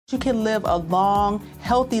You can live a long,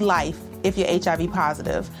 healthy life if you're HIV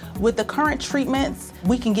positive. With the current treatments,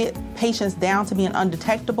 we can get patients down to being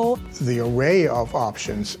undetectable. The array of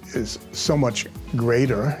options is so much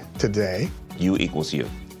greater today. U equals U.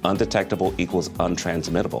 Undetectable equals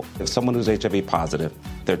untransmittable. If someone who's HIV positive,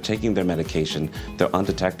 they're taking their medication, they're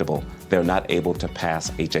undetectable, they're not able to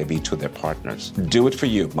pass HIV to their partners. Do it for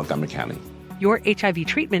you, Montgomery County. Your HIV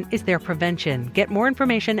treatment is their prevention. Get more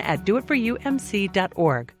information at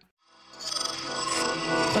doitforyoumc.org.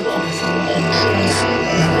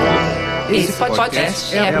 Esse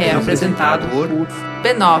podcast é apresentado por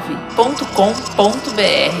b9.com.br.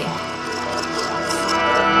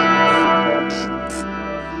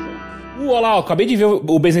 Olá, acabei de ver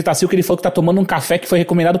o Benzetacil que ele falou que tá tomando um café que foi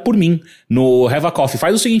recomendado por mim no Have a Coffee.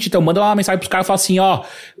 Faz o seguinte, então, manda lá uma mensagem pros caras e fala assim, ó,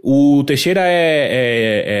 o Teixeira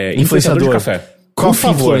é influenciador de café.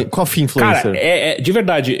 Coffee influencer. Cara, de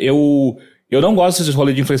verdade, eu não gosto desses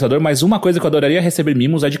rolês de influenciador, mas uma coisa que eu adoraria receber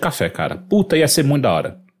mimos é de café, cara. Puta, ia ser muito da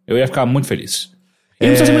hora. Eu ia ficar muito feliz. E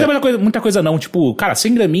não precisa ser muita coisa não, tipo, cara,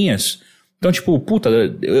 100 graminhas. Então, tipo, puta,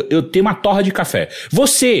 eu tenho uma torra de café.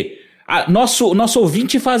 Você... Nosso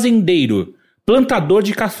ouvinte fazendeiro, plantador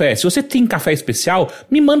de café. Se você tem café especial,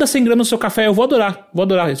 me manda 100 gramas do seu café. Eu vou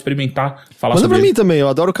adorar experimentar, falar manda sobre pra mim ele. também, eu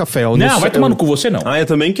adoro café. Não, vai tomando com você não. Eu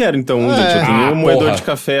também quero, então, gente. Eu tenho um moedor de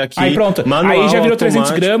café aqui. Aí pronto, manual, aí já virou automático.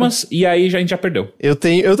 300 gramas e aí a gente já perdeu. Eu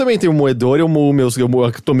também tenho um moedor, eu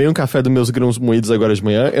tomei um café dos meus grãos moídos agora de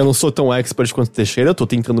manhã. Eu não sou tão expert quanto o Teixeira, eu tô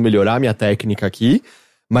tentando melhorar a minha técnica aqui.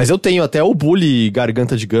 Mas eu tenho até o Bully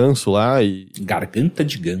Garganta de Ganso lá e... Garganta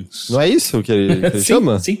de Ganso. Não é isso que ele sim,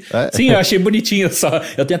 chama? Sim, eu achei bonitinho só.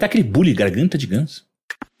 Eu tenho até aquele Bully Garganta de Ganso.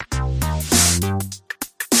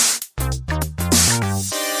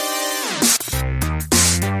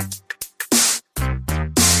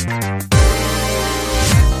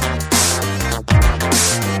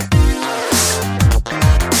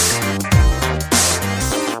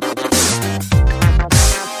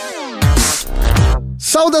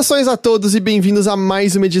 Saudações a todos e bem-vindos a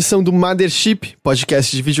mais uma edição do Mothership,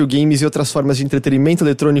 podcast de videogames e outras formas de entretenimento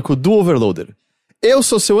eletrônico do Overloader. Eu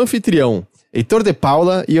sou seu anfitrião, Heitor de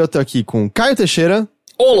Paula, e eu tô aqui com Caio Teixeira.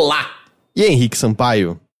 Olá! E Henrique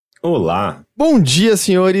Sampaio. Olá! Bom dia,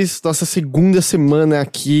 senhores! Nossa segunda semana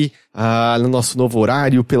aqui no nosso novo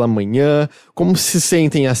horário, pela manhã. Como se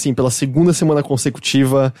sentem, assim, pela segunda semana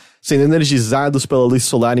consecutiva, sendo energizados pela luz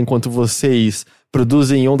solar enquanto vocês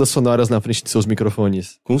produzem ondas sonoras na frente de seus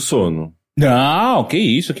microfones? Com sono. Não, que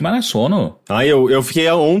isso, que mais é sono. Eu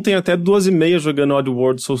fiquei ontem até 2h30 jogando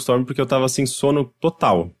Oddworld Soulstorm porque eu tava assim, sono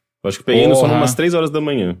total. Eu acho que peguei no sono umas 3 horas da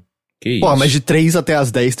manhã. Que isso. Pô, mas de 3 até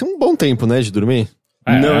as 10 tem um bom tempo, né, de dormir?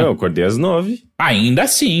 Não, eu acordei às 9. Ainda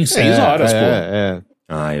assim, 6 horas, pô.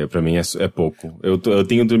 Pra mim é pouco. Eu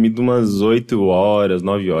tenho dormido umas 8 horas,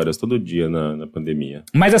 9 horas todo dia na pandemia.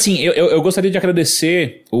 Mas assim, eu gostaria de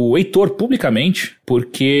agradecer o Heitor publicamente,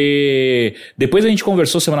 porque depois a gente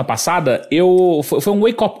conversou semana passada, foi um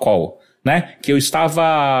wake-up call, né? Que eu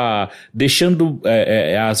estava deixando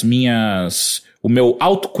o meu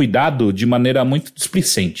autocuidado de maneira muito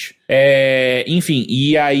displicente. Enfim,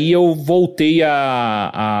 e aí eu voltei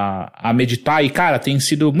a meditar e, cara, tem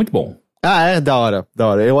sido muito bom. Da hora.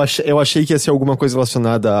 Eu achei que ia ser alguma coisa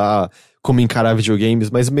relacionada a como encarar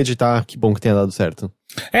videogames, mas meditar, que bom que tenha dado certo.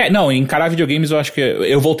 Encarar videogames eu acho que...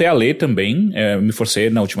 Eu voltei a ler também, me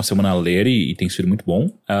forcei na última semana a ler e tem sido muito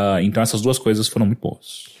bom. Então essas duas coisas foram muito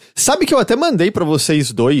boas. Sabe que eu até mandei pra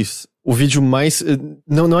vocês dois o vídeo mais...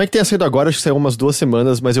 Não é que tenha saído agora, acho que saiu umas 2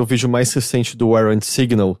 semanas, mas é o vídeo mais recente do Warrant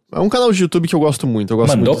Signal. É um canal de YouTube que eu gosto muito.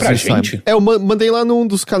 Mandou pra gente? Eu mandei lá num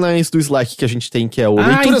dos canais do Slack que a gente tem, que é o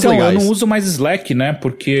Leituras Legais. Eu não uso mais Slack, né?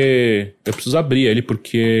 Porque eu preciso abrir ele,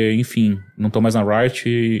 porque, enfim, não tô mais na Riot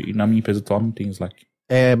e na minha empresa atual não tem Slack.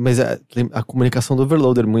 Mas a comunicação do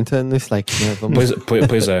Overloader muito é no Slack, né?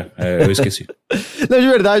 Pois é, eu esqueci. Não, de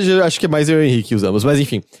verdade, eu acho que é mais eu e o Henrique usamos. Mas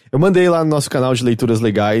enfim, eu mandei lá no nosso canal de Leituras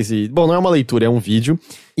Legais e... Bom, não é uma leitura, é um vídeo.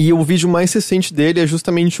 E o vídeo mais recente dele é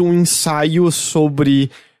justamente um ensaio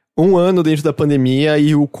sobre 1 ano dentro da pandemia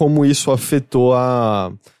e como isso afetou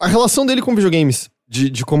a relação dele com videogames.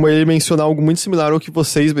 De como ele mencionar algo muito similar ao que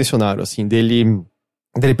vocês mencionaram, assim. Dele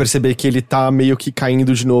perceber que ele tá meio que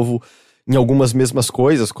caindo de novo em algumas mesmas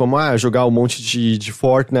coisas, como jogar um monte de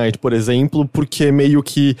Fortnite, por exemplo, porque meio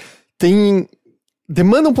que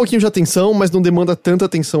demanda um pouquinho de atenção, mas não demanda tanta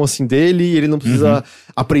atenção assim dele, ele não precisa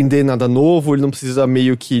aprender nada novo, ele não precisa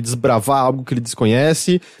meio que desbravar algo que ele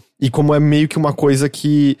desconhece, e como é meio que uma coisa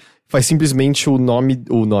que faz simplesmente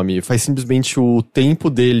faz simplesmente o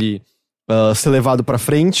tempo dele ser levado pra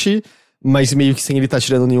frente, mas meio que sem ele tá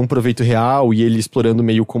tirando nenhum proveito real, e ele explorando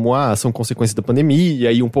meio como, são consequências da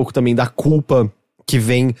pandemia, e um pouco também da culpa que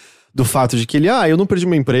vem do fato de que ele, eu não perdi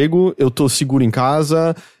meu emprego, eu tô seguro em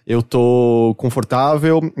casa, eu tô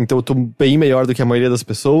confortável, então eu tô bem melhor do que a maioria das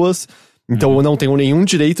pessoas, então eu não tenho nenhum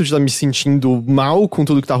direito de estar me sentindo mal com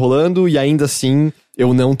tudo que tá rolando, e ainda assim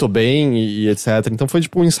eu não tô bem, e etc. Então foi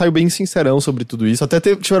tipo um ensaio bem sincerão sobre tudo isso. Até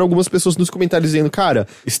tiveram algumas pessoas nos comentários dizendo, cara,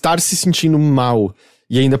 estar se sentindo mal,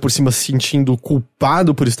 e ainda por cima se sentindo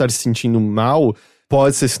culpado por estar se sentindo mal,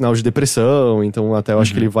 pode ser sinal de depressão, então até eu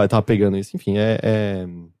acho que ele vai estar pegando isso. Enfim,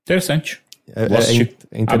 Interessante. É interessante.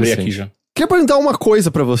 Abri aqui já. Queria perguntar uma coisa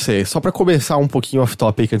pra você, só pra começar um pouquinho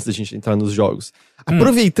off-topic antes da gente entrar nos jogos.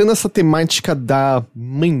 Aproveitando essa temática da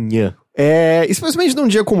manhã, especialmente num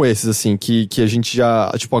dia como esses, assim, que a gente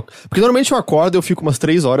já, tipo... Porque normalmente eu acordo, eu fico umas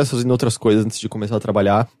 3 horas fazendo outras coisas antes de começar a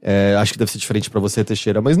trabalhar. Acho que deve ser diferente pra você,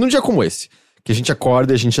 Teixeira, mas num dia como esse, que a gente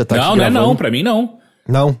acorda e a gente já tá aqui gravando. Não, pra mim não.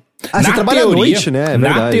 Não? Você trabalha à noite, né? É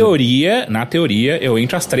verdade. Na teoria, eu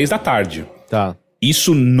entro às 3 da tarde. Tá.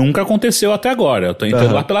 Isso nunca aconteceu até agora. Eu tô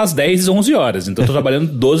entrando lá pelas 10, 11 horas. Então eu tô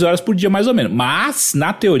trabalhando 12 horas por dia, mais ou menos. Mas,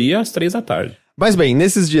 na teoria, às 3 da tarde. Mas bem,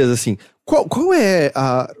 nesses dias, assim, qual é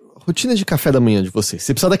a rotina de café da manhã de vocês?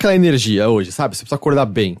 Você precisa daquela energia hoje, sabe? Você precisa acordar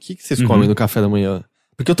bem. O que vocês comem no café da manhã?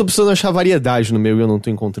 Porque eu tô precisando achar variedade no meu e eu não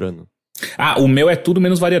tô encontrando. O meu é tudo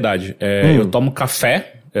menos variedade. Eu tomo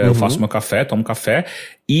café, eu faço meu café, tomo café.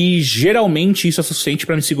 E geralmente isso é suficiente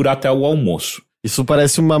pra me segurar até o almoço. Isso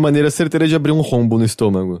parece uma maneira certeira de abrir um rombo no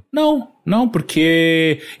estômago. Não,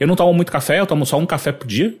 porque eu não tomo muito café, eu tomo só um café por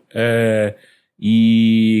dia.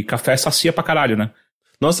 E café sacia pra caralho, né?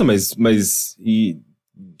 Nossa, mas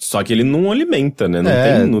só que ele não alimenta, né? Não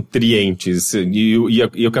tem nutrientes. E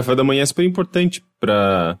o café da manhã é super importante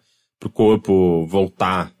pro corpo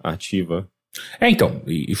voltar ativa. Então,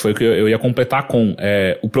 e foi o que eu ia completar com.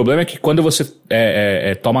 O problema é que quando você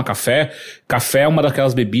toma café é uma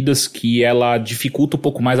daquelas bebidas que ela dificulta um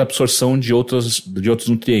pouco mais a absorção de outros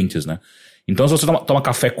nutrientes, né? Então, se você toma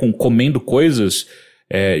café comendo coisas,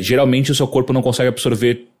 geralmente o seu corpo não consegue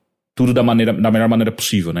absorver tudo da melhor maneira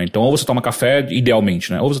possível, né? Então, ou você toma café,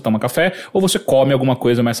 idealmente, né? Ou você toma café, ou você come alguma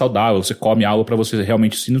coisa mais saudável, você come algo pra você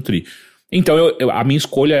realmente se nutrir. Então, a minha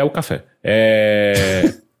escolha é o café.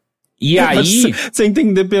 E aí... Você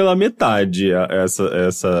entender pela metade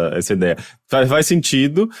essa ideia. Faz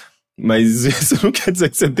sentido, mas isso não quer dizer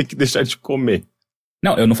que você tem que deixar de comer.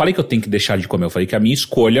 Não, eu não falei que eu tenho que deixar de comer, eu falei que a minha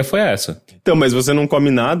escolha foi essa. Então, mas você não come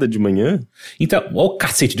nada de manhã? Então,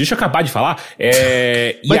 cacete, deixa eu acabar de falar.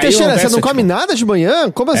 Mas Teixeira, você não come nada de manhã?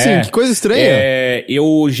 Como assim? Que coisa estranha.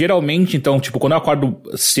 Eu geralmente, então, tipo, quando eu acordo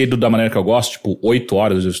cedo da maneira que eu gosto, tipo, 8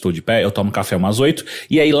 horas eu estou de pé, eu tomo café umas 8,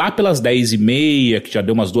 e aí lá pelas 10h30, que já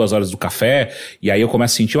deu umas 2 horas do café, e aí eu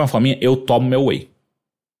começo a sentir uma fominha, eu tomo meu whey.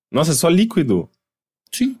 Nossa, é só líquido?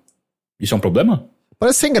 Sim. Isso é um problema?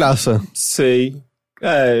 Parece sem graça. Sei.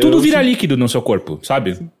 Tudo vira líquido no seu corpo,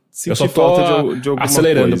 sabe? Eu só tô de alguma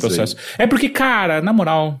acelerando coisa o processo. aí. É porque, cara, na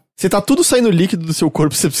moral... Se tá tudo saindo líquido do seu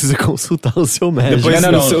corpo, você precisa consultar o seu médico. Depois,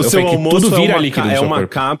 não, o seu almoço tudo vira líquido no seu uma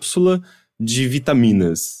corpo. cápsula de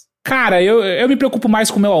vitaminas. Cara, eu me preocupo mais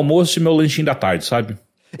com o meu almoço e meu lanchinho da tarde, sabe?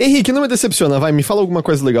 Henrique, não me decepciona, vai, me fala alguma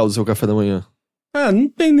coisa legal do seu café da manhã. Não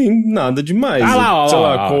tem nem nada demais. Sei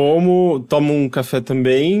lá, tomo um café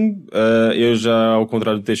também. Eu já, ao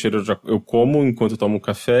contrário do Teixeira, eu como enquanto eu tomo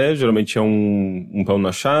café. Geralmente é um pão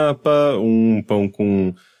na chapa, um pão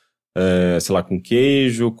com, sei lá, com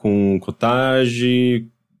queijo, com cottage.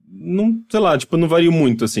 Não, sei lá, tipo, não vario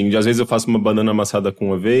muito, assim. Às vezes eu faço uma banana amassada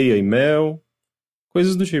com aveia e mel.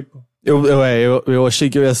 Coisas do tipo. Eu achei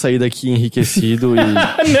que eu ia sair daqui enriquecido e...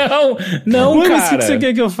 Não, Mas cara. o que você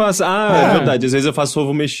quer que eu faça? É verdade. Às vezes eu faço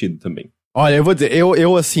ovo mexido também. Olha, eu vou dizer,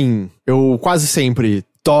 eu quase sempre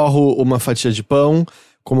torro uma fatia de pão,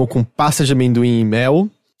 como com pasta de amendoim e mel.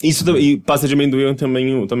 E pasta de amendoim eu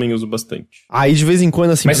também uso bastante. Aí de vez em quando,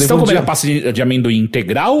 assim... Mas vocês estão comendo a pasta de amendoim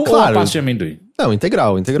integral ou a pasta de amendoim? Não,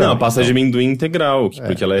 integral. Não, a pasta de amendoim integral,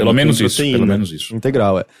 porque ela é... Pelo menos proteína. isso.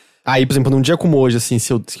 Integral, Aí, por exemplo, num dia como hoje, assim,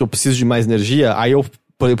 se eu preciso de mais energia, aí eu,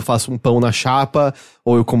 por exemplo, faço um pão na chapa,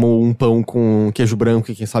 ou eu como um pão com queijo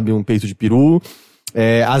branco e, quem sabe, um peito de peru.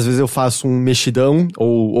 Às vezes eu faço um mexidão,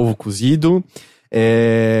 ou ovo cozido.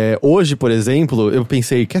 Hoje, por exemplo, eu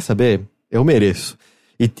pensei, quer saber? Eu mereço.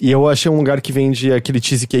 E eu achei um lugar que vende aquele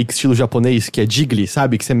cheesecake estilo japonês, que é jiggly,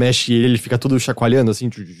 sabe? Que você mexe e ele fica todo chacoalhando,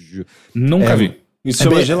 assim. Nunca vi. Isso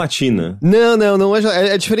chama gelatina. Não,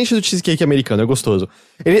 é diferente do cheesecake americano, é gostoso.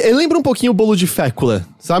 Ele lembra um pouquinho o bolo de fécula,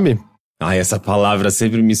 sabe? Ai, essa palavra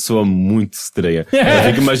sempre me soa muito estranha. Eu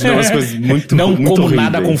fico imaginando umas coisas muito Não muito como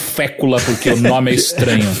horríveis. nada com fécula, porque o nome é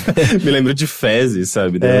estranho. Me lembro de fezes,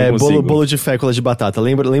 sabe? Daí eu não consigo. Bolo de fécula de batata.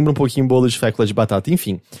 Lembra um pouquinho bolo de fécula de batata.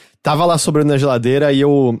 Enfim, tava lá sobrando na geladeira e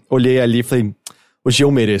eu olhei ali e falei... Hoje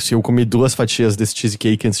eu mereço. Eu comi 2 fatias desse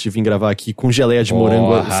cheesecake antes de vir gravar aqui, com geleia de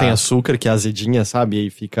morango sem açúcar, que é azedinha, sabe? E aí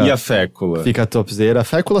fica... E a fécula? Fica topzera. A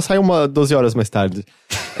fécula sai 12 horas mais tarde.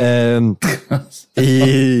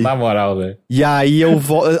 Na moral, velho. E aí eu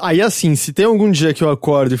vou... Aí assim, se tem algum dia que eu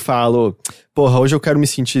acordo e falo... Porra, hoje eu quero me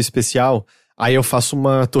sentir especial... Aí eu faço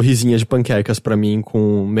uma torrezinha de panquecas pra mim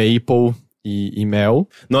com maple e mel.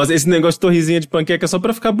 Nossa, esse negócio de torrezinha de panqueca é só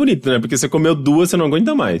pra ficar bonito, né? Porque você comeu 2, você não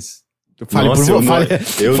aguenta mais. Fale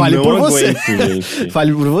por você. Gente.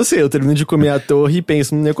 Fale por você. Eu termino de comer a torre e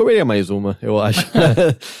penso, eu comeria mais uma, eu acho.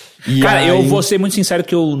 Cara, aí... eu vou ser muito sincero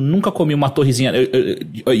que eu nunca comi uma torrezinha.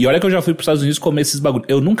 E olha que eu já fui pros Estados Unidos comer esses bagulhos.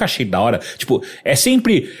 Eu nunca achei da hora. Tipo, é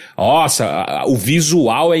sempre... Nossa, o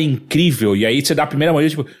visual é incrível. E aí você dá a primeira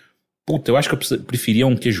mordida, tipo... Puta, eu acho que eu preferia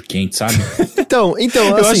um queijo quente, sabe? Então assim,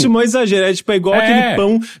 eu acho mais exagerado. Tipo, é igual aquele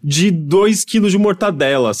pão de 2 quilos de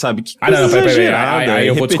mortadela, sabe? Que coisa exagerada. Aí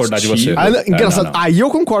eu vou discordar de você. Engraçado. Aí eu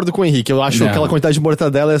concordo com o Henrique. Eu acho que aquela quantidade de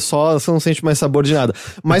mortadela você não sente mais sabor de nada.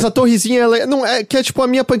 Mas a torrezinha, que é tipo a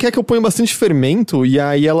minha panqueca, eu ponho bastante fermento e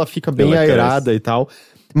aí ela fica bem aerada e tal.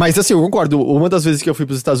 Mas assim, eu concordo. Uma das vezes que eu fui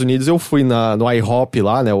pros Estados Unidos, eu fui no IHOP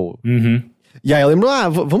lá, né? E aí eu lembro,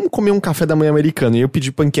 vamos comer um café da manhã americano. E eu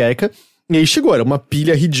pedi panqueca. E aí chegou, era uma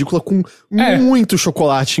pilha ridícula com muito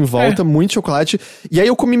chocolate em volta, muito chocolate. E aí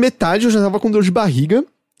eu comi metade, eu já tava com dor de barriga.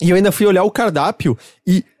 E eu ainda fui olhar o cardápio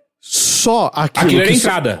e só aquilo... Aquilo era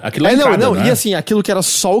entrada. Aquilo era entrada, não. E assim, aquilo que era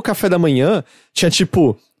só o café da manhã tinha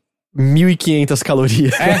tipo 1.500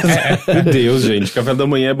 calorias. Meu Deus, gente. Café da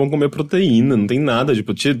manhã é bom comer proteína, não tem nada.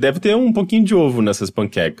 Tipo, deve ter um pouquinho de ovo nessas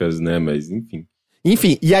panquecas, né? Mas enfim.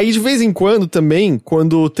 Enfim, e aí de vez em quando também,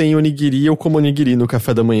 quando tem onigiri, eu como onigiri no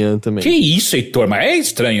café da manhã também. Que isso, Heitor? Mas é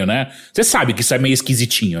estranho, né? Você sabe que isso é meio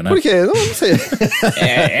esquisitinho, né? Por quê? Não sei.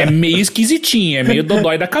 É meio esquisitinho, é meio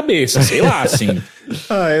dodói da cabeça, sei lá, assim.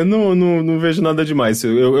 Eu não vejo nada demais.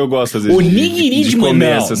 Eu gosto, às vezes, onigiri de comer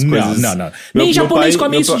manhã. essas coisas. Não. Nem japonês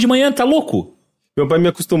come isso de manhã, tá louco? Meu pai me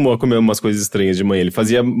acostumou a comer umas coisas estranhas de manhã. Ele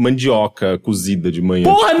fazia mandioca cozida de manhã.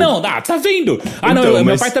 Porra, não! Tá vendo?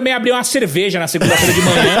 Meu pai também abriu uma cerveja na segunda-feira de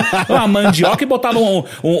manhã, uma mandioca e botava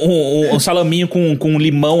um salaminho com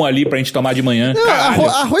limão ali pra gente tomar de manhã.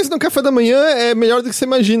 Arroz no café da manhã é melhor do que você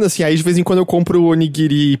imagina, assim. Aí de vez em quando eu compro o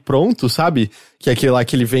onigiri pronto, sabe? Que é aquele lá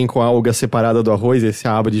que ele vem com a alga separada do arroz, e você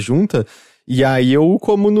abre e junta. E aí eu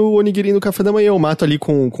como no onigiri no café da manhã. Eu mato ali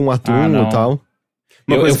com atum e tal.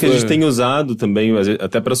 Uma coisa que a gente tem usado também,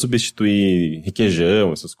 até pra substituir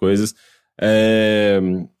requeijão, essas coisas, é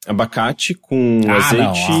abacate com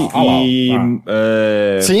azeite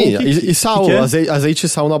Sim, e sal. Azeite e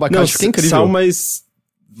sal no abacate fica incrível. Sal, mas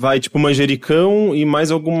vai tipo manjericão e mais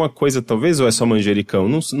alguma coisa, talvez, ou é só manjericão?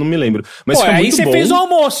 Não me lembro. Mas fica aí muito você bom. Fez o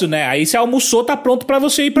almoço, né? Aí você almoçou, tá pronto pra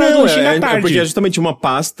você ir pra lanchinho à tarde. Porque é justamente uma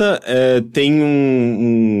pasta,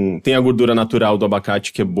 tem tem a gordura natural do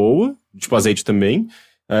abacate que é boa, tipo azeite também.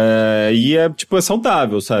 E é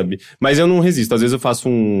saudável, sabe? Mas eu não resisto. Às vezes eu faço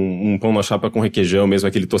um pão na chapa com requeijão, mesmo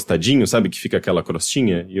aquele tostadinho, sabe? Que fica aquela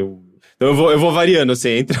crostinha. Então eu vou variando, assim,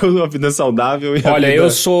 entre a vida saudável e Olha,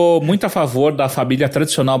 eu sou muito a favor da família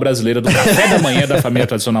tradicional brasileira, do café da manhã da família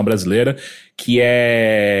tradicional brasileira, que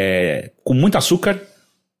é com muito açúcar.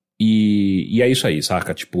 E é isso aí,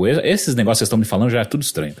 saca? Tipo, esses negócios que vocês estão me falando já é tudo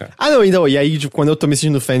estranho, cara. Não, então, e aí, quando eu tô me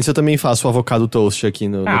sentindo fancy, eu também faço o avocado toast aqui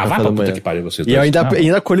no café da manhã. Vai pra puta que pariu vocês dois. E eu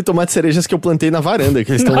ainda colho tomates cerejas que eu plantei na varanda,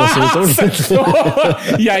 que eles estão lançando tão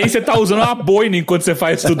lindo. E aí você tá usando uma boina enquanto você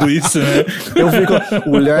faz tudo isso, né? Eu fico,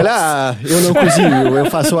 olha lá, eu não cozinho, eu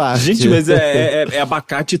faço arte. Gente, mas é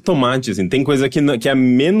abacate e tomate, assim. Tem coisa que é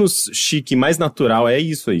menos chique, mais natural, é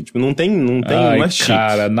isso aí. Tipo, não tem mais chique.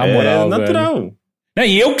 Cara, na moral, é natural. Velho.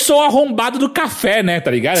 E eu que sou arrombado do café, né, tá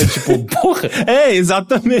ligado? Tipo, porra.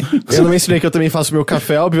 Exatamente. Eu não mencionei que eu também faço meu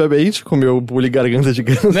café, obviamente, com meu bule garganta de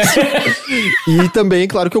grãos. E também,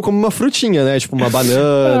 claro, que eu como uma frutinha, né? Tipo uma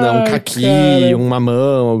banana, um caqui, um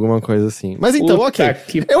mamão, alguma coisa assim. Mas então, ok.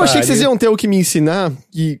 Eu achei que vocês iam ter o que me ensinar,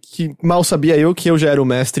 e que mal sabia eu que eu já era o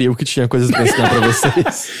mestre e eu que tinha coisas pra ensinar pra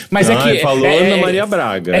vocês. Mas falou Ana Maria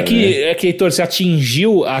Braga. É que, Heitor, você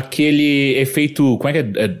atingiu aquele efeito... Como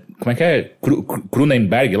é que é?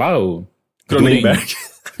 Cronenberg lá? Cronenberg.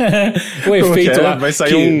 O efeito lá... Vai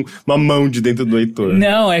sair uma mão de dentro do Heitor.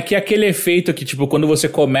 Não, é que aquele efeito que, tipo, quando você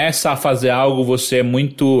começa a fazer algo, você é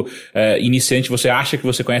muito iniciante, você acha que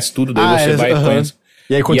você conhece tudo, daí você vai...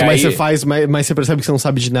 E aí, quanto mais você faz, mais você percebe que você não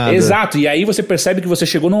sabe de nada. Exato, e aí você percebe que você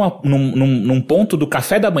chegou num ponto do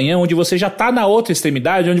café da manhã onde você já tá na outra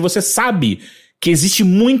extremidade, onde você sabe que existe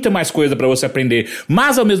muita mais coisa pra você aprender,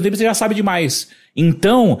 mas ao mesmo tempo você já sabe demais.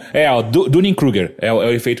 Então, Dunning-Kruger, é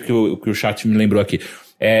o efeito que o chat me lembrou aqui.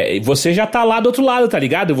 Você já tá lá do outro lado, tá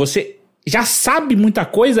ligado? Você já sabe muita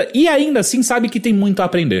coisa e ainda assim sabe que tem muito a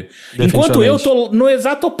aprender. Enquanto eu tô no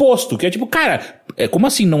exato oposto, que é tipo, cara, como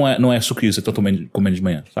assim não é sucrilho você tá comendo de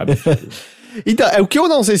manhã, sabe? Então, o que eu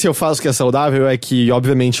não sei se eu faço que é saudável é que,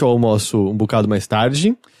 obviamente, eu almoço um bocado mais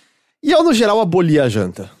tarde e eu, no geral, aboli a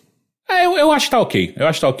janta. Eu acho que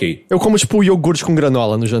tá ok. Eu como, tipo, iogurte com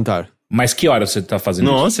granola no jantar. Mas que hora você tá fazendo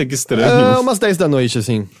isso? Nossa, que estranho. Umas 10 da noite,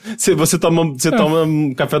 assim. Você toma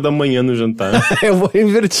café da manhã no jantar. Eu vou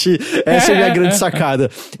invertir. Essa é a minha grande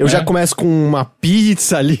sacada. Eu já começo com uma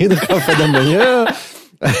pizza ali no café da manhã.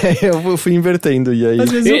 Eu fui invertendo, e aí...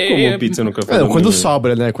 Às vezes eu como pizza no café da manhã. Quando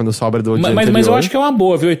sobra, né? Quando sobra do dia anterior. Mas eu acho que é uma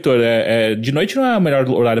boa, viu, Heitor? De noite não é o melhor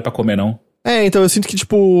horário pra comer, não. Então eu sinto que,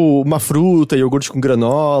 tipo, uma fruta, iogurte com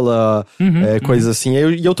granola, coisas assim.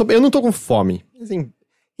 Eu não tô com fome. Assim,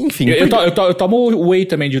 enfim. Eu tomo whey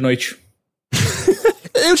também de noite.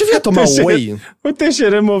 Eu devia tomar whey. O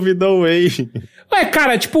Teixeira é movido ao whey.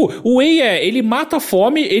 Cara, tipo, o whey ele mata a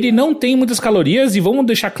fome, ele não tem muitas calorias, e vamos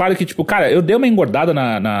deixar claro que, tipo, cara, eu dei uma engordada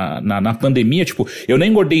na pandemia, tipo, eu não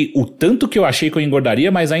engordei o tanto que eu achei que eu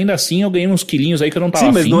engordaria, mas ainda assim eu ganhei uns quilinhos aí que eu não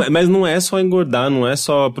tava afim. Mas não é só engordar, não é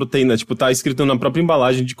só proteína, tipo, tá escrito na própria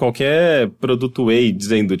embalagem de qualquer produto whey,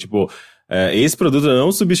 dizendo, tipo... esse produto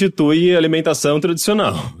não substitui a alimentação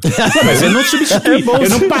tradicional. Mas eu não substitui. Eu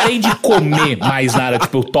não parei de comer mais nada.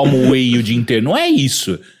 Tipo, eu tomo whey o dia inteiro. Não é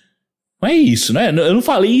isso. Não é isso, né? Eu não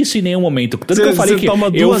falei isso em nenhum momento. Tanto que eu falei que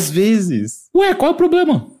toma duas vezes. Ué, qual é o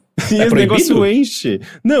problema? E esse negócio enche.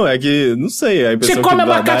 Não, é que... Não sei. Você come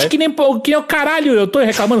abacate que nem o caralho. Eu tô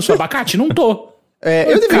reclamando do seu abacate? Não tô.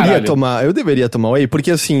 Eu deveria tomar whey.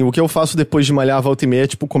 Porque assim, o que eu faço depois de malhar a volta e meia é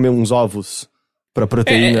tipo comer uns ovos. Pra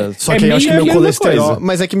proteína. Só que eu acho que meu colesterol... Coisa.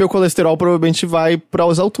 Mas é que meu colesterol provavelmente vai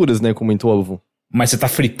pras alturas, né? Com muito ovo. Mas você tá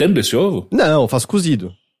fritando esse ovo? Não, eu faço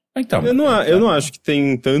cozido. Então. Eu não acho que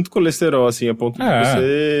tem tanto colesterol assim a ponto de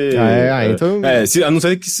você... Então...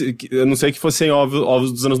 a não ser que fossem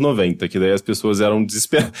ovos dos anos 90, que daí as pessoas eram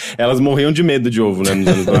desesperadas. Elas morriam de medo de ovo, né? Nos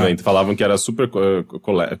anos 90. Falavam que era super...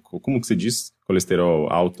 Como que se diz?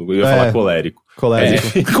 Colesterol alto. Eu ia falar colérico.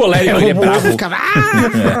 Colérico, ele é bravo.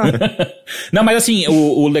 Não, mas assim,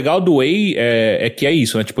 o legal do whey é que é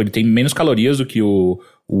isso, né? Tipo, ele tem menos calorias do que o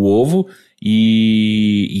ovo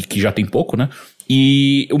e que já tem pouco, né?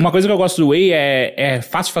 E uma coisa que eu gosto do whey é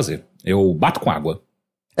fácil de fazer. Eu bato com água.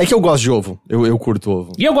 É que eu gosto de ovo. Eu curto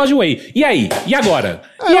ovo. E eu gosto de whey. E aí? E agora?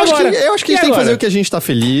 Eu acho que a gente tem que fazer o que a gente tá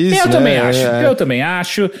feliz. Eu também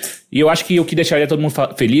acho. E eu acho que o que deixaria todo mundo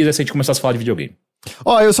feliz é se a gente começasse a falar de videogame.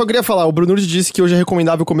 Eu só queria falar, o Brunurdi disse que hoje é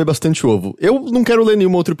recomendável comer bastante ovo. Eu não quero ler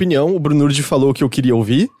nenhuma outra opinião, o Brunurdi falou que eu queria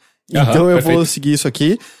ouvir, então eu vou seguir isso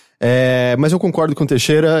aqui. Mas eu concordo com o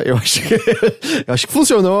Teixeira, eu acho que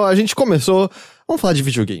funcionou, a gente começou. Vamos falar de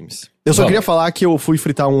videogames. Eu só queria falar que eu fui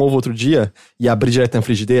fritar um ovo outro dia e abri direto na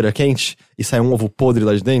frigideira quente e saiu um ovo podre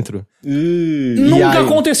lá de dentro. Nunca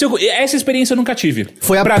aconteceu. Essa experiência eu nunca tive.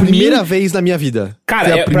 Foi a primeira vez na minha vida.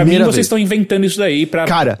 Cara, pra mim vocês estão inventando isso daí pra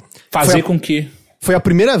fazer com que... Foi a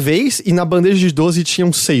primeira vez e na bandeja de 12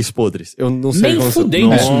 tinham 6 podres. Eu não sei. Nem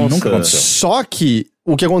fudendo isso, nunca aconteceu. Só que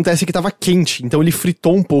o que acontece é que tava quente, então ele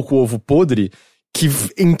fritou um pouco o ovo podre, que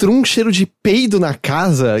entrou um cheiro de peido na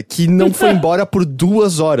casa que não foi embora por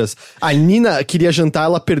 2 horas. A Nina queria jantar,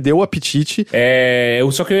 ela perdeu o apetite.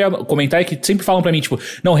 Só que eu ia comentar é que sempre falam pra mim, tipo,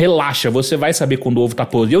 não, relaxa, você vai saber quando o ovo tá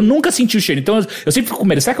podre. Eu nunca senti o cheiro, então eu sempre fico com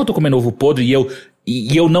medo. Será que eu tô comendo ovo podre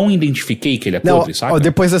e eu não identifiquei que ele é podre, sabe?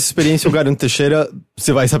 Depois dessa experiência, eu garanto, Teixeira,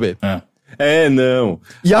 você vai saber. Não.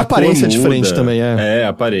 E a aparência é diferente também, a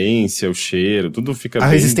aparência, o cheiro, tudo fica a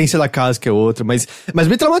resistência da casa que é outra, mas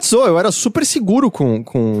me traumatizou, eu era super seguro com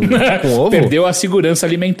ovo. Perdeu a segurança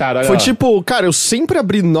alimentar, olha Foi lá. tipo, cara, eu sempre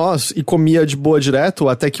abri nós e comia de boa direto,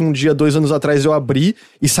 até que um dia, 2 anos atrás, eu abri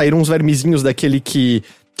e saíram uns vermezinhos daquele que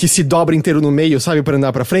se dobra inteiro no meio, sabe, pra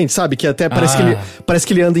andar pra frente, sabe? Que até parece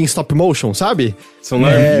que ele anda em stop motion, sabe? São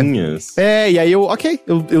larvinhas. E aí eu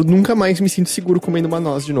nunca mais me sinto seguro comendo uma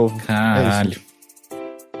noz de novo. Caralho.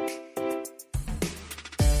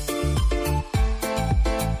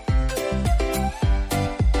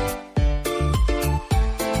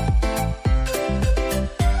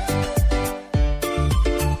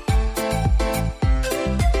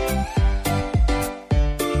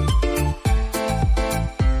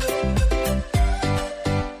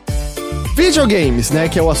 Videogames, né,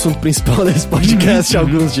 que é o assunto principal desse podcast,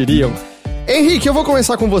 alguns diriam. Henrique, eu vou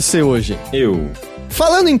começar com você hoje.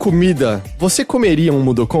 Falando em comida, você comeria um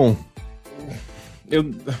Mudokon?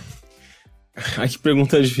 Ai, que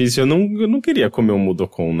pergunta difícil. Eu não queria comer um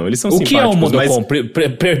Mudokon, não. Eles são simpáticos. O que é um Mudokon?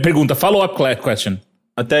 Mas... Pergunta, follow-up question.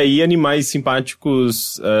 Até aí, animais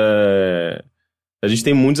simpáticos... A gente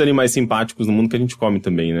tem muitos animais simpáticos no mundo que a gente come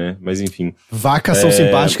também, né? Mas enfim. Vacas são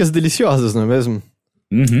simpáticas e deliciosas, não é mesmo?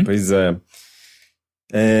 Uhum. Pois é.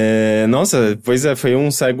 Nossa, pois é, foi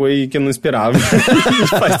um segue que eu não esperava.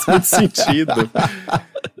 Faz muito sentido.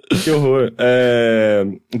 Que horror.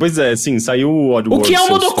 Pois é, sim, saiu o Oddworld. O que é o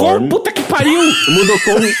Mudokon? Puta que pariu!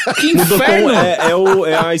 Mudokon, que inferno!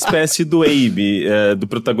 É a espécie do Abe, do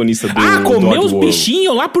protagonista do comer do os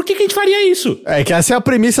bichinhos lá? Por que a gente faria isso? É que essa é a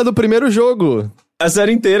premissa do primeiro jogo. A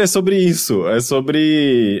série inteira é sobre isso. É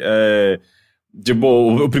sobre...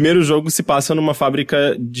 Tipo, o primeiro jogo se passa numa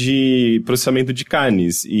fábrica de processamento de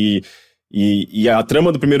carnes. E a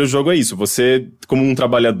trama do primeiro jogo é isso. Você, como um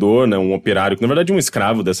trabalhador, né, um operário, que na verdade é um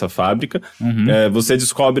escravo dessa fábrica, você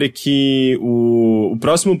descobre que o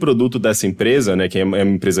próximo produto dessa empresa, né, que é uma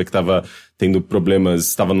empresa que estava tendo problemas,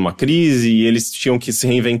 estava numa crise, e eles tinham que se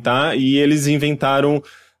reinventar, e eles inventaram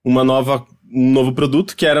um novo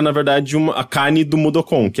produto, que era, na verdade, a carne do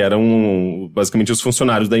Mudokon, que eram basicamente os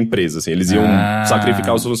funcionários da empresa. Assim, eles iam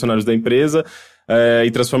sacrificar os funcionários da empresa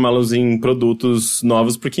e transformá-los em produtos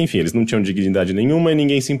novos, porque, enfim, eles não tinham dignidade nenhuma e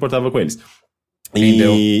ninguém se importava com eles.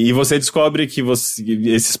 E você descobre que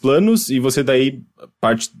esses planos, e você daí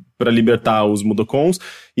parte para libertar os Mudokons,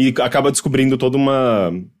 e acaba descobrindo toda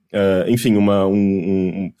uma... enfim,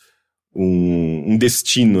 um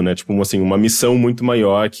destino, né? Tipo, assim, uma missão muito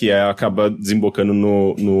maior que acaba desembocando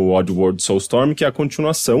no Oddworld Soulstorm, que é a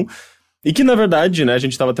continuação. E que, na verdade, né, a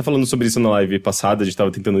gente tava até falando sobre isso na live passada, a gente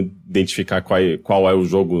tava tentando identificar qual é o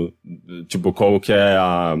jogo, tipo, qual que é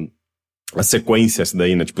a sequência essa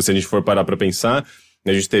daí, né? Tipo, se a gente for parar pra pensar,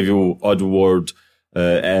 a gente teve o Oddworld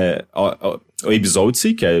Abe's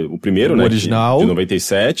Odyssey, que é o primeiro, né? Original. De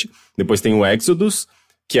 97. Depois tem o Exodus,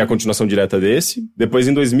 que é a continuação direta desse. Depois,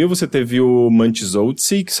 em 2000, você teve o Mantis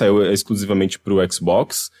Odyssey, que saiu exclusivamente pro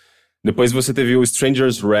Xbox. Depois você teve o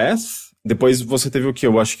Stranger's Wrath. Depois você teve o que?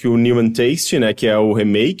 Eu acho que o New and Tasty, né? Que é o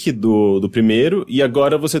remake do primeiro. E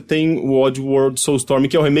agora você tem o Oddworld Soulstorm,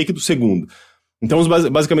 que é o remake do segundo. Então,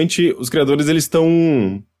 basicamente, os criadores, eles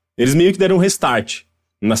meio que deram um restart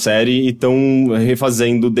na série e estão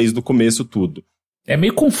refazendo desde o começo tudo. É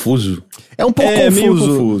meio confuso. É um pouco confuso. Meio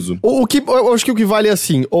confuso. Eu acho que o que vale é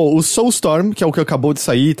assim, o Soulstorm, que é o que acabou de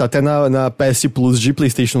sair, tá até na PS Plus de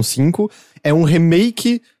PlayStation 5, é um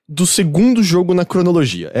remake do segundo jogo na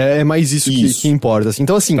cronologia. É mais isso. Que importa. Assim.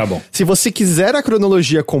 Então, assim, tá bom. Se você quiser a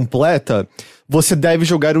cronologia completa, você deve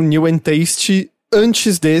jogar o New and Tasty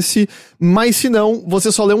antes desse, mas se não,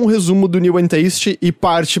 você só lê um resumo do New and Tasty e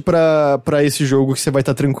parte pra esse jogo que você vai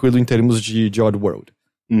estar tranquilo em termos de Oddworld.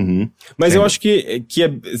 Uhum. Mas eu acho que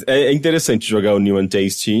é interessante jogar o New and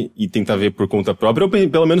Tasty e tentar ver por conta própria, ou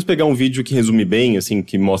pelo menos pegar um vídeo que resume bem, assim,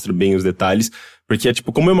 que mostra bem os detalhes, porque é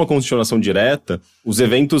tipo, como é uma continuação direta, os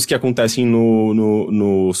eventos que acontecem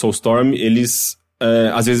no Soulstorm, eles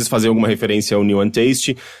às vezes fazem alguma referência ao New and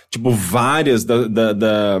Tasty, tipo, várias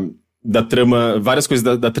da trama, várias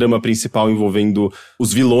coisas da trama principal envolvendo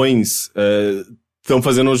os vilões estão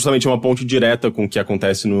fazendo justamente uma ponte direta com o que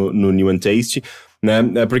acontece no New and Tasty, né?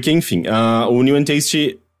 Porque, enfim, o New and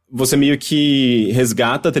Tasty, você meio que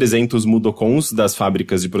resgata 300 Mudokons das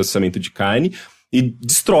fábricas de processamento de carne e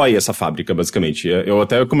destrói essa fábrica, basicamente. Eu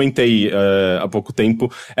até comentei há pouco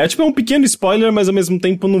tempo. É tipo um pequeno spoiler, mas ao mesmo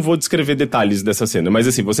tempo não vou descrever detalhes dessa cena. Mas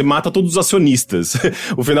assim, você mata todos os acionistas.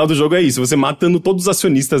 O final do jogo é isso, você matando todos os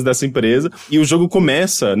acionistas dessa empresa. E o jogo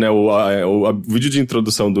começa, né, o vídeo de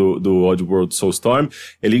introdução do Oddworld Soulstorm,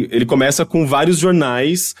 ele começa com vários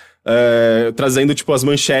jornais trazendo, tipo, as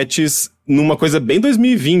manchetes numa coisa bem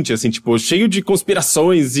 2020, assim, tipo, cheio de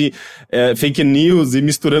conspirações e fake news e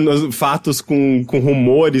misturando fatos com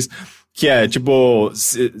rumores, que é, tipo,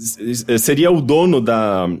 seria o dono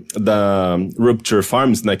da Rupture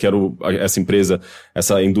Farms, né, que era essa empresa,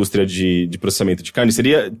 essa indústria de processamento de carne,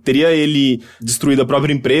 teria ele destruído a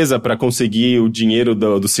própria empresa para conseguir o dinheiro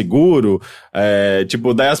do seguro,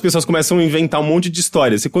 tipo, daí as pessoas começam a inventar um monte de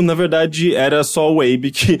histórias, e quando na verdade era só o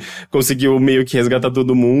Abe que conseguiu meio que resgatar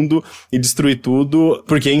todo mundo e destruir tudo,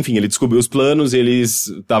 porque, enfim, ele descobriu os planos, eles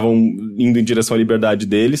estavam indo em direção à liberdade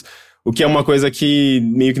deles. O que é uma coisa que,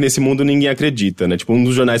 meio que nesse mundo, ninguém acredita, né? Tipo, um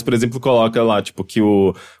dos jornais, por exemplo, coloca lá, tipo, que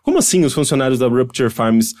como assim os funcionários da Rupture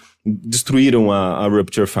Farms destruíram a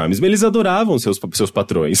Rupture Farms? Mas eles adoravam seus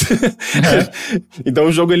patrões. Então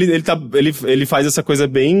o jogo, ele faz essa coisa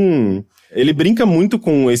bem... Ele brinca muito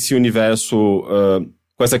com esse universo...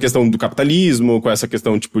 essa questão do capitalismo, com essa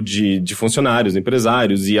questão, tipo, de funcionários,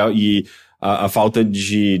 empresários e a falta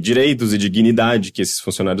de direitos e dignidade que esses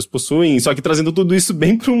funcionários possuem, só que trazendo tudo isso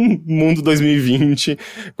bem para um mundo 2020,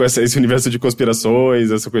 com esse universo de conspirações,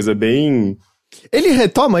 essa coisa bem... Ele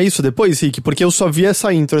retoma isso depois, Rick? Porque eu só vi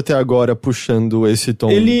essa intro até agora puxando esse tom.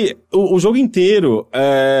 O jogo inteiro,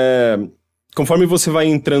 conforme você vai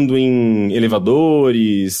entrando em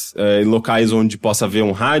elevadores, em locais onde possa haver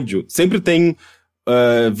um rádio, sempre tem...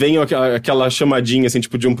 vem aquela chamadinha, assim,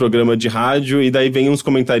 tipo, de um programa de rádio, e daí vem uns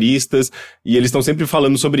comentaristas, e eles estão sempre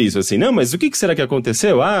falando sobre isso, assim, não, mas o que será que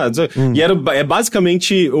aconteceu? E é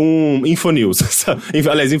basicamente um Infonews,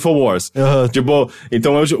 aliás, Infowars. Tipo,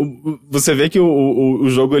 então você vê que o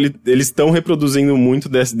jogo, eles estão reproduzindo muito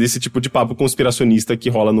desse tipo de papo conspiracionista que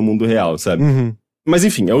rola no mundo real, sabe? Mas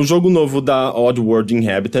enfim, é o jogo novo da Oddworld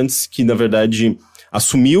Inhabitants, que na verdade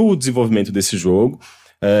assumiu o desenvolvimento desse jogo.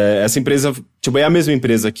 Essa empresa, tipo, é a mesma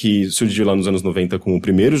empresa que surgiu lá nos anos 90 com o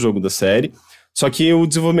primeiro jogo da série, só que o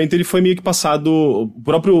desenvolvimento ele foi meio que passado, o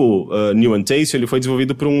próprio New and Tasty, ele foi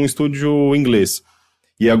desenvolvido por um estúdio inglês,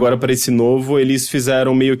 e agora para esse novo eles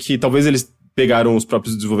fizeram meio que, talvez eles pegaram os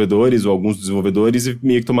próprios desenvolvedores ou alguns desenvolvedores e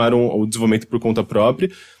meio que tomaram o desenvolvimento por conta própria.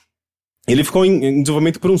 Ele ficou em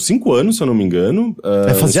desenvolvimento por uns 5 anos, se eu não me engano.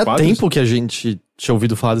 Fazia tempo que a gente tinha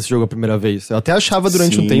ouvido falar desse jogo a primeira vez. Eu até achava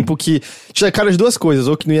durante um tempo que tinha cara de duas coisas,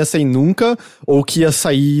 ou que não ia sair nunca, ou que ia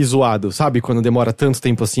sair zoado, sabe? Quando demora tanto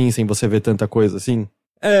tempo assim, sem você ver tanta coisa assim.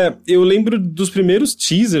 Eu lembro dos primeiros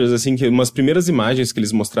teasers, assim, umas primeiras imagens que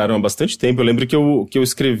eles mostraram há bastante tempo. Eu lembro que eu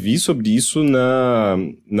escrevi sobre isso na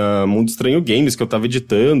Mundo Estranho Games, que eu tava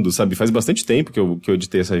editando, sabe? Faz bastante tempo que eu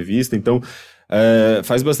editei essa revista, então...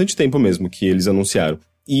 faz bastante tempo mesmo que eles anunciaram.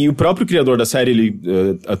 E o próprio criador da série, ele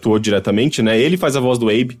atuou diretamente, né? Ele faz a voz do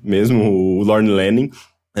Abe mesmo, o Lorne Lanning.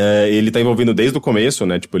 Ele tá envolvido desde o começo,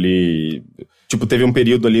 né? Tipo, ele... Tipo, teve um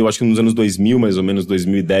período ali, eu acho que nos anos 2000, mais ou menos,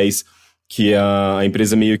 2010, que a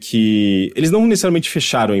empresa meio que... Eles não necessariamente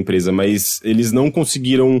fecharam a empresa, mas eles não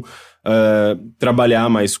conseguiram trabalhar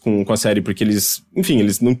mais com a série, porque eles... Enfim,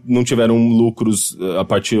 eles não tiveram lucros a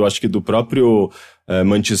partir, eu acho que, do próprio...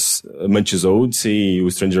 Mantis Odyssey e o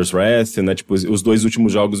Stranger's Wrath, né? Tipo, os dois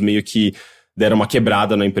últimos jogos meio que deram uma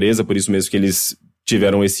quebrada na empresa, por isso mesmo que eles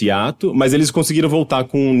tiveram esse ato, mas eles conseguiram voltar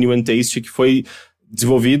com o New and Tasty, que foi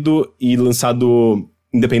desenvolvido e lançado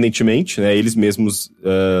independentemente, né? Eles mesmos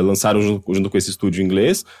lançaram junto com esse estúdio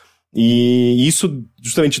inglês, e isso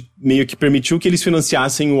justamente meio que permitiu que eles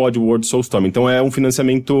financiassem o Oddworld Soulstorm, então é um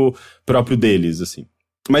financiamento próprio deles, assim.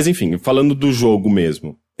 Mas enfim, falando do jogo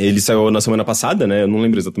mesmo. Ele saiu na semana passada, né? Eu não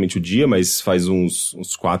lembro exatamente o dia, mas faz uns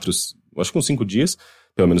 4, acho que uns 5 dias,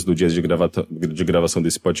 pelo menos do dia de gravação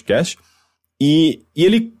desse podcast. E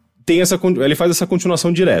ele ele faz essa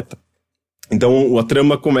continuação direta. Então a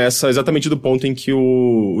trama começa exatamente do ponto em que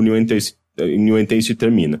o New and Tasty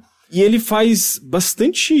termina. E ele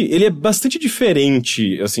ele é bastante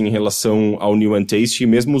diferente, assim, em relação ao New and Tasty,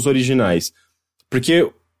 mesmo os originais. Porque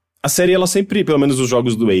a série, ela sempre, pelo menos os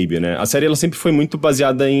jogos do Abe, né? A série, ela sempre foi muito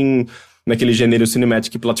baseada naquele gênero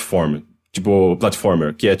cinematic platformer. Tipo,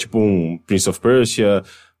 platformer, que é tipo um Prince of Persia,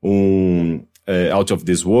 um Out of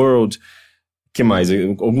This World. Que mais?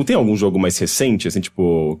 Tem algum jogo mais recente, assim,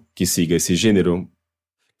 tipo, que siga esse gênero?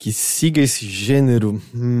 Que siga esse gênero?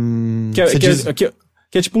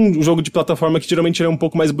 Que é tipo um jogo de plataforma que geralmente é um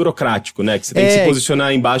pouco mais burocrático, né? Que você tem que se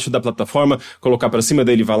posicionar embaixo da plataforma, colocar pra cima,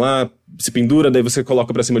 daí ele vai lá, se pendura, daí você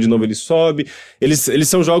coloca pra cima de novo, ele sobe. Eles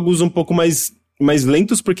são jogos um pouco mais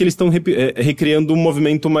lentos porque eles estão recriando um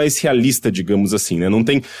movimento mais realista, digamos assim, né? Não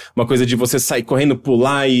tem uma coisa de você sair correndo,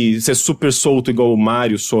 pular e ser super solto igual o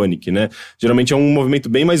Mario, Sonic, né? Geralmente é um movimento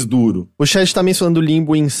bem mais duro. O chat tá mencionando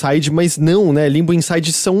Limbo e Inside, mas não, né? Limbo e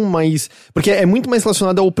Inside são mais... Porque é muito mais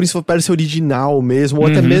relacionado ao Prince of Persia original mesmo, ou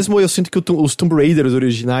até mesmo eu sinto que os Tomb Raiders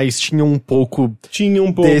originais tinham um pouco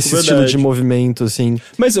desse verdade. Estilo de movimento, assim.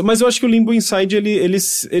 Mas eu acho que o Limbo e Inside,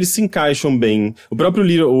 eles se encaixam bem. O próprio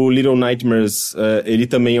Little Nightmares, ele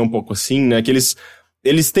também é um pouco assim, né? Que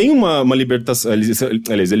eles têm uma libertação...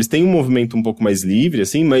 Eles têm um movimento um pouco mais livre,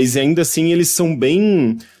 assim, mas ainda assim eles são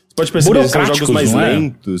bem... Você pode perceber que são jogos mais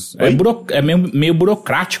lentos. É meio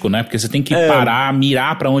burocrático, né? Porque você tem que parar,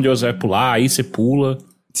 mirar pra onde você vai pular, aí você pula.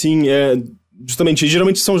 Sim, justamente,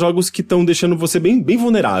 geralmente são jogos que estão deixando você bem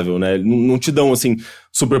vulnerável, né? Não te dão, assim,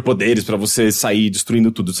 superpoderes pra você sair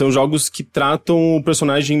destruindo tudo. São jogos que tratam o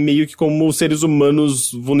personagem meio que como seres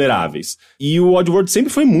humanos vulneráveis. E o Oddworld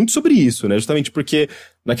sempre foi muito sobre isso, né? Justamente porque,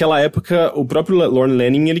 naquela época, o próprio Lorne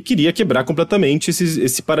Lanning, ele queria quebrar completamente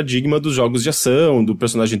esse paradigma dos jogos de ação, do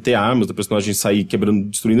personagem ter armas, do personagem sair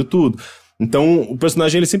quebrando, destruindo tudo. Então, o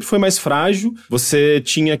personagem, ele sempre foi mais frágil, você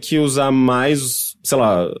tinha que usar mais sei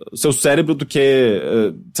lá, o seu cérebro do que,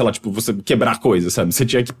 sei lá, tipo, você quebrar coisas, sabe? Você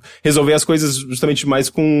tinha que resolver as coisas justamente mais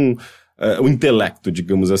com o intelecto,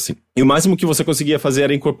 digamos assim. E o máximo que você conseguia fazer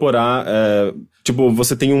era incorporar, tipo,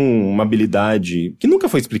 você tem uma habilidade que nunca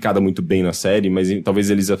foi explicada muito bem na série, mas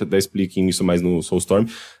talvez eles até expliquem isso mais no Soulstorm,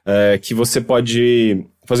 que você pode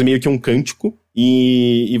fazer meio que um cântico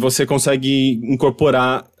e você consegue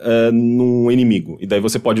incorporar num inimigo. E daí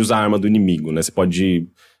você pode usar a arma do inimigo, né? Você pode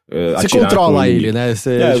você controla ele, né?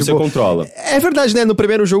 Você controla. É verdade, né? No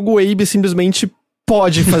primeiro jogo, o Abe simplesmente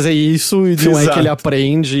pode fazer isso e não é que ele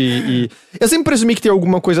aprende. E eu sempre presumi que tem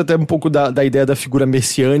alguma coisa até um pouco da ideia da figura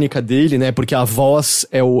messiânica dele, né? Porque a voz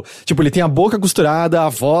é o... Tipo, ele tem a boca costurada, a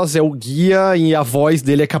voz é o guia e a voz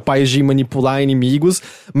dele é capaz de manipular inimigos,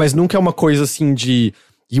 mas nunca é uma coisa assim de...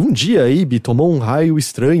 E um dia Abe tomou um raio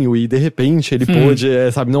estranho e de repente ele pôde,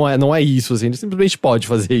 sabe? Não é isso, assim. Ele simplesmente pode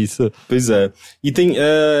fazer isso. Pois é. E tem...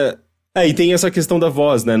 e tem essa questão da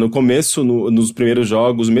voz, né? No começo, nos primeiros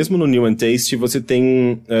jogos, mesmo no New and Tasty, você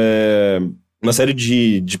tem uma série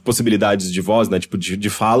de possibilidades de voz, né? Tipo, de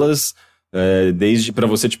falas, desde pra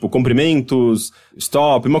você, tipo, cumprimentos,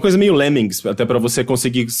 stop, uma coisa meio Lemmings, até pra você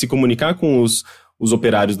conseguir se comunicar com os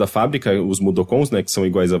operários da fábrica, os Mudokons, né? Que são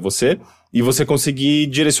iguais a você. E você conseguir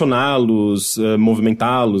direcioná-los,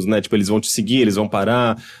 movimentá-los, né? Tipo, eles vão te seguir, eles vão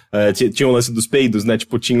parar. Tinha o lance dos peidos, né?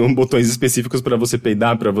 Tipo, tinham botões específicos pra você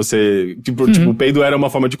peidar, pra você... Tipo, o peido era uma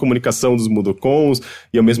forma de comunicação dos Mudokons,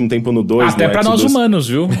 e ao mesmo tempo no 2... Até pra nós humanos,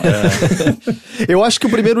 viu? Eu acho que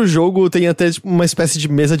o primeiro jogo tem até tipo, uma espécie de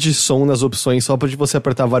mesa de som nas opções, só pra você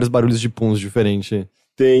apertar vários barulhos de puns diferentes.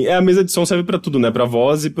 Tem. A mesa de som serve pra tudo, né? Pra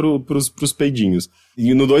voz e pros peidinhos.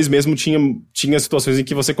 E no 2 mesmo tinha situações em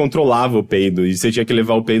que você controlava o peido, e você tinha que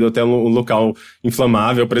levar o peido até um local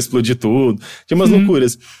inflamável pra explodir tudo. Tinha umas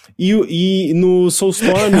loucuras. E no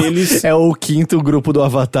Soulstorm, eles... É o 5º grupo do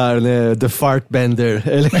Avatar, né? The Fart Bender.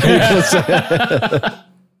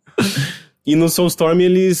 E no Soulstorm,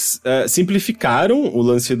 eles simplificaram o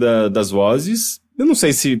lance das vozes. Eu não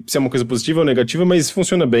sei se é uma coisa positiva ou negativa, mas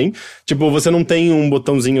funciona bem. Tipo, você não tem um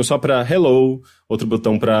botãozinho só pra hello, outro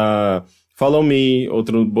botão pra follow me,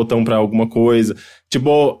 outro botão pra alguma coisa.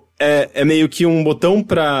 Tipo, é meio que um botão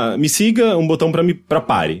pra me siga, um botão pra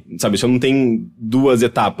pare, sabe? Você não tem 2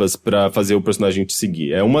 etapas pra fazer o personagem te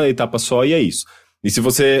seguir. É uma etapa só e é isso. E se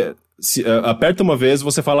você aperta uma vez,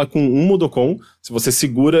 você fala com um Mudokon. Se você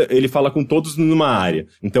segura, ele fala com todos numa área.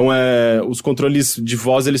 Então, os controles de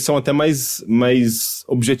voz, eles são até mais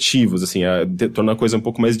objetivos, assim, torna a coisa um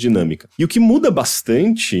pouco mais dinâmica. E o que muda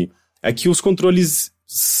bastante é que os controles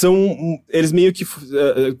eles meio que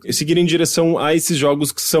seguirem em direção a esses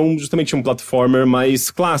jogos que são justamente um platformer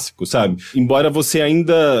mais clássico, sabe? Embora você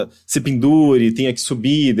ainda se pendure, tenha que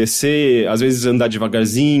subir, descer, às vezes andar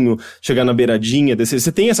devagarzinho, chegar na beiradinha, descer.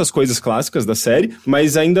 Você tem essas coisas clássicas da série,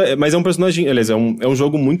 mas é um personagem, aliás, é um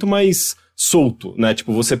jogo muito mais solto, né?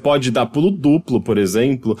 Tipo, você pode dar pulo duplo, por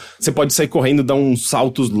exemplo. Você pode sair correndo, dar uns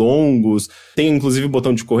saltos longos. Tem, inclusive, o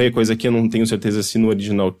botão de correr, coisa que eu não tenho certeza se no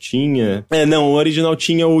original tinha. No original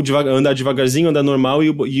tinha o andar devagarzinho, andar normal e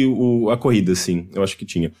a corrida, sim. Eu acho que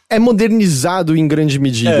tinha. É modernizado em grande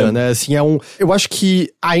medida, né? Assim, eu acho que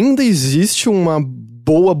ainda existe uma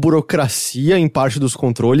boa burocracia em parte dos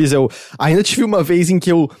controles. Eu ainda tive uma vez em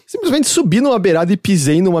que eu simplesmente subi numa beirada e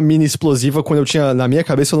pisei numa mini explosiva quando na minha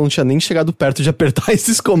cabeça eu não tinha nem chegado perto de apertar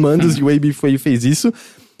esses comandos e o Abe foi e fez isso.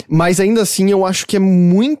 Mas ainda assim eu acho que é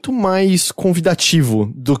muito mais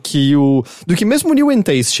convidativo do que mesmo o New and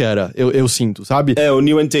Tasty era, eu sinto, sabe? O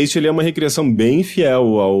New and Tasty ele é uma recriação bem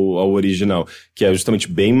fiel ao original, que é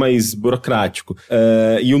justamente bem mais burocrático.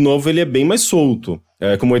 E o novo ele é bem mais solto.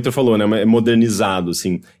 Como o Heitor falou, né? É modernizado,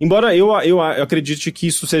 assim. Embora eu acredite que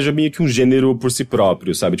isso seja meio que um gênero por si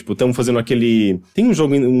próprio, sabe? Tipo, estão fazendo aquele... Tem um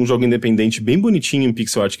jogo independente bem bonitinho em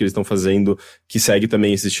pixel art que eles estão fazendo, que segue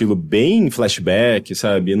também esse estilo bem flashback,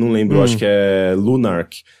 sabe? Eu não lembro, eu acho que é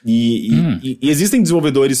Lunark. E existem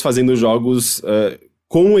desenvolvedores fazendo jogos...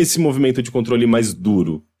 com esse movimento de controle mais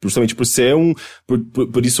duro. Justamente por ser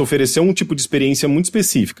por isso oferecer um tipo de experiência muito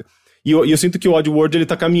específica. E eu sinto que o Oddworld, ele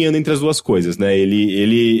tá caminhando entre as duas coisas, né?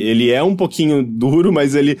 Ele é um pouquinho duro,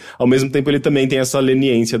 mas ao mesmo tempo, ele também tem essa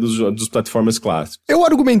leniência dos platformers clássicos. Eu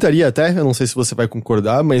argumentaria até, eu não sei se você vai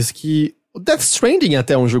concordar, mas que o Death Stranding é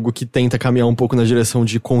até um jogo que tenta caminhar um pouco na direção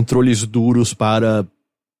de controles duros para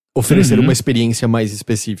oferecer uma experiência mais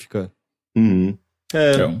específica.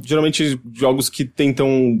 Geralmente jogos que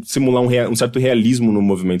tentam simular um certo realismo no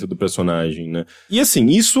movimento do personagem, né? E assim,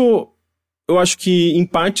 isso eu acho que em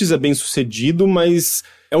partes é bem sucedido, mas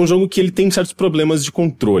é um jogo que ele tem certos problemas de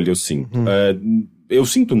controle, eu sinto. Eu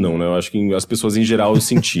sinto não, né? Eu acho que as pessoas em geral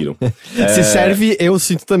sentiram. Se serve, eu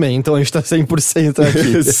sinto também, então a gente tá 100%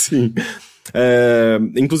 aqui. Sim.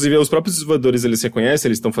 Inclusive, os próprios desenvolvedores, eles reconhecem,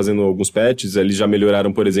 eles estão fazendo alguns patches, eles já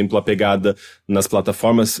melhoraram, por exemplo, a pegada nas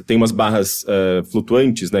plataformas, tem umas barras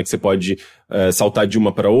flutuantes, né, que você pode saltar de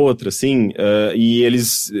uma para outra, assim, e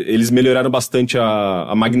eles melhoraram bastante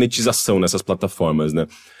a magnetização nessas plataformas, né.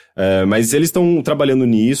 Mas eles estão trabalhando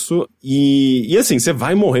nisso e assim, você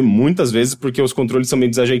vai morrer muitas vezes porque os controles são meio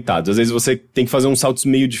desajeitados. Às vezes você tem que fazer uns saltos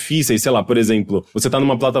meio difíceis, sei lá, por exemplo, você tá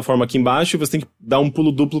numa plataforma aqui embaixo e você tem que dar um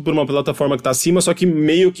pulo duplo por uma plataforma que tá acima, só que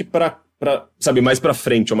meio que sabe, mais pra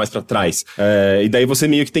frente ou mais pra trás. E daí você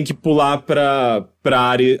meio que tem que pular pra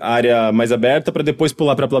área mais aberta pra depois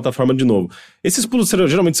pular pra plataforma de novo. Esses pulos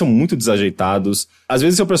geralmente são muito desajeitados. Às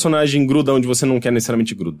vezes seu personagem gruda onde você não quer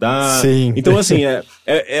necessariamente grudar. Sim. Então, assim,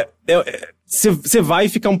 você vai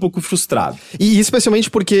ficar um pouco frustrado. E especialmente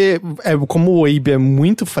porque, como o Abe é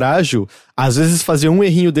muito frágil, às vezes fazer um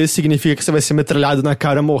errinho desse significa que você vai ser metralhado na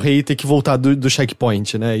cara, morrer e ter que voltar do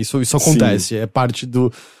checkpoint, né? Isso acontece, sim. É parte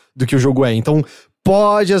do que o jogo é. Então,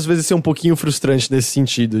 pode às vezes ser um pouquinho frustrante nesse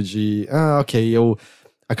sentido de... ok, eu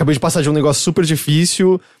acabei de passar de um negócio super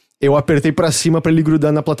difícil, eu apertei pra cima pra ele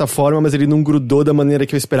grudar na plataforma, mas ele não grudou da maneira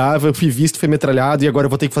que eu esperava, eu fui visto, fui metralhado, e agora eu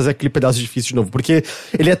vou ter que fazer aquele pedaço difícil de novo. Porque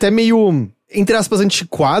ele é até meio, entre aspas,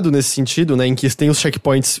 antiquado nesse sentido, né? Em que tem os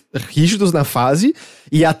checkpoints rígidos na fase,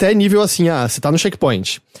 e até nível assim, você tá no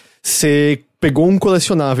checkpoint, você pegou um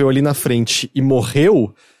colecionável ali na frente e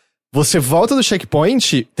morreu... Você volta do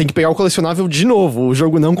checkpoint, tem que pegar o colecionável de novo. O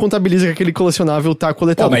jogo não contabiliza que aquele colecionável tá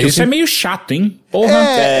coletado. Pô, mas isso é meio chato, hein? Porra.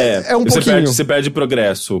 É um pouquinho. Você perde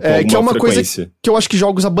progresso com que é uma frequência. Coisa que eu acho que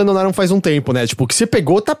jogos abandonaram faz um tempo, né? Tipo, o que você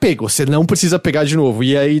pegou, tá pego. Você não precisa pegar de novo.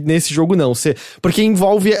 E aí, nesse jogo, não. Porque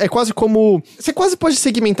envolve... É quase como... Você quase pode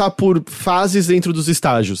segmentar por fases dentro dos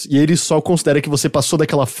estágios. E ele só considera que você passou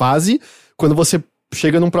daquela fase quando você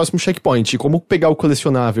chega num próximo checkpoint. E como pegar o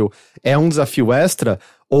colecionável é um desafio extra...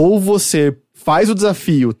 Ou você faz o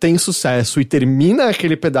desafio, tem sucesso e termina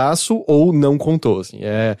aquele pedaço, ou não contou, assim.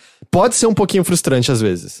 Pode ser um pouquinho frustrante às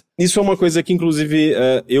vezes. Isso é uma coisa que, inclusive,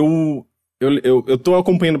 eu tô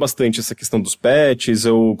acompanhando bastante essa questão dos patches.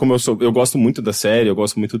 Eu gosto muito da série, eu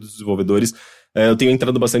gosto muito dos desenvolvedores. Eu tenho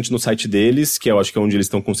entrado bastante no site deles, que eu acho que é onde eles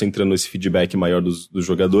estão concentrando esse feedback maior dos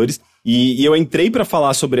jogadores. E eu entrei pra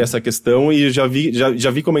falar sobre essa questão e já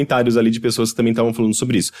vi comentários ali de pessoas que também estavam falando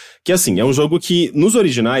sobre isso. Que assim, é um jogo que, nos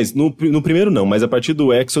originais, no primeiro não, mas a partir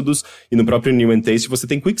do Exodus e no próprio New and Taste, você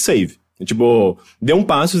tem quick save. Tipo, dê um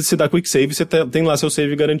passo, você dá quick save, você tem lá seu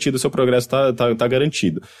save garantido, seu progresso tá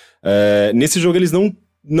garantido. Nesse jogo eles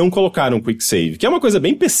não colocaram quick save, que é uma coisa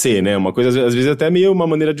bem PC, né? Uma coisa, às vezes, até meio uma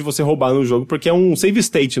maneira de você roubar no jogo, porque é um save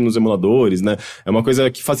state nos emuladores, né? É uma coisa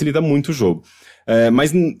que facilita muito o jogo.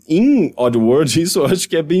 Mas em Oddworld, isso eu acho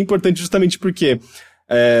que é bem importante justamente porque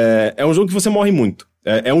é um jogo que você morre muito.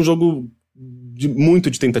 É um jogo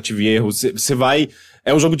muito de tentativa e erro. Você vai...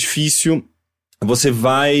 É um jogo difícil... O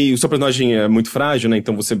seu personagem é muito frágil, né?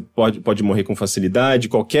 Então você pode morrer com facilidade.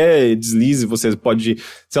 Qualquer deslize, você pode,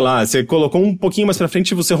 sei lá, você colocou um pouquinho mais pra frente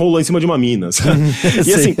e você rolou em cima de uma mina, sabe?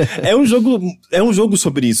 E assim, é um jogo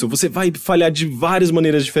sobre isso. Você vai falhar de várias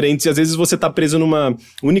maneiras diferentes e às vezes você tá preso numa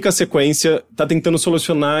única sequência, tá tentando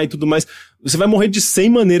solucionar e tudo mais. Você vai morrer de 100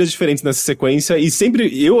 maneiras diferentes nessa sequência e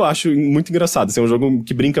sempre, eu acho muito engraçado. Assim, é um jogo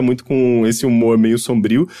que brinca muito com esse humor meio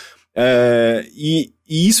sombrio. E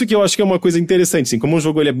isso que eu acho que é uma coisa interessante, assim, como o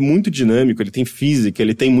jogo ele é muito dinâmico, ele tem física,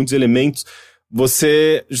 ele tem muitos elementos,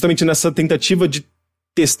 você, justamente nessa tentativa de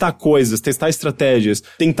testar coisas, testar estratégias,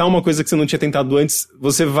 tentar uma coisa que você não tinha tentado antes,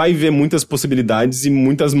 você vai ver muitas possibilidades e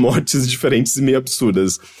muitas mortes diferentes e meio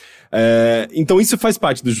absurdas. Então isso faz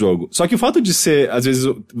parte do jogo. Só que o fato de ser, às vezes,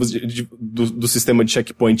 do sistema de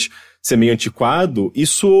checkpoint ser meio antiquado,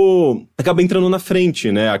 isso acaba entrando na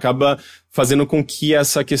frente, né? Acaba fazendo com que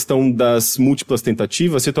essa questão das múltiplas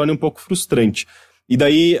tentativas se torne um pouco frustrante. E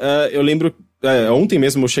daí, eu lembro, ontem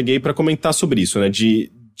mesmo eu cheguei pra comentar sobre isso, né?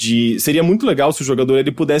 Seria muito legal se o jogador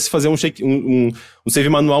ele pudesse fazer um save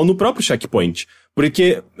manual no próprio checkpoint.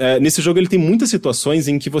 Porque nesse jogo ele tem muitas situações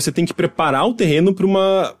em que você tem que preparar o terreno pra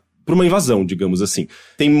uma invasão, digamos assim.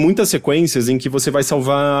 Tem muitas sequências em que você vai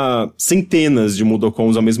salvar centenas de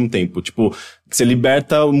Mudokons ao mesmo tempo. Tipo, Você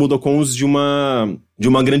liberta Mudokons de uma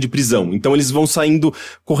grande prisão. Então eles vão saindo,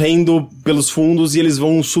 correndo pelos fundos e eles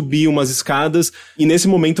vão subir umas escadas e nesse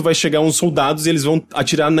momento vai chegar uns soldados e eles vão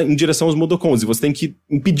atirar em direção aos Mudokons. E você tem que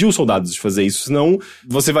impedir os soldados de fazer isso, senão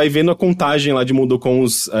você vai vendo a contagem lá de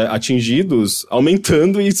Mudokons atingidos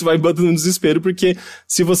aumentando e isso vai botando no desespero, porque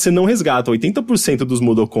se você não resgata 80% dos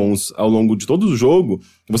Mudokons ao longo de todo o jogo,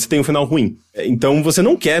 você tem um final ruim. Então você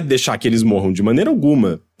não quer deixar que eles morram de maneira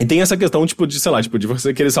alguma. E tem essa questão, de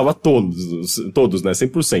você querer salvar todos, né?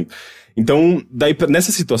 100%. Então, daí,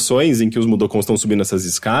 nessas situações em que os Mudokons estão subindo essas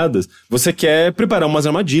escadas, você quer preparar umas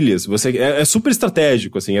armadilhas. É super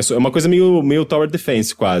estratégico, assim. É uma coisa meio Tower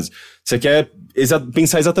Defense, quase. Você quer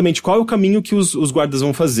pensar exatamente qual é o caminho que os guardas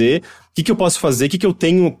vão fazer, o que eu posso fazer, o que eu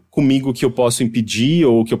tenho comigo que eu posso impedir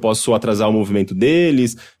ou que eu posso atrasar o movimento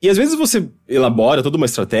deles. E às vezes você elabora toda uma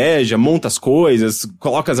estratégia, monta as coisas,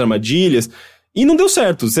 coloca as armadilhas, e não deu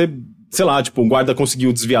certo. Você, sei lá, o guarda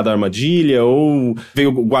conseguiu desviar da armadilha, ou veio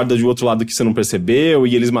o guarda de outro lado que você não percebeu,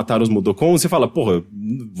 e eles mataram os Mudokons, você fala, porra,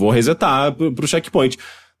 vou resetar pro checkpoint.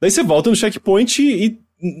 Daí você volta no checkpoint e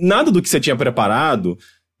nada do que você tinha preparado,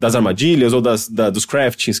 das armadilhas, ou dos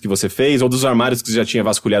craftings que você fez, ou dos armários que você já tinha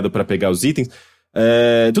vasculhado pra pegar os itens,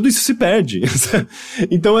 tudo isso se perde.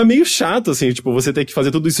 Então é meio chato, assim, você ter que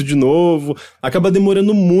fazer tudo isso de novo, acaba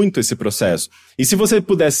demorando muito esse processo. E se você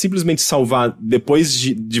pudesse simplesmente salvar depois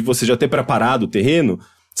de você já ter preparado o terreno,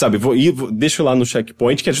 sabe, deixo lá no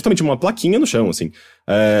checkpoint, que é justamente uma plaquinha no chão, assim,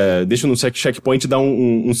 deixo no checkpoint e dá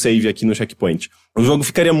um save aqui no checkpoint. O jogo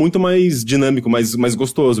ficaria muito mais dinâmico, mais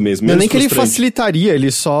gostoso mesmo. Não é nem que ele facilitaria,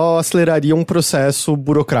 ele só aceleraria um processo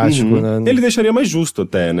burocrático, né? Ele deixaria mais justo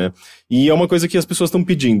até, né? E é uma coisa que as pessoas estão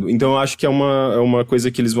pedindo. Então eu acho que é uma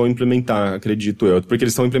coisa que eles vão implementar, acredito eu. Porque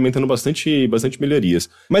eles estão implementando bastante melhorias.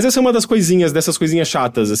 Mas essa é uma dessas coisinhas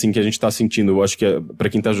chatas, assim, que a gente tá sentindo. Eu acho que pra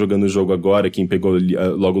quem tá jogando o jogo agora, quem pegou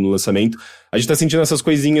logo no lançamento, a gente tá sentindo essas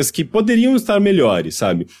coisinhas que poderiam estar melhores,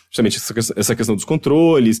 sabe? Justamente essa questão dos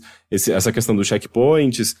controles, essa questão dos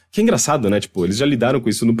checkpoints, que é engraçado, né? Eles já lidaram com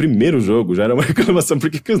isso no primeiro jogo, já era uma reclamação, por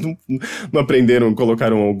que eles não aprenderam,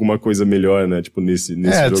 colocaram alguma coisa melhor, né? Nesse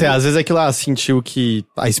jogo. Às vezes aquilo sentiu que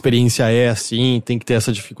a experiência é assim, tem que ter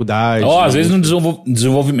essa dificuldade. Às vezes no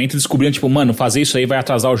desenvolvimento descobriram, mano, fazer isso aí vai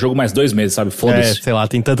atrasar o jogo mais 2 meses, sabe? Foda-se. Sei lá,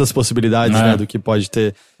 tem tantas possibilidades, né, do que pode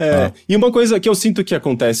ter. E uma coisa que eu sinto que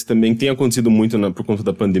acontece também, tem acontecido muito por conta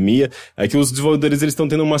da pandemia, é que os desenvolvedores, eles estão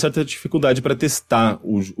tendo uma certa dificuldade para testar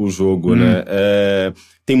o jogo, né?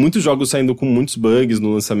 Tem muitos jogos saindo com muitos bugs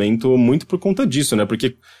no lançamento, muito por conta disso, né?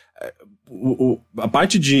 Porque a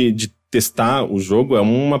parte de testar o jogo é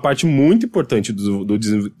uma parte muito importante do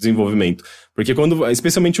desenvolvimento. Porque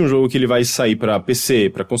especialmente um jogo que ele vai sair para PC,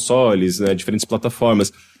 para consoles, né, diferentes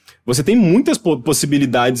plataformas, você tem muitas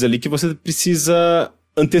possibilidades ali que você precisa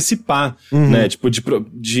antecipar, né?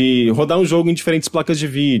 De rodar um jogo em diferentes placas de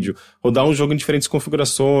vídeo, rodar um jogo em diferentes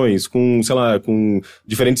configurações, com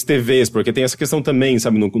diferentes TVs, porque tem essa questão também,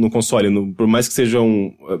 sabe, no console, por mais que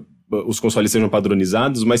os consoles sejam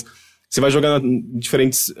padronizados, mas você vai jogar em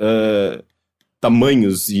diferentes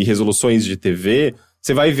tamanhos e resoluções de TV,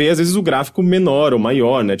 você vai ver, às vezes, o gráfico menor ou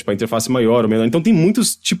maior, né? A interface maior ou menor. Então tem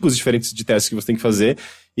muitos tipos diferentes de testes que você tem que fazer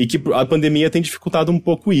e que a pandemia tem dificultado um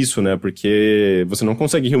pouco isso, né? Porque você não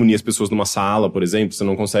consegue reunir as pessoas numa sala, por exemplo, você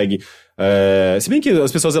não consegue... Se bem que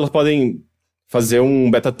as pessoas, elas podem fazer um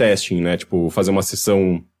beta testing, né? Fazer uma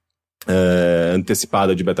sessão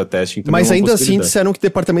antecipada de beta testing. Mas ainda assim disseram que o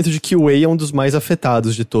departamento de QA é um dos mais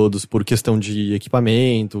afetados de todos, por questão de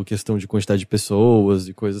equipamento, questão de quantidade de pessoas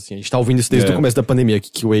e coisas assim. A gente tá ouvindo isso desde o começo da pandemia, que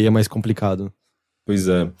QA é mais complicado. Pois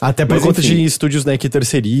é. Até por conta de estúdios, né, que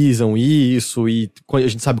terceirizam isso, e a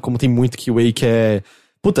gente sabe como tem muito QA que é...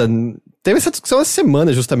 Puta, teve essa discussão essa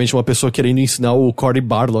semana, justamente, uma pessoa querendo ensinar o Cory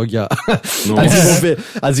Barlog a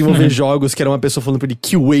desenvolver jogos, que era uma pessoa falando pra ele,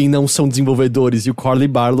 QA não são desenvolvedores, e o Cory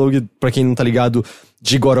Barlog, pra quem não tá ligado,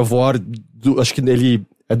 de God of War, acho que ele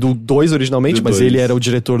é do 2 originalmente, mas ele era o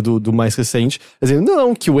diretor do mais recente, dizendo,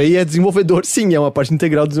 não, QA é desenvolvedor sim, é uma parte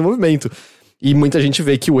integral do desenvolvimento. E muita gente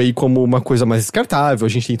vê QA como uma coisa mais descartável, a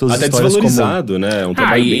gente tem todas as histórias desvalorizado, né? É um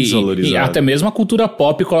trabalho bem desvalorizado. E até mesmo a cultura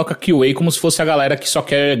pop coloca QA como se fosse a galera que só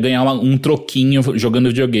quer ganhar um troquinho jogando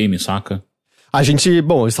videogame, saca? A gente,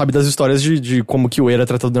 sabe das histórias de como QA era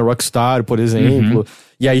tratado na Rockstar, por exemplo,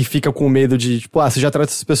 e aí fica com medo de, você já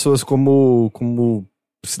trata essas pessoas como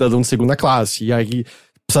cidadão de segunda classe, e aí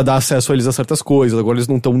precisa dar acesso a eles a certas coisas, agora eles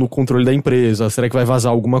não estão no controle da empresa, será que vai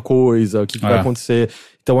vazar alguma coisa, o que vai acontecer?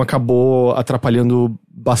 Então acabou atrapalhando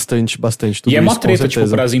bastante tudo isso. E é uma treta,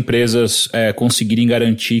 para as empresas conseguirem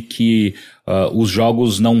garantir que os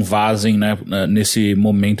jogos não vazem, né, nesse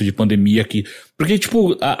momento de pandemia. Porque,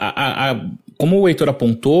 como o Heitor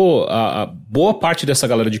apontou, a boa parte dessa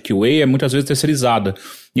galera de QA é muitas vezes terceirizada.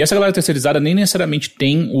 E essa galera terceirizada nem necessariamente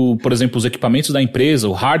tem, por exemplo, os equipamentos da empresa,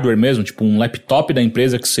 o hardware mesmo, tipo um laptop da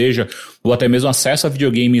empresa que seja, ou até mesmo acesso a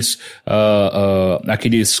videogames,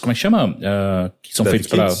 aqueles, como é que chama? Que são feitos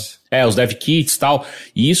para... os dev kits e tal.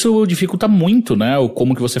 E isso dificulta muito, né?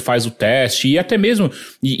 Como que você faz o teste. E até mesmo...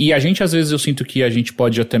 E a gente, às vezes, eu sinto que a gente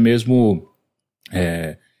pode até mesmo...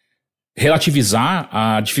 relativizar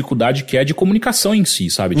a dificuldade que é de comunicação em si,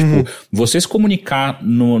 sabe? Tipo, você se comunicar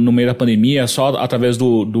no meio da pandemia só através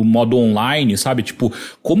do modo online, sabe? Tipo,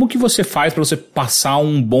 como que você faz pra você passar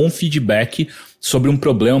um bom feedback sobre um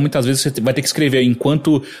problema? Muitas vezes você vai ter que escrever,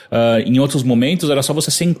 enquanto em outros momentos era só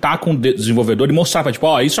você sentar com o desenvolvedor e mostrar pra, tipo,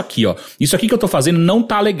 isso aqui que eu tô fazendo não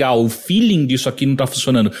tá legal, o feeling disso aqui não tá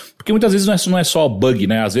funcionando. Porque muitas vezes não é só bug,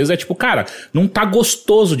 né? Às vezes é tipo, cara, não tá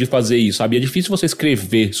gostoso de fazer isso, sabe? É difícil você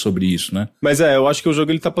escrever sobre isso, né? Mas eu acho que o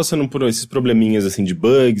jogo ele tá passando por esses probleminhas, assim, de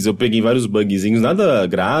bugs. Eu peguei vários bugzinhos, nada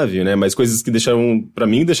grave, né? Mas coisas que deixavam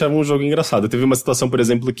o jogo engraçado. Teve uma situação, por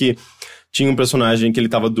exemplo, que tinha um personagem que ele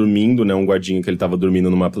tava dormindo, né? Um guardinha que ele tava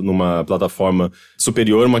dormindo numa plataforma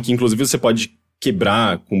superior, uma que inclusive você pode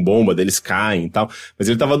quebrar com bomba, deles caem e tal. Mas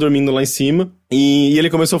ele tava dormindo lá em cima e ele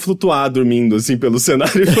começou a flutuar dormindo, assim, pelo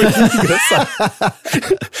cenário e foi muito engraçado.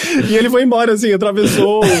 E ele foi embora, assim,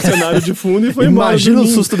 atravessou o cenário de fundo e foi embora. Imagina o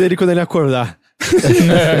susto dele quando ele acordar.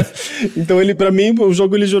 Então pra mim, o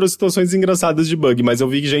jogo ele gerou situações engraçadas de bug, mas eu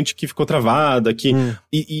vi gente que ficou travada,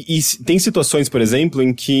 e tem situações, por exemplo,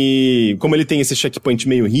 em que, como ele tem esse checkpoint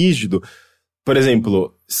meio rígido, por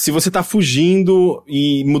exemplo, se você tá fugindo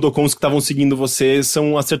e Mudokons que estavam seguindo você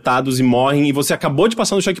são acertados e morrem e você acabou de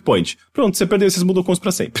passar no checkpoint, pronto, você perdeu esses Mudokons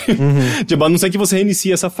pra sempre. Tipo, a não ser que você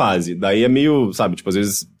reinicie essa fase, daí é meio, sabe, tipo, às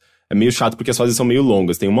vezes... É meio chato porque as fases são meio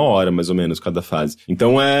longas, tem 1 hora mais ou menos cada fase.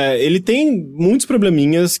 Então ele tem muitos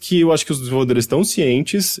probleminhas que eu acho que os desenvolvedores estão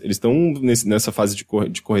cientes, eles estão nessa fase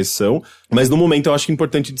de correção, mas no momento eu acho que é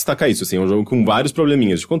importante destacar isso, assim, é um jogo com vários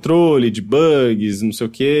probleminhas de controle, de bugs, não sei o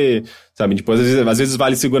que, sabe, depois às vezes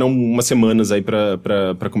vale segurar umas semanas aí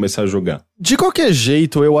pra começar a jogar. De qualquer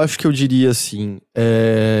jeito, eu acho que eu diria assim,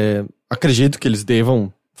 acredito que eles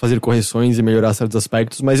devam fazer correções e melhorar certos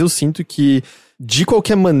aspectos, mas eu sinto que de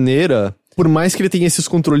qualquer maneira, por mais que ele tenha esses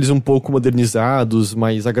controles um pouco modernizados,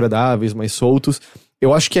 mais agradáveis, mais soltos,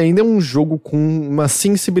 eu acho que ainda é um jogo com uma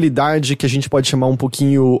sensibilidade que a gente pode chamar um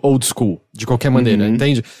pouquinho old school, de qualquer maneira,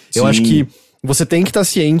 entende? Sim. Eu acho que você tem que estar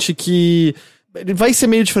ciente que ele vai ser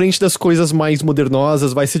meio diferente das coisas mais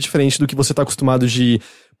modernosas, vai ser diferente do que você tá acostumado de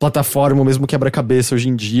plataforma, ou mesmo quebra-cabeça hoje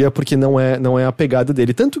em dia, porque não é a pegada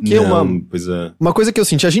dele. Tanto que uma coisa que eu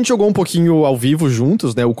senti, a gente jogou um pouquinho ao vivo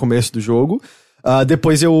juntos, né, o começo do jogo.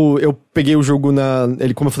 Depois eu peguei o jogo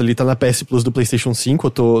ele, como eu falei, ele tá na PS Plus do PlayStation 5,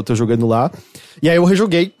 eu tô jogando lá. E aí eu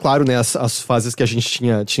rejoguei, claro, né, as fases que a gente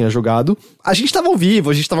tinha jogado. A gente tava ao vivo,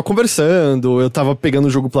 a gente tava conversando, eu tava pegando o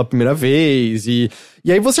jogo pela primeira vez, e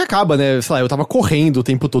aí você acaba, né, sei lá, eu tava correndo o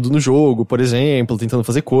tempo todo no jogo, por exemplo, tentando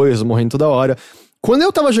fazer coisas, morrendo toda hora. Quando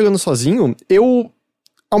eu tava jogando sozinho, eu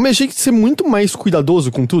almejei ser muito mais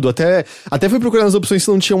cuidadoso com tudo. Até fui procurar nas opções se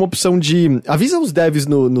não tinha uma opção de... Avisa os devs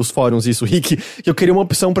nos fóruns isso, Rick, que eu queria uma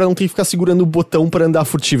opção pra não ter que ficar segurando o botão pra andar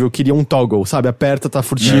furtivo. Eu queria um toggle, sabe? Aperta, tá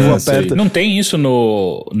furtivo, aperta. Sei. Não tem isso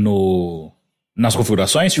nas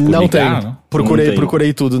configurações? Tipo, não ligar, tem. Não?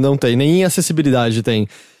 Procurei tudo, não tem. Nem em acessibilidade tem.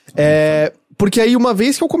 Porque aí uma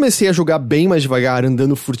vez que eu comecei a jogar bem mais devagar,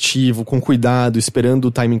 andando furtivo, com cuidado, esperando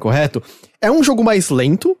o timing correto, é um jogo mais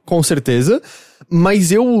lento, com certeza,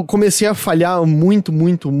 mas eu comecei a falhar muito,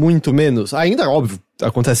 muito, muito menos. Ainda, óbvio,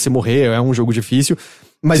 acontece você morrer, é um jogo difícil,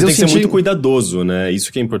 mas você eu tem senti... que ser muito cuidadoso, né?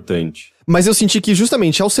 Isso que é importante. Mas eu senti que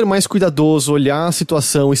justamente ao ser mais cuidadoso, olhar a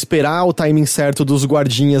situação, esperar o timing certo dos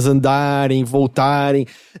guardinhas andarem, voltarem,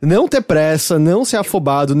 não ter pressa, não ser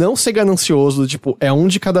afobado, não ser ganancioso, tipo, é um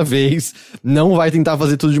de cada vez, não vai tentar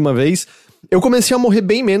fazer tudo de uma vez. Eu comecei a morrer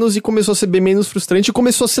bem menos e começou a ser bem menos frustrante e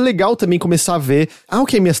começou a ser legal também começar a ver,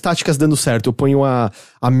 ok, minhas táticas dando certo, eu ponho a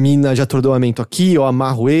mina de atordoamento aqui, eu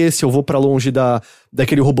amarro esse, eu vou pra longe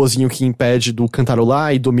daquele robozinho que impede do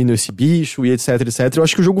cantarolar e domino esse bicho e etc, etc. Eu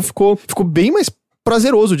acho que o jogo ficou bem mais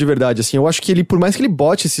prazeroso de verdade, assim, eu acho que ele, por mais que ele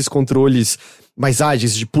bote esses controles mais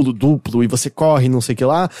ágeis de pulo duplo e você corre, não sei o que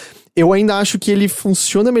lá, eu ainda acho que ele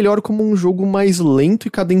funciona melhor como um jogo mais lento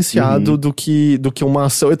e cadenciado do que uma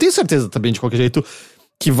ação. Eu tenho certeza também, de qualquer jeito,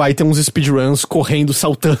 que vai ter uns speedruns correndo,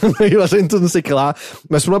 saltando e fazendo não sei o que lá.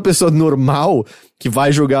 Mas pra uma pessoa normal, que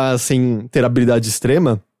vai jogar sem ter habilidade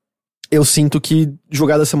extrema, eu sinto que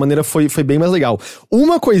jogar dessa maneira foi bem mais legal.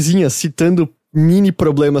 Uma coisinha, citando mini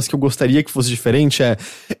problemas que eu gostaria que fosse diferente,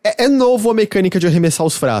 é novo a mecânica de arremessar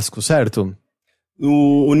os frascos, certo?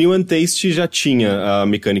 O New and Taste já tinha a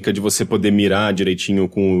mecânica de você poder mirar direitinho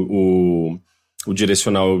com o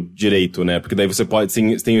direcional direito, né? Porque daí você pode...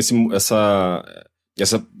 Tem essa...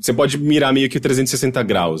 Você pode mirar meio que 360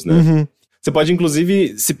 graus, né? Uhum. Você pode,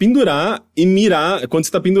 inclusive, se pendurar e mirar quando você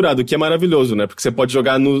tá pendurado, o que é maravilhoso, né? Porque você pode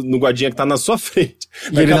jogar no guardinha que tá na sua frente.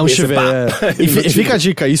 E ele não tiver... E fica a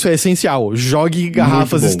dica, isso é essencial. Jogue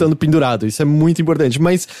garrafas estando pendurado. Isso é muito importante.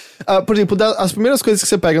 Mas, por exemplo, as primeiras coisas que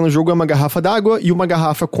você pega no jogo é uma garrafa d'água e uma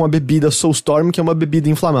garrafa com a bebida Soulstorm, que é uma bebida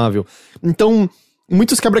inflamável. Então...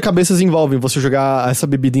 Muitos quebra-cabeças envolvem você jogar essa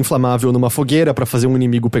bebida inflamável numa fogueira pra fazer um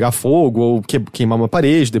inimigo pegar fogo, ou queimar uma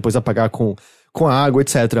parede, depois apagar com água,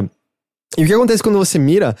 etc. E o que acontece quando você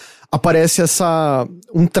mira, aparece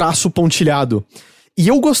um traço pontilhado. E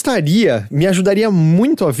eu me ajudaria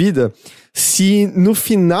muito a vida, se no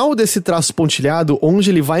final desse traço pontilhado, onde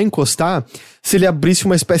ele vai encostar, se ele abrisse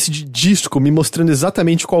uma espécie de disco me mostrando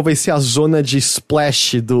exatamente qual vai ser a zona de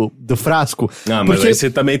splash do frasco. Ah, mas aí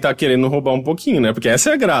você também tá querendo roubar um pouquinho, né? Porque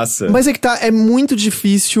essa é a graça. Mas é que é muito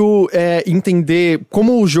difícil entender,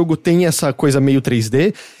 como o jogo tem essa coisa meio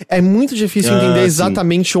 3D, é muito difícil entender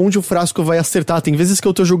exatamente onde o frasco vai acertar. Tem vezes que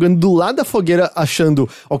eu tô jogando do lado da fogueira achando,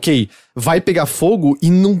 ok, vai pegar fogo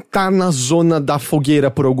e não tá na zona da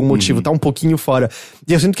fogueira por algum motivo, tá um pouquinho fora.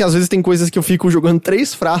 E eu sinto que às vezes tem coisas que eu fico jogando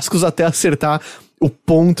 3 frascos até acertar o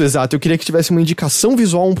ponto exato. Eu queria que tivesse uma indicação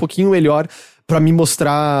visual um pouquinho melhor pra me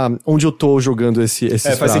mostrar onde eu tô jogando esses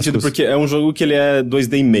frascos. Faz sentido, porque é um jogo que ele é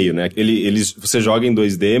 2D e meio, né? Você joga em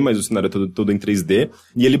 2D, mas o cenário é todo em 3D.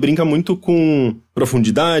 E ele brinca muito com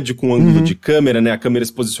profundidade, com ângulo de câmera, né? A câmera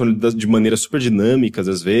se posiciona de maneira super dinâmicas,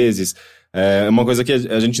 às vezes. É uma coisa que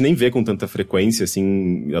a gente nem vê com tanta frequência,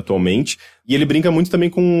 assim, atualmente. E ele brinca muito também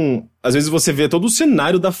com... Às vezes você vê todo o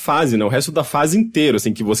cenário da fase, né? O resto da fase inteiro,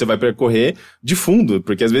 assim, que você vai percorrer de fundo.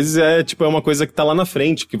 Porque às vezes é uma coisa que tá lá na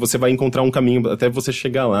frente, que você vai encontrar um caminho até você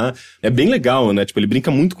chegar lá. É bem legal, né? Ele brinca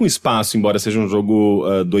muito com o espaço, embora seja um jogo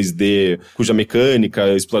 2D, cuja mecânica,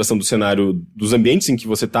 a exploração do cenário, dos ambientes em que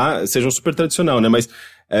você tá, sejam super tradicional, né? Mas...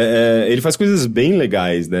 ele faz coisas bem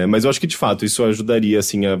legais, né? Mas eu acho que, de fato, isso ajudaria,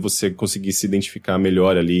 assim, a você conseguir se identificar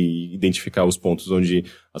melhor ali, identificar os pontos onde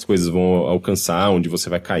as coisas vão alcançar, onde você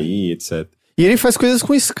vai cair, etc. E ele faz coisas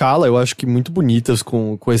com escala, eu acho que muito bonitas,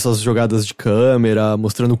 com essas jogadas de câmera,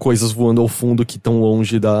 mostrando coisas voando ao fundo que estão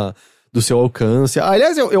longe do seu alcance.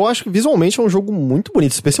 Aliás, eu acho que visualmente é um jogo muito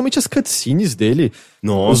bonito, especialmente as cutscenes dele.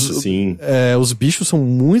 Nossa, sim. Os bichos são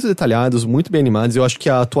muito detalhados, muito bem animados. Eu acho que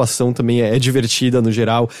a atuação também é divertida no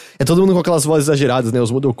geral. É todo mundo com aquelas vozes exageradas, né?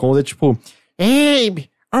 Os Mudokons é tipo... Abe!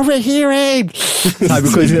 Over here, Abe! Sabe,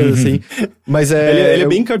 coisa assim. Mas Ele é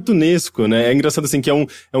bem cartunesco, né? É engraçado, assim, que é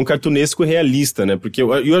um cartunesco realista, né? Porque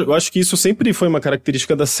eu acho que isso sempre foi uma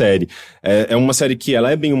característica da série. É uma série que ela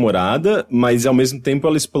é bem humorada, mas ao mesmo tempo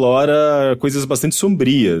ela explora coisas bastante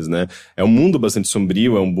sombrias, né? É um mundo bastante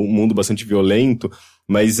sombrio, é um mundo bastante violento,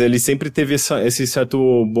 mas ele sempre teve esse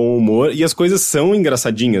certo bom humor, e as coisas são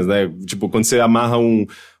engraçadinhas, né? Tipo, quando você amarra um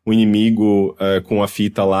inimigo com a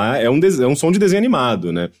fita lá, é um som de desenho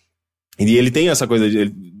animado, né? E ele tem essa coisa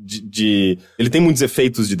ele tem muitos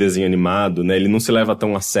efeitos de desenho animado, né? Ele não se leva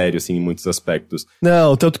tão a sério, assim, em muitos aspectos.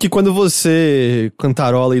 Não, tanto que quando você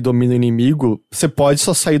cantarola e domina o inimigo, você pode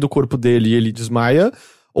só sair do corpo dele e ele desmaia,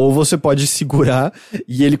 ou você pode segurar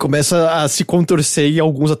e ele começa a se contorcer e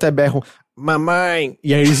alguns até berram, mamãe!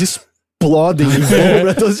 E aí eles explodem e voam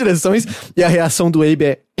pra todas as direções e a reação do Abe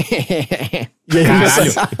é... E aí,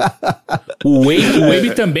 caralho. O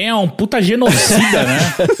Abe também é um puta genocida, né?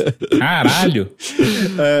 Caralho.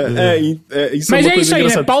 Isso mas é isso aí,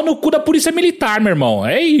 né? Pau no cu da polícia militar, meu irmão.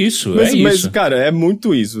 É isso, Mas, cara, é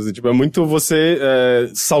muito isso. Assim, tipo, é muito você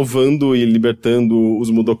salvando e libertando os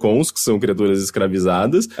Mudokons, que são criaturas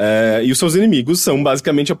escravizadas, e os seus inimigos são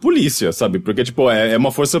basicamente a polícia, sabe? Porque, tipo, é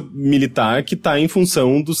uma força militar que tá em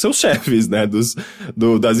função dos seus chefes, né?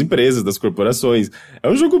 Das empresas, das corporações. É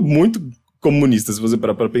um jogo muito comunista, se você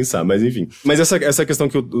parar pra pensar, mas enfim. Mas essa questão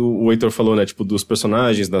que o Heitor falou, né, tipo, dos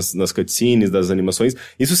personagens, nas cutscenes, das animações,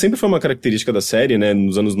 isso sempre foi uma característica da série, né,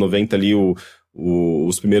 nos anos 90 ali,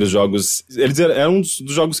 os primeiros jogos, eles eram um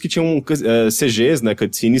dos jogos que tinham CGs, né,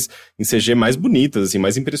 cutscenes em CG mais bonitas, assim,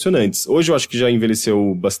 mais impressionantes. Hoje eu acho que já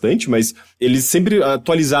envelheceu bastante, mas eles sempre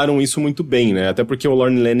atualizaram isso muito bem, né, até porque o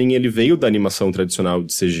Lorne Lanning, ele veio da animação tradicional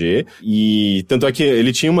de CG, e tanto é que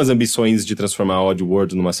ele tinha umas ambições de transformar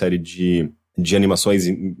Oddworld numa série de animações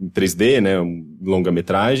em 3D, né,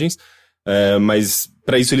 longa-metragens, mas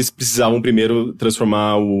para isso eles precisavam primeiro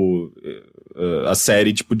transformar a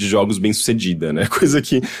série, tipo, de jogos bem sucedida, né? Coisa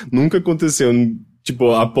que nunca aconteceu,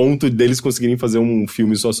 tipo, a ponto deles conseguirem fazer um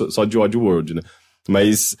filme só de Oddworld, né?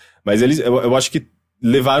 Mas eles, eu acho que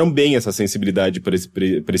levaram bem essa sensibilidade pra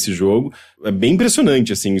esse jogo. É bem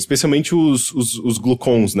impressionante, assim, especialmente os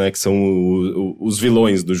glucons, né, que são os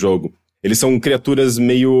vilões do jogo. Eles são criaturas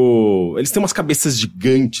meio... Eles têm umas cabeças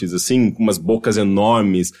gigantes, assim, com umas bocas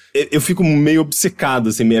enormes. Eu fico meio obcecado,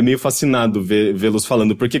 assim, é meio fascinado vê-los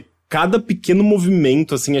falando, porque cada pequeno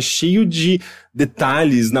movimento, assim, é cheio de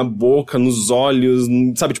detalhes na boca, nos olhos,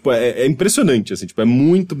 sabe? Tipo, é impressionante, assim, tipo, é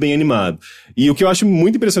muito bem animado. E o que eu acho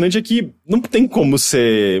muito impressionante é que não tem como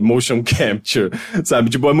ser motion capture, sabe?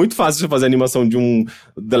 Tipo, é muito fácil você fazer a animação de um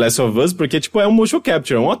The Last of Us, porque, tipo, é um motion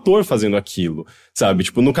capture, é um ator fazendo aquilo, sabe?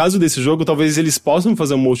 Tipo, no caso desse jogo, talvez eles possam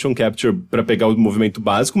fazer um motion capture pra pegar o movimento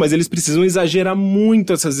básico, mas eles precisam exagerar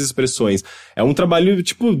muito essas expressões. É um trabalho,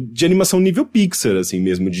 tipo, de animação nível Pixar, assim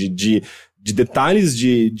mesmo, de detalhes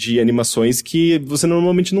de animações que você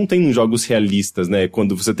normalmente não tem em jogos realistas, né?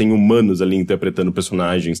 Quando você tem humanos ali interpretando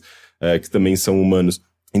personagens que também são humanos.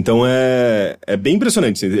 Então é bem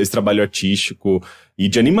impressionante esse trabalho artístico e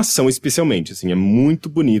de animação especialmente, assim, é muito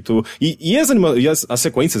bonito. E as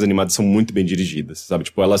sequências animadas são muito bem dirigidas, sabe?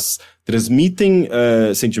 Tipo, elas transmitem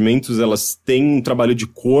sentimentos, elas têm um trabalho de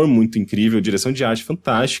cor muito incrível, direção de arte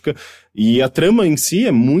fantástica, e a trama em si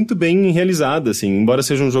é muito bem realizada, assim, embora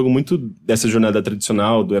seja um jogo muito dessa jornada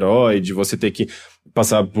tradicional do herói, de você ter que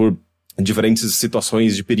passar por diferentes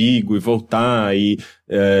situações de perigo e voltar e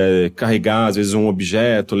carregar, às vezes, um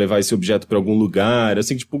objeto, levar esse objeto para algum lugar,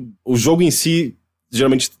 assim, tipo, o jogo em si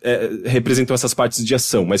geralmente representam essas partes de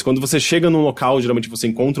ação, mas quando você chega num local, geralmente você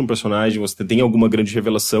encontra um personagem, você tem alguma grande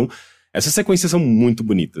revelação. Essas sequências são muito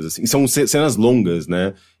bonitas, assim, são cenas longas,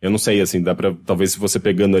 né? Eu não sei, assim, dá pra, talvez se você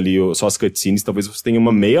pegando ali só as cutscenes, talvez você tenha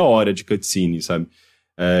uma meia hora de cutscene, sabe?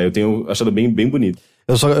 Eu tenho achado bem, bem bonito.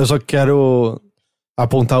 Eu só quero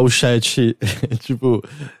apontar o chat, tipo,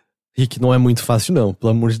 Rick, não é muito fácil não,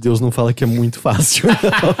 pelo amor de Deus, não fala que é muito fácil.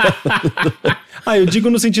 Eu digo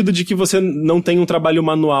no sentido de que você não tem um trabalho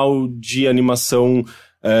manual de animação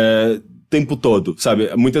tempo todo, sabe?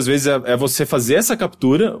 Muitas vezes é você fazer essa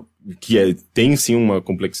captura, que tem sim uma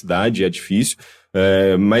complexidade, é difícil,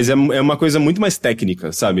 mas é uma coisa muito mais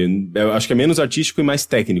técnica, sabe? Eu acho que é menos artístico e mais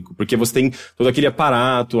técnico, porque você tem todo aquele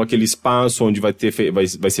aparato, aquele espaço onde vai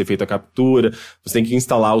ser feita a captura, você tem que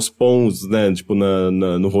instalar os pons, né, tipo,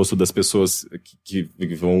 no rosto das pessoas que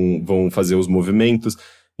vão fazer os movimentos.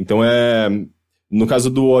 Então no caso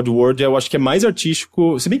do Oddworld, eu acho que é mais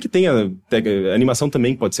artístico, se bem que tem a animação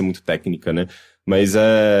também pode ser muito técnica, né? Mas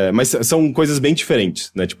são coisas bem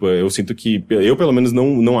diferentes, né? Tipo, eu sinto que, eu pelo menos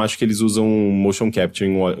não acho que eles usam motion capture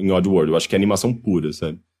em Oddworld, eu acho que é animação pura,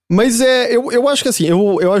 sabe? Mas eu acho que assim,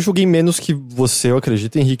 eu joguei menos que você, eu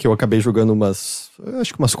acredito, Henrique, eu acabei jogando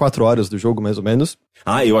acho que umas 4 horas do jogo, mais ou menos.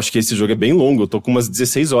 Eu acho que esse jogo é bem longo, eu tô com umas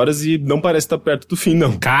 16 horas e não parece estar perto do fim,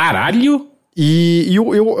 não. Caralho! E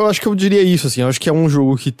eu acho que eu diria isso, assim, eu acho que é um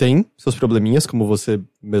jogo que tem seus probleminhas, como você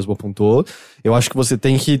mesmo apontou. Eu acho que você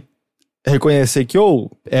tem que reconhecer que,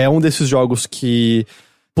 é um desses jogos que,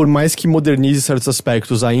 por mais que modernize certos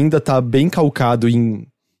aspectos, ainda tá bem calcado em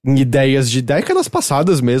ideias de décadas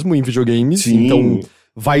passadas mesmo, em videogames. Sim. Então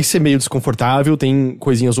vai ser meio desconfortável, tem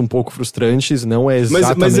coisinhas um pouco frustrantes, não é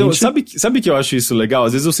exatamente... Mas sabe que eu acho isso legal?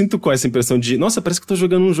 Às vezes eu sinto com essa impressão de, nossa, parece que eu tô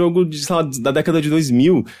jogando um jogo de, sei lá, da década de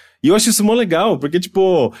 2000. E eu acho isso mó legal, porque,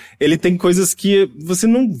 tipo, ele tem coisas que você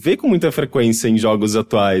não vê com muita frequência em jogos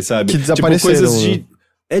atuais, sabe? Que desapareceram. Tipo, coisas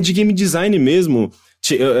de game design mesmo.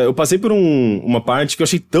 Eu passei por uma parte que eu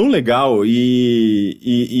achei tão legal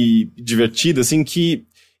e divertida, assim, que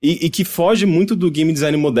foge muito do game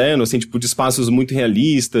design moderno, assim, tipo, de espaços muito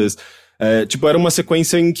realistas. Tipo, era uma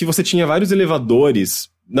sequência em que você tinha vários elevadores,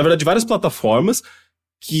 na verdade, várias plataformas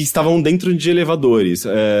que estavam dentro de elevadores.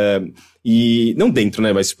 E não dentro,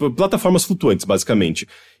 né, mas tipo, plataformas flutuantes, basicamente.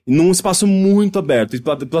 Num espaço muito aberto,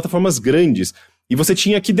 plataformas grandes. E você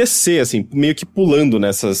tinha que descer, assim, meio que pulando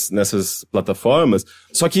nessas plataformas.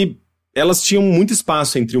 Só que elas tinham muito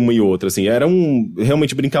espaço entre uma e outra, assim,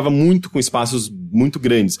 realmente brincava muito com espaços muito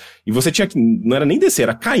grandes. E você tinha que, não era nem descer,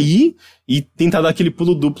 era cair e tentar dar aquele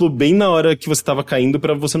pulo duplo bem na hora que você tava caindo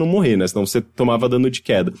pra você não morrer, né? Senão você tomava dano de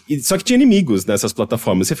queda. Só que tinha inimigos nessas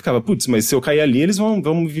plataformas. Você ficava, putz, mas se eu cair ali, eles vão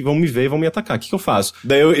me ver, vão me atacar. O que eu faço?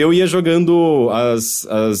 Daí eu ia jogando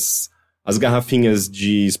as garrafinhas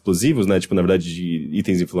de explosivos, né, tipo, na verdade, de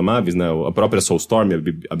itens inflamáveis, né, a própria Soulstorm,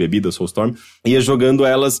 a bebida Soulstorm, ia jogando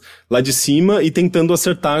elas lá de cima e tentando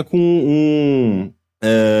acertar com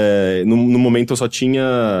no momento eu só tinha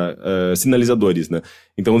sinalizadores, né,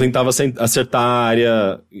 então eu tentava acertar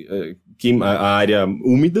a área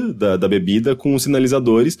úmida da bebida com os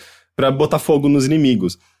sinalizadores pra botar fogo nos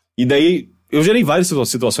inimigos. E daí, Eu gerei várias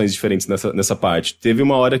situações diferentes nessa parte. Teve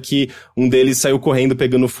uma hora que um deles saiu correndo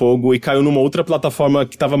pegando fogo e caiu numa outra plataforma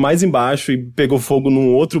que tava mais embaixo e pegou fogo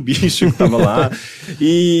num outro bicho que tava lá.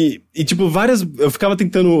 E tipo, eu ficava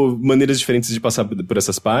tentando maneiras diferentes de passar por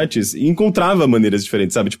essas partes e encontrava maneiras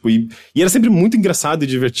diferentes, sabe? Tipo, e era sempre muito engraçado e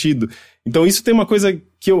divertido. Então isso tem uma coisa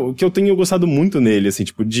que eu tenho gostado muito nele, assim,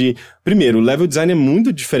 tipo, primeiro, o level design é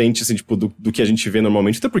muito diferente, assim, tipo, do que a gente vê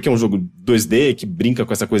normalmente, até porque é um jogo 2D que brinca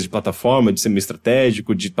com essa coisa de plataforma, de ser meio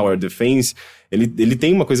estratégico, de tower defense, ele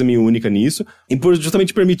tem uma coisa meio única nisso, e por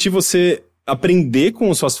justamente permitir você aprender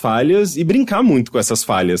com suas falhas e brincar muito com essas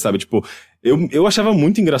falhas, sabe? Tipo, eu achava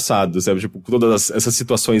muito engraçado, sabe? Tipo, todas essas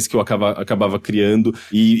situações que eu acabava criando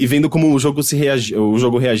e vendo como o jogo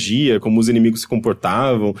reagia, como os inimigos se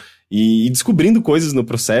comportavam e descobrindo coisas no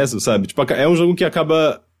processo, sabe? Tipo, é um jogo que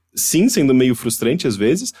acaba, sim, sendo meio frustrante às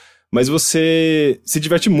vezes, mas você se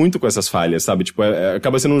diverte muito com essas falhas, sabe? Tipo,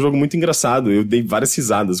 acaba sendo um jogo muito engraçado. Eu dei várias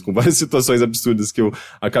risadas com várias situações absurdas que eu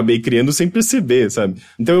acabei criando sem perceber, sabe?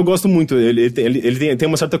 Então eu gosto muito. Ele tem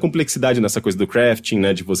uma certa complexidade nessa coisa do crafting,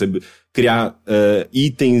 né? De você criar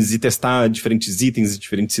itens e testar diferentes itens em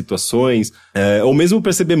diferentes situações. Ou mesmo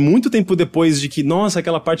perceber muito tempo depois de que, nossa,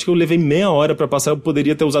 aquela parte que eu levei meia hora pra passar, eu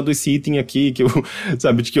poderia ter usado esse item aqui, que eu,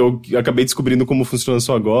 sabe? De que eu acabei descobrindo como funciona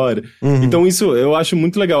só agora. Uhum. Então isso eu acho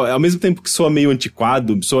muito legal. Ao mesmo tempo que soa meio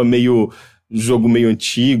antiquado, soa meio jogo meio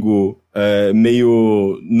antigo,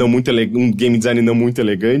 meio não muito um game design não muito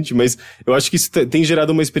elegante, mas eu acho que isso tem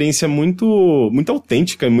gerado uma experiência muito, muito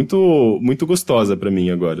autêntica e muito, muito gostosa pra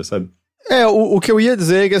mim agora, sabe? O que eu ia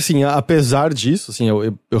dizer é que, assim, apesar disso, assim,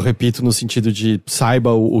 eu repito no sentido de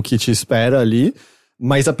saiba o que te espera ali,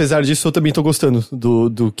 mas apesar disso eu também tô gostando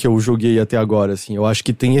do que eu joguei até agora, assim. Eu acho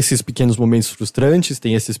que tem esses pequenos momentos frustrantes,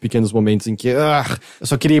 tem esses pequenos momentos em que, eu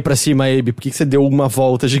só queria ir pra cima, Abe, por que você deu uma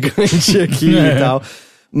volta gigante aqui e tal?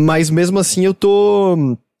 Mas mesmo assim eu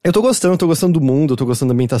tô gostando do mundo, eu tô gostando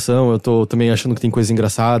da ambientação, eu tô também achando que tem coisas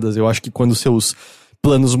engraçadas. Eu acho que quando seus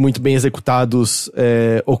planos muito bem executados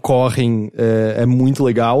ocorrem, é muito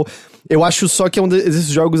legal. Eu acho só que é um desses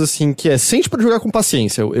jogos, assim, que sente pra jogar com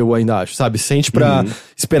paciência, eu ainda acho, sabe? Sente pra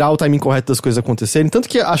esperar o timing correto das coisas acontecerem. Tanto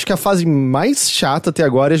que acho que a fase mais chata até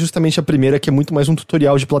agora é justamente a primeira, que é muito mais um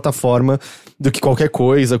tutorial de plataforma do que qualquer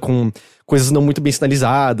coisa, com coisas não muito bem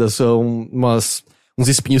sinalizadas, são uns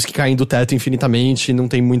espinhos que caem do teto infinitamente, não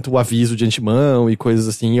tem muito aviso de antemão e coisas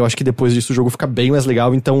assim. Eu acho que depois disso o jogo fica bem mais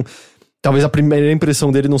legal, então talvez a primeira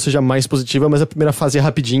impressão dele não seja mais positiva, mas a primeira fase é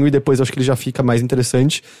rapidinho e depois eu acho que ele já fica mais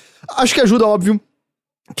interessante. Acho que ajuda, óbvio,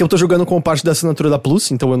 que eu tô jogando como parte da assinatura da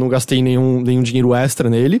Plus, então eu não gastei nenhum dinheiro extra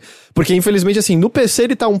nele. Porque, infelizmente, assim, no PC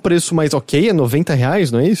ele tá um preço mais ok, é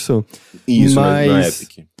R$90, não é isso? Isso, na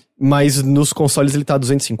Epic. Mas nos consoles ele tá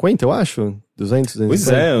 250, eu acho? 200, 250. Pois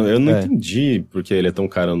eu não entendi porque ele é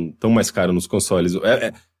tão mais caro nos consoles.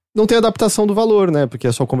 Não tem adaptação do valor, né? Porque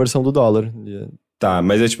é só conversão do dólar. Tá,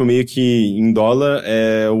 mas é tipo meio que em dólar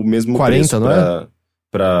é o mesmo 40, preço não é?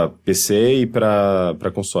 Pra PC e pra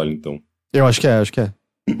console, então. Eu acho que é.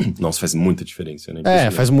 Nossa, faz muita diferença,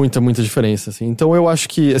 né? Faz muita diferença, assim. Então eu acho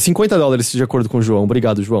que $50 de acordo com o João.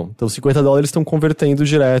 Obrigado, João. Então $50 estão convertendo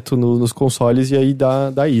direto nos consoles e aí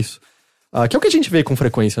dá isso. Que é o que a gente vê com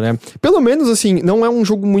frequência, né? Pelo menos, assim, não é um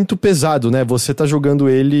jogo muito pesado, né? Você tá jogando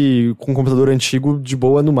ele com um computador antigo de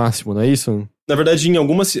boa no máximo, não é isso? Na verdade, em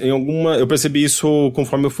alguma eu percebi isso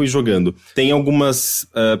conforme eu fui jogando. Tem algumas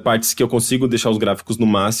partes que eu consigo deixar os gráficos no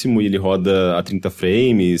máximo e ele roda a 30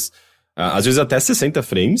 frames, às vezes até 60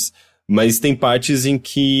 frames, mas tem partes em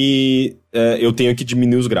que eu tenho que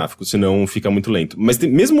diminuir os gráficos, senão fica muito lento. Mas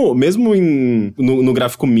mesmo no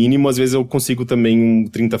gráfico mínimo, às vezes eu consigo também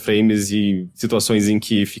 30 frames e situações em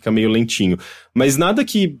que fica meio lentinho. Mas nada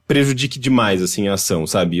que prejudique demais, assim, a ação,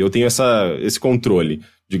 sabe? Eu tenho esse controle.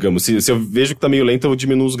 Digamos, se eu vejo que tá meio lento, eu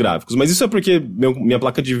diminuo os gráficos. Mas isso é porque minha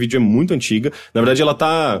placa de vídeo é muito antiga. Na verdade, ela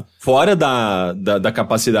tá fora da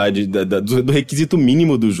capacidade, do requisito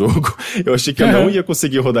mínimo do jogo. Eu achei que eu não ia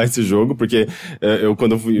conseguir rodar esse jogo, porque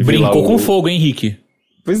quando eu fui Brincou com fogo, hein, Henrique?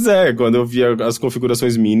 Pois quando eu vi as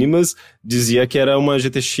configurações mínimas, dizia que era uma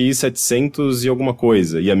GTX 700 e alguma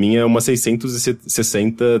coisa. E a minha é uma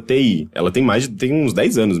 660 Ti. Ela tem uns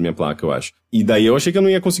 10 anos, minha placa, eu acho. E daí eu achei que eu não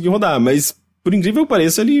ia conseguir rodar, mas por incrível que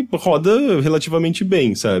pareça, ele roda relativamente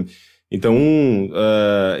bem, sabe? Então,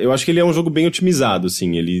 eu acho que ele é um jogo bem otimizado,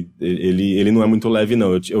 assim. Ele não é muito leve,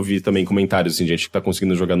 não. Eu vi também comentários, assim, de gente que tá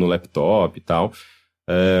conseguindo jogar no laptop e tal.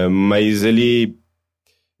 Mas ele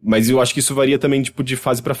Mas eu acho que isso varia também, tipo, de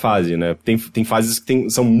fase pra fase, né? Tem fases que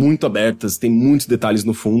são muito abertas, tem muitos detalhes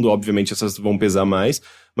no fundo, obviamente essas vão pesar mais,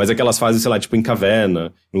 mas aquelas fases, sei lá, tipo, em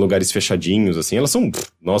caverna, em lugares fechadinhos, assim, elas são,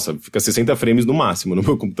 nossa, fica 60 frames no máximo no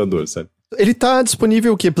meu computador, sabe? Ele tá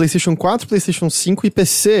disponível o quê? PlayStation 4, PlayStation 5 e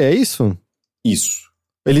PC, é isso? Isso.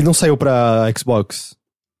 Ele não saiu pra Xbox?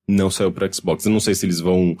 Não saiu pra Xbox. Eu não sei se eles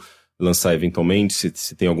vão lançar eventualmente,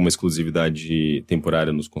 se tem alguma exclusividade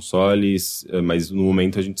temporária nos consoles, mas no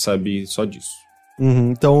momento a gente sabe só disso.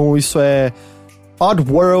 Então isso é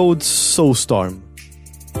Oddworld Soulstorm.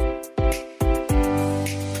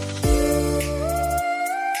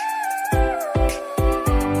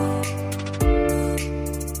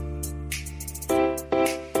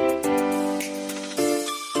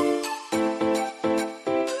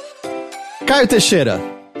 Caio Teixeira.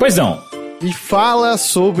 Pois não. Me fala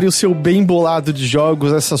sobre o seu bem bolado de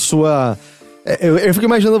jogos, essa sua... Eu fico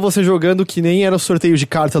imaginando você jogando que nem era o sorteio de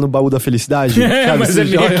carta no baú da felicidade. Sabe? Mas é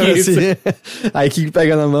meio que isso. Aí que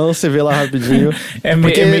pega na mão, você vê lá rapidinho. É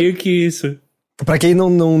meio que isso. Pra quem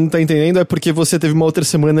não tá entendendo, é porque você teve uma outra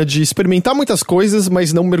semana de experimentar muitas coisas,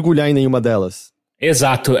 mas não mergulhar em nenhuma delas.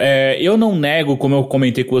 Exato. Eu não nego, como eu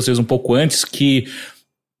comentei com vocês um pouco antes, que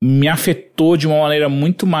me afetou de uma maneira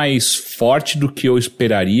muito mais forte do que eu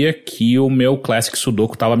esperaria que o meu Classic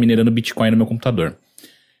Sudoku tava minerando Bitcoin no meu computador.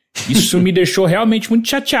 Isso me deixou realmente muito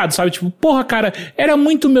chateado, sabe? Tipo, porra, cara, era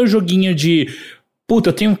muito meu joguinho de... Puta,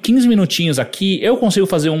 eu tenho 15 minutinhos aqui, eu consigo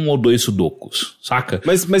fazer 1 ou 2 Sudokus, saca?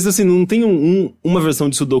 Mas assim, não tem uma versão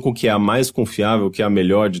de Sudoku que é a mais confiável, que é a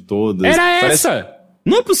melhor de todas? Era essa!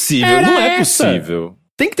 Não é possível, não é possível.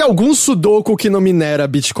 Tem que ter algum Sudoku que não minera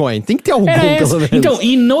Bitcoin. Tem que ter algum, pelo menos. Então,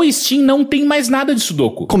 e no Steam não tem mais nada de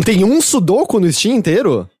Sudoku. Como tem um Sudoku no Steam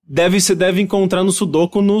inteiro? Você deve encontrar no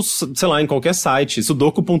Sudoku sei lá, em qualquer site.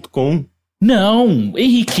 Sudoku.com. Não,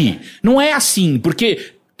 Henrique, não é assim.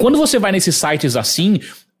 Porque quando você vai nesses sites assim,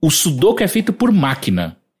 o Sudoku é feito por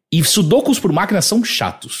máquina. E Sudokus por máquina são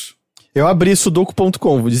chatos. Eu abri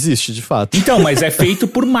sudoku.com, desiste, de fato. Então, mas é feito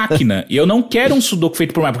por máquina. E eu não quero um Sudoku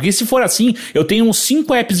feito por máquina. Porque se for assim, eu tenho uns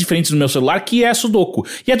 5 apps diferentes no meu celular que é Sudoku.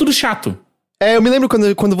 E é tudo chato. Eu me lembro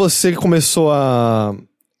quando você começou a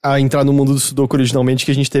entrar no mundo do Sudoku originalmente,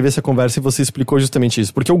 que a gente teve essa conversa e você explicou justamente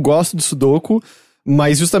isso. Porque eu gosto do Sudoku,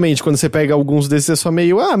 mas justamente quando você pega alguns desses é só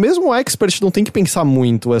meio... mesmo o expert não tem que pensar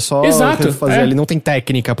muito, é só fazer, ele não tem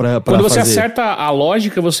técnica pra fazer. Quando você acerta a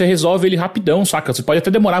lógica, você resolve ele rapidão, saca? Você pode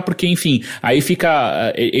até demorar, porque, enfim, aí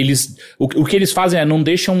fica... O que eles fazem é não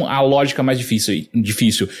deixam a lógica mais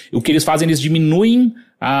difícil. O que eles fazem, eles diminuem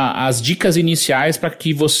as dicas iniciais para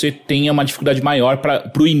que você tenha uma dificuldade maior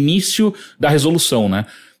pro início da resolução, né?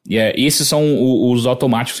 E esses são os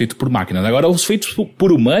automáticos feitos por máquinas. Agora, os feitos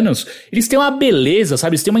por humanos, eles têm uma beleza,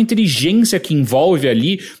 sabe? Eles têm uma inteligência que envolve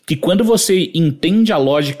ali, que quando você entende a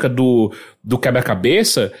lógica do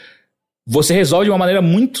quebra-cabeça, você resolve de uma maneira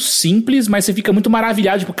muito simples, mas você fica muito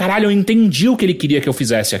maravilhado, tipo, caralho, eu entendi o que ele queria que eu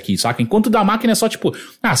fizesse aqui, saca? Enquanto da máquina é só, tipo,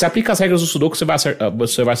 você aplica as regras do Sudoku, você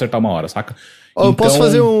vai acertar uma hora, saca? Eu posso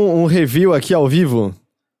fazer um review aqui ao vivo?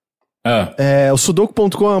 O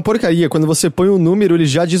Sudoku.com é uma porcaria. Quando você põe um número, ele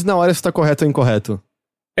já diz na hora se tá correto ou incorreto.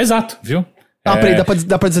 Exato, viu? Peraí,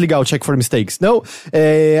 dá pra desligar o check for mistakes. Não,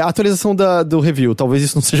 atualização do review. Talvez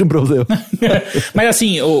isso não seja um problema. Mas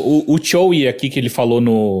assim, o Choui aqui que ele falou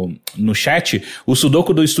no chat, o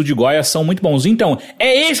Sudoku do Estúdio Goya são muito bons. Então,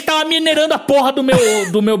 esse que tava minerando a porra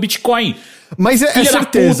do meu Bitcoin. Mas é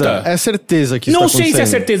certeza. É certeza que isso não tá acontecendo. Sei se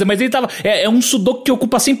é certeza, mas ele tava... É um Sudoku que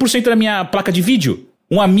ocupa 100% da minha placa de vídeo.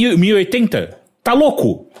 Um 1080? Tá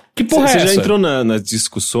louco? Que porra é essa? Você já entrou nas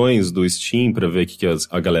discussões do Steam pra ver o que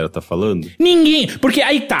a galera tá falando? Ninguém. Porque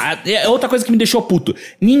aí tá. É outra coisa que me deixou puto.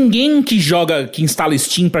 Ninguém que instala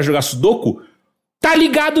Steam pra jogar Sudoku tá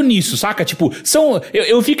ligado nisso, saca? Tipo,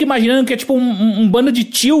 eu fico imaginando que é tipo um bando de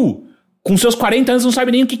tio com seus 40 anos não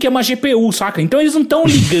sabe nem o que é uma GPU, saca? Então eles não tão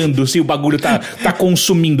ligando se o bagulho tá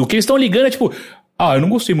consumindo. O que eles estão ligando é tipo... eu não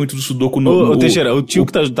gostei muito do Sudoku Teixeira, o tio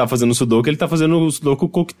que tá fazendo o Sudoku, ele tá fazendo o Sudoku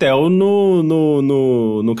coquetel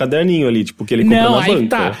no caderninho ali, tipo, que ele comprou na banca. Não, aí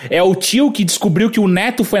tá. É o tio que descobriu que o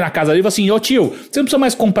neto foi na casa dele e falou assim, tio, você não precisa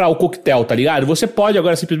mais comprar o coquetel, tá ligado? Você pode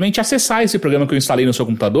agora simplesmente acessar esse programa que eu instalei no seu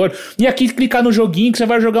computador e aqui clicar no joguinho que você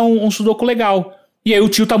vai jogar um Sudoku legal. E aí o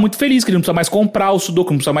tio tá muito feliz que ele não precisa mais comprar o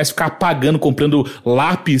Sudoku, não precisa mais ficar comprando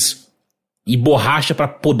lápis e borracha pra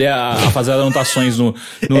poder fazer as anotações no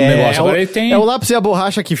negócio. Agora ele tem... É o lápis e a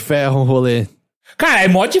borracha que ferram o rolê. Cara, é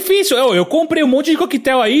mó difícil. Eu comprei um monte de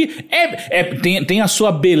coquetel aí. Tem a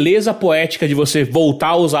sua beleza poética de você voltar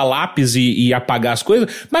a usar lápis e apagar as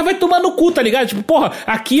coisas, mas vai tomar no cu, tá ligado? Tipo, porra,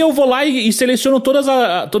 aqui eu vou lá e seleciono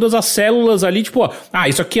todas as células ali, tipo,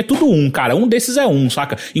 isso aqui é tudo cara. Um desses é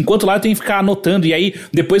saca? Enquanto lá eu tenho que ficar anotando. E aí,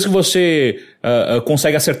 depois que você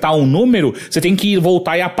consegue acertar um número, você tem que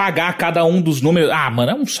voltar e apagar cada um dos números.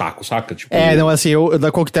 Mano, é um saco, saca? Tipo, não, assim, eu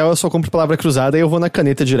da coquetel eu só compro palavra cruzada e eu vou na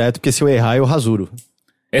caneta direto, porque se eu errar, eu rasuro.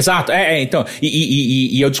 Exato, então,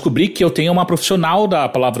 e eu descobri que eu tenho uma profissional da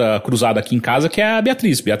palavra cruzada aqui em casa, que é a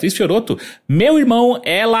Beatriz Fiorotto. Meu irmão,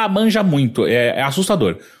 ela manja muito, é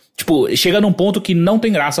assustador. Tipo, chega num ponto que não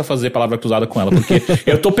tem graça fazer palavra cruzada com ela, porque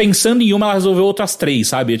eu tô pensando em uma, ela resolveu outras 3,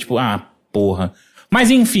 sabe? É tipo, porra.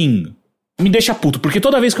 Mas enfim, me deixa puto, porque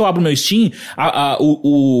toda vez que eu abro meu Steam,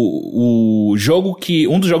 o jogo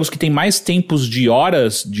um dos jogos que tem mais tempos de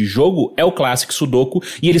horas de jogo é o Classic Sudoku,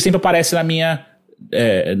 e ele sempre aparece na minha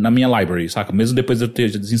library, saca? Mesmo depois de eu ter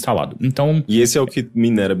desinstalado. Então... E esse é o que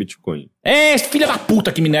minera Bitcoin. Filha da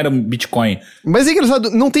puta que minera Bitcoin. Mas é engraçado,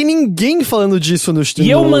 não tem ninguém falando disso no Steam. E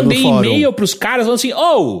eu mandei e-mail pros caras falando assim,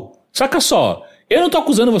 saca só, eu não tô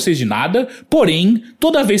acusando vocês de nada, porém,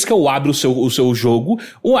 toda vez que eu abro o seu jogo,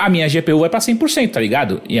 a minha GPU vai pra 100%, tá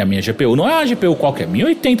ligado? E a minha GPU não é uma GPU qualquer,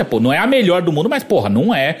 1080, pô, não é a melhor do mundo, mas porra,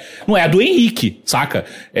 não é a do Henrique, saca?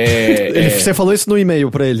 Você falou isso no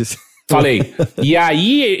e-mail pra eles. Falei. E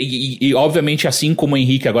aí, e obviamente, assim como o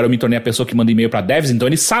Henrique, agora eu me tornei a pessoa que manda e-mail pra devs, então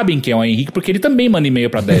eles sabem quem é o Henrique, porque ele também manda e-mail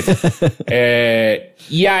pra devs.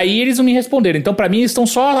 E aí eles não me responderam. Então, pra mim, eles estão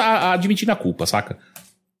só admitindo a culpa, saca?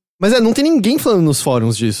 Mas não tem ninguém falando nos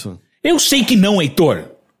fóruns disso. Eu sei que não, Heitor.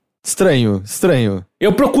 Estranho.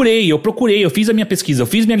 Eu procurei, eu fiz a minha pesquisa, eu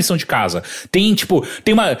fiz minha lição de casa. Tem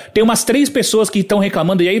umas 3 pessoas que estão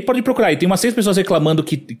reclamando, e aí pode procurar, e tem umas 6 pessoas reclamando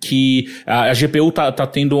que a GPU tá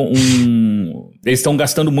tendo eles estão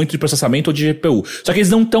gastando muito de processamento ou de GPU. Só que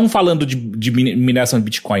eles não estão falando de mineração de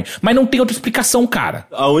Bitcoin. Mas não tem outra explicação, cara.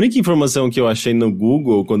 A única informação que eu achei no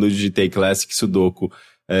Google, quando eu digitei Classic Sudoku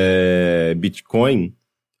Bitcoin,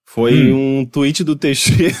 foi um tweet do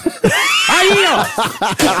Teixeira. Aí, ó!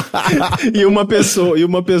 e uma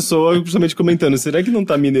pessoa justamente comentando, será que não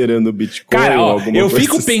tá minerando Bitcoin? Cara, eu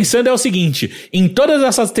fico assim? pensando é o seguinte, em todas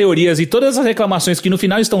essas teorias e todas essas reclamações que no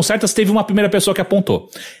final estão certas, teve uma primeira pessoa que apontou.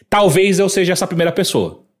 Talvez eu seja essa primeira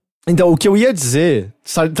pessoa. Então, o que eu ia dizer,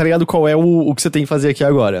 tá ligado qual é o que você tem que fazer aqui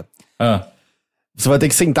agora? Você vai ter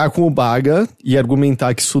que sentar com o Baga e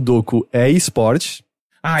argumentar que Sudoku é esporte.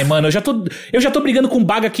 Ai, mano, eu já tô brigando com o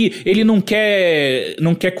Baga que ele não quer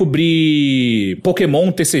cobrir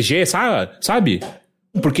Pokémon TCG, sabe?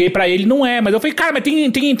 Porque pra ele não é. Mas eu falei, cara, mas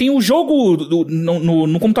tem o jogo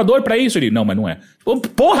no computador pra isso. Ele, não, mas não é.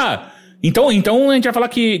 Porra! Então a gente vai falar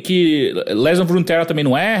que Legend of Runeterra também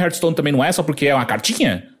não é, Hearthstone também não é, só porque é uma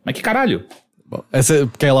cartinha? Mas que caralho? Bom, você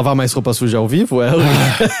quer lavar mais roupa suja ao vivo?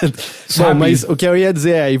 Bom, mas o que eu ia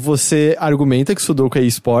dizer é, aí você argumenta que Sudoku é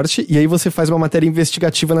esporte, e aí você faz uma matéria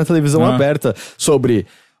investigativa na televisão aberta sobre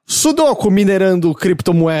Sudoku minerando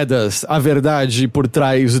criptomoedas, a verdade por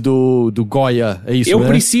trás do Goya, é isso, né?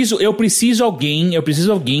 Eu preciso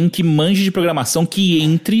alguém que manje de programação, que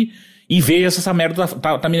entre e veja se essa merda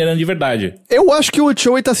tá minerando de verdade. Eu acho que o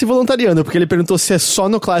Choi tá se voluntariando, porque ele perguntou se é só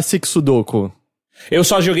no Classic Sudoku. Eu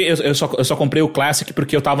só comprei o Classic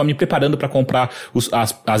porque eu tava me preparando pra comprar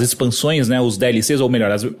as expansões, né, os DLCs, ou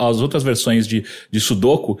melhor, as outras versões de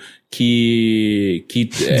Sudoku que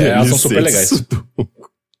elas são super legais.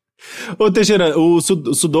 Ô Teixeira, o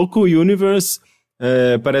Sudoku Universe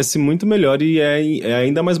parece muito melhor e é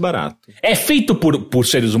ainda mais barato. É feito por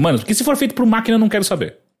seres humanos? Porque se for feito por máquina, eu não quero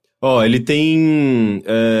saber. Ele tem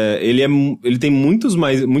ele tem muito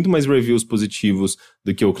mais reviews positivos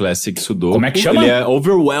do que o Classic Sudoku. Como é que chama? Ele é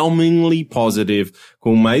overwhelmingly positive,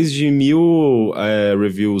 com mais de 1000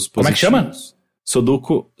 reviews positivos. Como é que chama?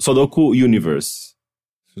 Sudoku Universe.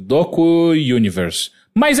 Sudoku Universe.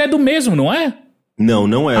 Mas é do mesmo, não é?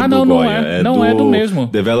 Não é do Goya. Não é do mesmo.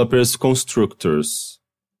 Developers Constructors.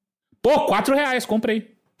 Pô, R$4, comprei.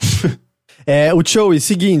 O Choi,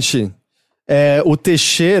 seguinte... o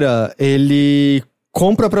Teixeira, ele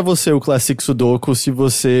compra pra você o Classic Sudoku se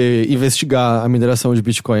você investigar a mineração de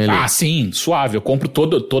Bitcoin ali. Ah, sim, suave. Eu compro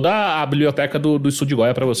toda a biblioteca do Estúdio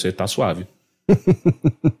Goya pra você, tá suave.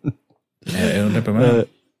 Eu não tenho problema.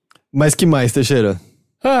 Mas que mais, Teixeira?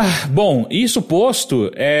 Bom, isso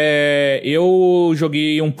posto, eu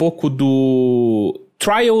joguei um pouco do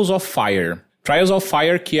Trials of Fire. Trials of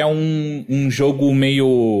Fire, que é um jogo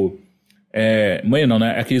meio... não,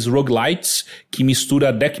 né? Aqueles roguelites que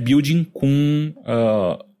mistura deck building com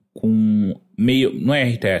meio... Não é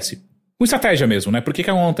RTS. com estratégia mesmo, né? Porque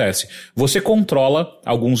que acontece? Você controla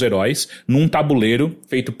alguns heróis num tabuleiro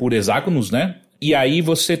feito por hexágonos, né? E aí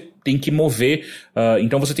você tem que mover,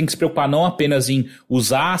 então você tem que se preocupar não apenas em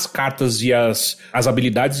usar as cartas e as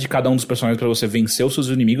habilidades de cada um dos personagens para você vencer os seus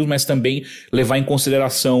inimigos, mas também levar em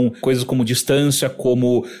consideração coisas como distância,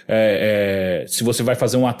 como se você vai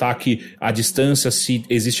fazer um ataque à distância, se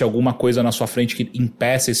existe alguma coisa na sua frente que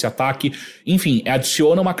impeça esse ataque. Enfim,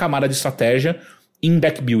 adiciona uma camada de estratégia em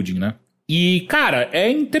deck building, né? E, cara, é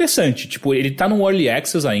interessante, tipo, ele tá no Early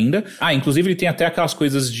Access ainda. Inclusive ele tem até aquelas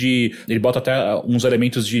coisas de... Ele bota até uns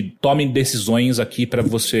elementos de tome decisões aqui pra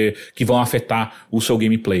você, que vão afetar o seu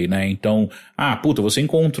gameplay, né? Então, você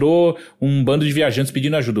encontrou um bando de viajantes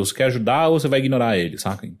pedindo ajuda. Você quer ajudar ou você vai ignorar ele,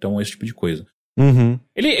 saca? Então, esse tipo de coisa. Uhum.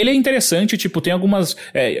 Ele é interessante, tipo, tem algumas...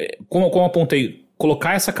 como eu apontei,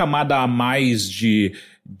 colocar essa camada a mais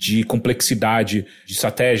de complexidade de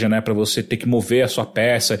estratégia, né, para você ter que mover a sua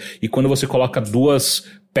peça, e quando você coloca duas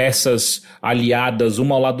peças aliadas,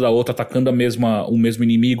 uma ao lado da outra, atacando o mesmo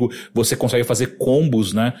inimigo, você consegue fazer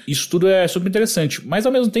combos, né? Isso tudo é super interessante, mas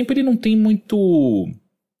ao mesmo tempo ele não tem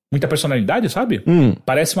muita personalidade, sabe?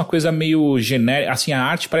 Parece uma coisa meio genérica, assim, a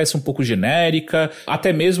arte parece um pouco genérica,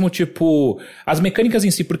 até mesmo, tipo, as mecânicas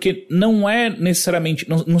em si, porque não é necessariamente,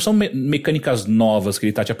 não são mecânicas novas que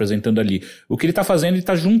ele tá te apresentando ali. O que ele tá fazendo, ele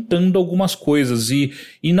tá juntando algumas coisas e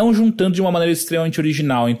não juntando de uma maneira extremamente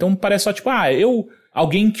original. Então parece só, tipo,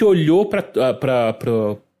 alguém que olhou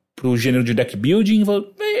pro gênero de deck building,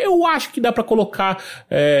 eu acho que dá pra colocar,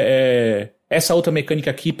 essa outra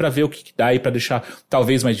mecânica aqui pra ver o que dá e pra deixar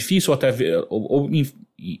talvez mais difícil ou até ou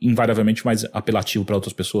invariavelmente mais apelativo pra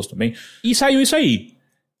outras pessoas também. E saiu isso aí.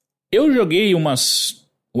 Eu joguei uma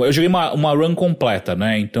run completa,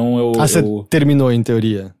 né? Então você terminou em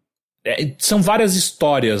teoria? São várias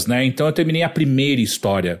histórias, né? Então eu terminei a primeira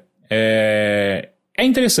história. É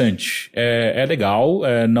interessante, é legal,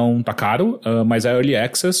 não tá caro, mas é Early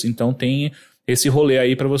Access, então tem esse rolê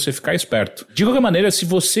aí pra você ficar esperto. De qualquer maneira, se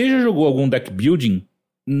você já jogou algum deck building,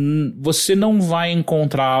 você não vai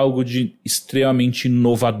encontrar algo de extremamente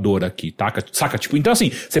inovador aqui, tá? Saca? Tipo, então assim,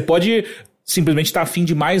 você pode simplesmente estar afim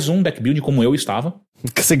de mais um deck building como eu estava.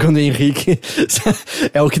 Segundo o Henrique,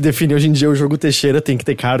 é o que define hoje em dia o jogo Teixeira, tem que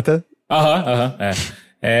ter carta.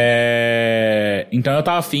 Então eu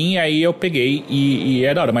tava afim, aí eu peguei e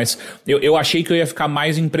é da hora, mas eu achei que eu ia ficar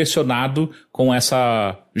mais impressionado com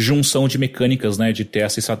essa junção de mecânicas, né, de ter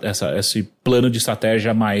esse plano de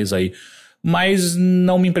estratégia a mais aí, mas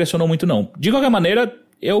não me impressionou muito não. De qualquer maneira,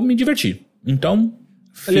 eu me diverti, então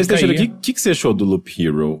aliás, Teixeira, o que você achou do Loop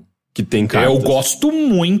Hero, que tem cartas? Eu gosto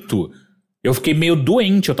muito. Eu fiquei meio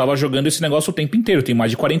doente, eu tava jogando esse negócio o tempo inteiro, tem mais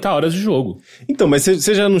de 40 horas de jogo. Então, mas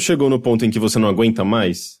você já não chegou no ponto em que você não aguenta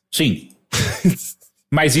mais? Sim.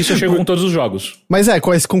 Mas isso eu chego com todos os jogos. Mas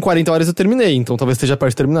com 40 horas eu terminei, então talvez esteja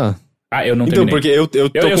perto de terminar. Eu não terminei. Então, porque eu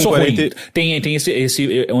tô com sou 40... ruim. Tem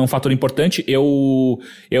esse é um fator importante, eu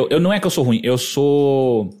não é que eu sou ruim, eu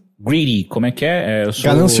sou... greedy, como é que é?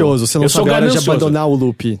 Ganancioso, você não sabe a hora de abandonar o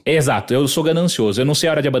loop. Exato, eu sou ganancioso. Eu não sei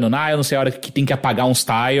a hora de abandonar, eu não sei a hora que tem que apagar uns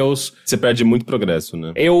tiles. Você perde muito progresso,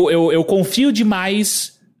 né? Eu confio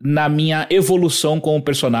demais na minha evolução como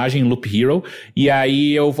personagem Loop Hero. E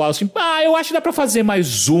aí eu falo assim, eu acho que dá pra fazer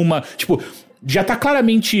mais uma. Tipo, já tá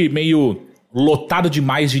claramente meio lotado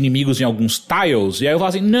demais de inimigos em alguns tiles, e aí eu falo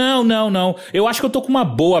assim, não, eu acho que eu tô com uma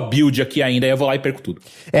boa build aqui ainda, aí eu vou lá e perco tudo.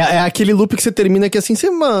 É aquele loop que você termina que assim,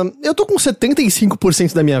 eu tô com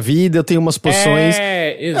 75% da minha vida, eu tenho umas poções,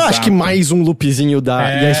 eu acho que mais um loopzinho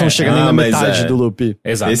dá, e aí você não chega nem na metade do loop.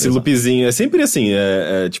 Exato. Esse loopzinho é sempre assim,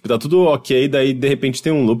 tipo, tá tudo ok, daí de repente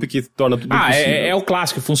tem um loop que torna tudo impossível. É o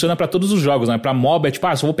clássico, funciona pra todos os jogos, né? Pra mob é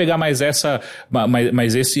tipo, só vou pegar mais essa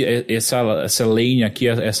lane aqui,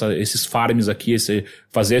 esses farms aqui,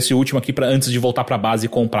 fazer esse último aqui antes de voltar pra base e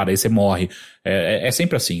comprar, aí você morre. É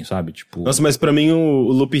sempre assim, sabe? Tipo... Nossa, mas pra mim o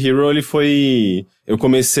Loop Hero, ele foi... Eu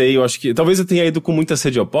comecei, eu acho que... Talvez eu tenha ido com muita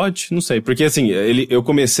sede ao pote, não sei. Porque assim, eu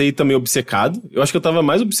comecei também obcecado. Eu acho que eu tava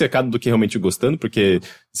mais obcecado do que realmente gostando, porque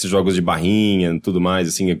esses jogos de barrinha e tudo mais,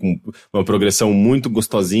 assim, com uma progressão muito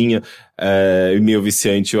gostosinha e meio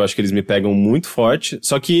viciante, eu acho que eles me pegam muito forte.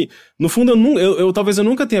 Só que, no fundo, talvez eu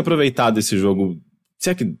nunca tenha aproveitado esse jogo. Se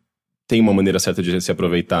é que tem uma maneira certa de se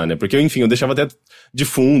aproveitar, né? Porque, enfim, eu deixava até de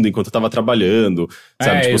fundo enquanto eu tava trabalhando,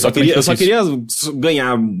 sabe? Tipo, eu só queria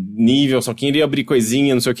ganhar nível, só queria abrir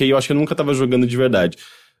coisinha, não sei o que, e eu acho que eu nunca tava jogando de verdade.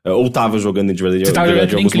 Ou tava jogando de verdade. Você tava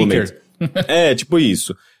jogando em clicker. Tipo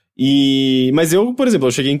isso. Mas eu, por exemplo,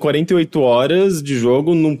 eu cheguei em 48 horas de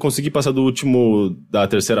jogo, não consegui passar da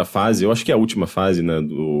terceira fase, eu acho que é a última fase, né?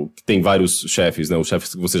 Que tem vários chefes, né? Os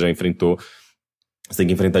chefes que você já enfrentou, você tem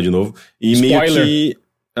que enfrentar de novo. E spoiler. Meio que...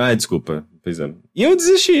 Ah, desculpa. Pois é. E eu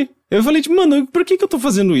desisti. Eu falei, tipo, mano, por que eu tô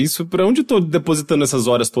fazendo isso? Pra onde eu tô depositando essas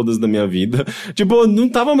horas todas da minha vida? Tipo, eu não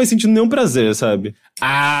tava mais sentindo nenhum prazer, sabe?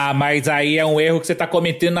 Ah, mas aí é um erro que você tá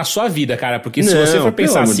cometendo na sua vida, cara. Porque se você for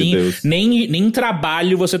pensar assim, nem em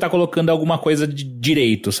trabalho você tá colocando alguma coisa de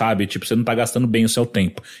direito, sabe? Tipo, você não tá gastando bem o seu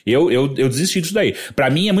tempo. Eu desisti disso daí. Pra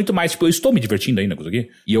mim é muito mais, tipo, eu estou me divertindo ainda com isso aqui.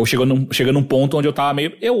 E eu chego num ponto onde eu tava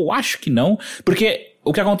meio... Eu acho que não. Porque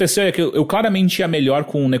o que aconteceu é que eu claramente ia melhor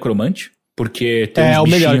com o Necromante. Porque tem uns o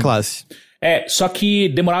melhor classe. Só que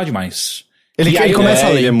demorava demais. Ele começa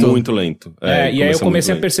lento. Ele é muito lento. E aí eu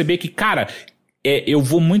comecei a perceber que, cara, eu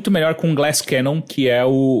vou muito melhor com o Glass Cannon, que é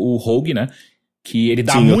o Rogue, né? Que ele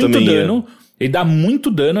dá muito dano. Ele dá muito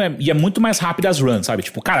dano e é muito mais rápido as runs, sabe?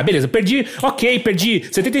 Tipo, cara, beleza, perdi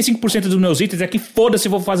 75% dos meus itens aqui, foda-se,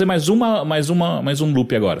 vou fazer mais um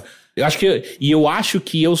loop agora. Eu acho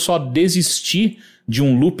que eu só desisti de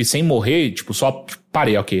um loop sem morrer, tipo, só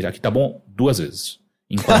parei, ok, aqui tá bom 2 vezes.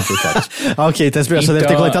 Em 48 horas. Ok, tá explicando, você deve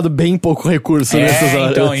ter coletado bem pouco recurso nessas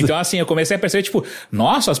horas. Então assim, eu comecei a perceber, tipo,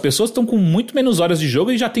 nossa, as pessoas estão com muito menos horas de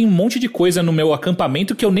jogo e já tem um monte de coisa no meu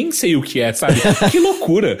acampamento que eu nem sei o que é, sabe? Que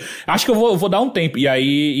loucura. Acho que eu vou dar um tempo. E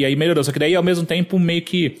aí melhorou. Só que daí, ao mesmo tempo, meio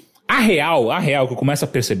que... A real que eu começo a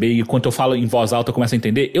perceber, e quando eu falo em voz alta eu começo a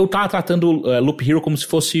entender, eu tava tratando Loop Hero como se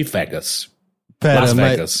fosse Vegas. Las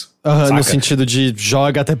Vegas. No sentido de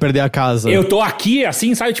joga até perder a casa. Eu tô aqui,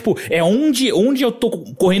 assim, sabe? Tipo, é onde eu tô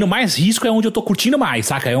correndo mais risco, é onde eu tô curtindo mais,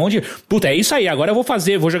 saca? É onde... Puta, é isso aí. Agora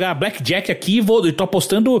eu vou jogar Blackjack aqui, tô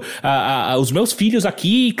apostando os meus filhos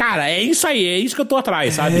aqui. Cara, é isso aí, é isso que eu tô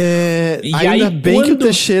atrás, sabe? E ainda aí, bem que o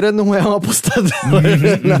Teixeira não é um apostador.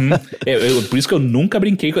 Por isso que eu nunca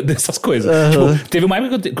brinquei dessas coisas. Tipo, teve uma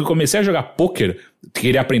época que eu comecei a jogar pôquer,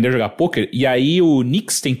 queria aprender a jogar pôquer, e aí o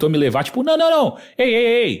Nix tentou me levar, tipo, não.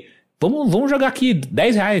 Ei. Vamos jogar aqui,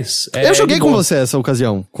 R$10. Eu joguei com você essa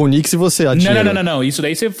ocasião. Com o Nix e você, a tia. Não. Isso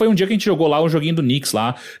daí foi um dia que a gente jogou lá, um joguinho do Nix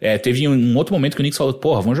lá. Teve um outro momento que o Nix falou,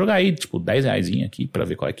 porra, vamos jogar aí, tipo, R$10 aqui pra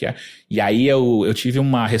ver qual é que é. E aí eu tive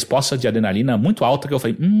uma resposta de adrenalina muito alta que eu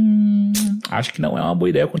falei, acho que não é uma boa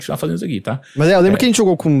ideia continuar fazendo isso aqui, tá? Mas eu lembro que a gente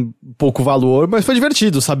jogou com pouco valor, mas foi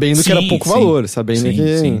divertido, sabendo que era pouco valor, sabendo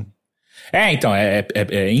que... Sim. Então,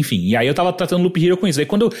 enfim. E aí eu tava tratando Loop Hero com isso. Aí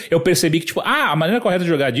quando eu percebi que, tipo, a maneira correta de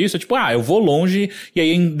jogar disso é, tipo, eu vou longe, e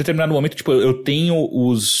aí em determinado momento, tipo, eu tenho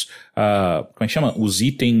os, como é que chama? Os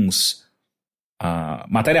itens,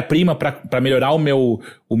 matéria-prima pra melhorar o meu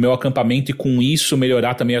acampamento e com isso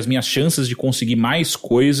melhorar também as minhas chances de conseguir mais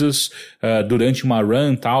coisas durante uma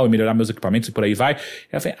run e tal, e melhorar meus equipamentos e por aí vai.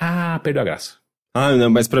 E eu falei, perdeu a graça. Não,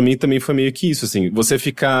 mas pra mim também foi meio que isso, assim. Você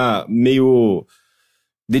ficar meio...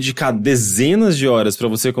 dedicar dezenas de horas pra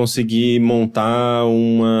você conseguir montar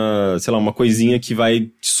uma coisinha que vai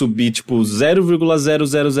subir, tipo,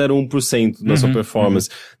 0,0001% da sua performance.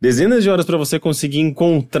 Dezenas de horas pra você conseguir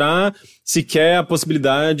encontrar sequer a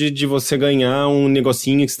possibilidade de você ganhar um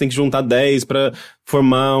negocinho que você tem que juntar 10 pra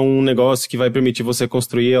formar um negócio que vai permitir você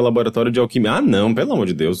construir o laboratório de alquimia. Não, pelo amor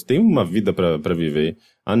de Deus, tem uma vida pra viver.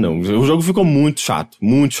 Não, o jogo ficou muito chato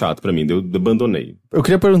pra mim, eu abandonei. Eu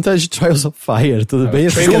queria perguntar de Trials of Fire, tudo bem?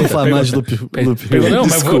 Vocês querem falar mais de Loop Hero? Não,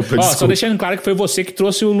 mas desculpa. Só deixando claro que foi você que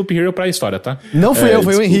trouxe o Loop Hero pra história, tá? Não fui eu,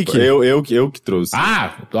 foi o Henrique. Eu que trouxe.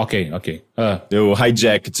 Ok. Eu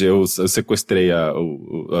hijacked, eu sequestrei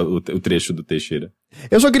o trecho do Teixeira.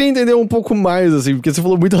 Eu só queria entender um pouco mais, assim, porque você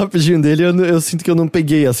falou muito rapidinho dele, eu sinto que eu não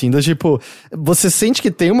peguei, assim. Então, tipo, você sente que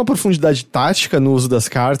tem uma profundidade tática no uso das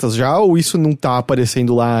cartas já, ou isso não tá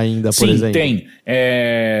aparecendo lá ainda, por exemplo? Sim, tem.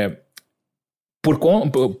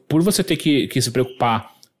 Por você ter que se preocupar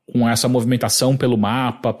com essa movimentação pelo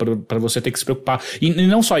mapa, pra você ter que se preocupar... E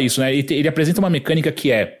não só isso, né? Ele apresenta uma mecânica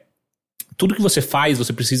que tudo que você faz,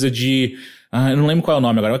 você precisa de... eu não lembro qual é o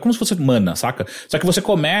nome agora, é como se fosse mana, saca? Só que você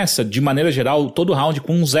começa, de maneira geral, todo round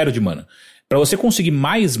com 0 de mana. Pra você conseguir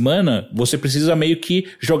mais mana, você precisa meio que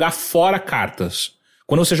jogar fora cartas.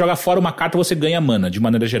 Quando você joga fora uma carta, você ganha mana, de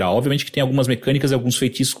maneira geral. Obviamente que tem algumas mecânicas e alguns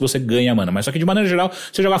feitiços que você ganha mana, mas só que de maneira geral,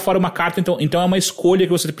 você joga fora uma carta, então é uma escolha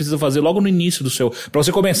que você precisa fazer logo no início do seu... Pra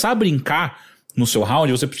você começar a brincar no seu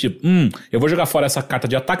round, você precisa... eu vou jogar fora essa carta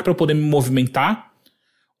de ataque pra eu poder me movimentar,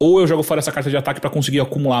 ou eu jogo fora essa carta de ataque pra conseguir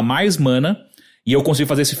acumular mais mana, e eu consigo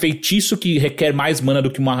fazer esse feitiço que requer mais mana do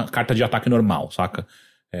que uma carta de ataque normal, saca?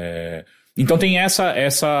 Então tem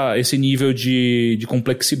esse nível de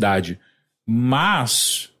complexidade.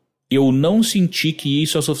 Mas eu não senti que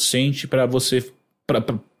isso é o suficiente pra você...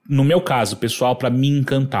 no meu caso, pessoal, pra me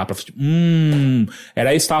encantar. Pra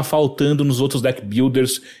era isso que tava faltando nos outros deck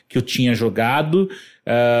builders que eu tinha jogado.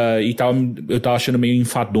 E eu tava achando meio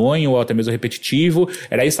enfadonho ou até mesmo repetitivo.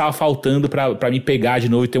 Era isso que tava faltando pra me pegar de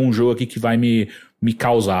novo e ter um jogo aqui que vai me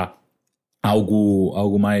causar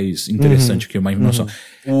algo mais interessante que uma emoção.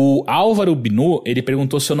 O Álvaro Binu, ele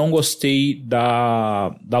perguntou se eu não gostei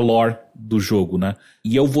da lore do jogo, né?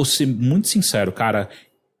 E eu vou ser muito sincero, cara.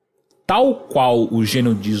 Tal qual o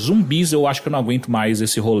gênero de zumbis, eu acho que eu não aguento mais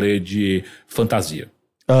esse rolê de fantasia.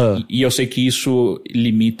 E eu sei que isso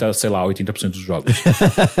limita, sei lá, 80% dos jogos.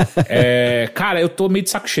 Cara, eu tô meio de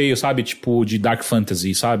saco cheio, sabe? Tipo, de Dark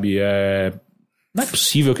Fantasy, sabe? Não é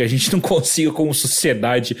possível que a gente não consiga, como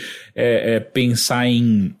sociedade, pensar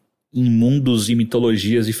em mundos e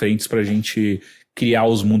mitologias diferentes pra gente criar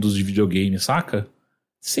os mundos de videogame, saca?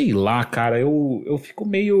 Sei lá, cara, eu fico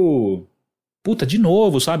meio... Puta, de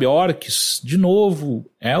novo, sabe? Orcs, de novo,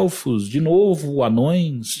 elfos, de novo,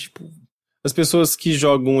 anões, tipo... As pessoas que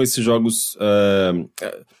jogam esses jogos...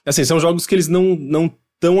 assim, são jogos que eles não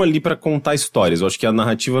estão ali pra contar histórias. Eu acho que a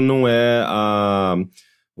narrativa não é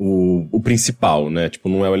o principal, né? Tipo,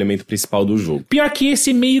 não é o elemento principal do jogo. Pior que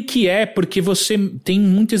esse meio que porque você tem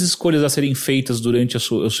muitas escolhas a serem feitas durante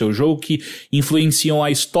o seu jogo que influenciam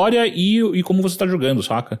a história e como você tá jogando,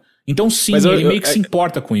 saca? Então sim, ele meio que se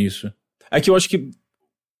importa com isso. É que eu acho que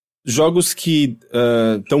jogos que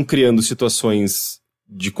estão criando situações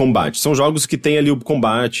de combate, são jogos que tem ali o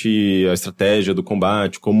combate, a estratégia do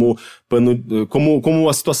combate, como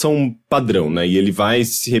a situação padrão, né? E ele vai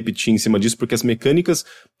se repetir em cima disso porque as mecânicas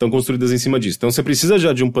estão construídas em cima disso. Então você precisa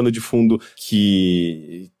já de um pano de fundo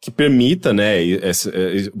que permita, né,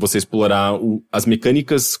 você explorar as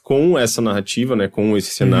mecânicas com essa narrativa, né, com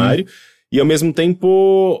esse cenário, e ao mesmo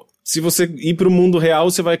tempo... Se você ir pro mundo real,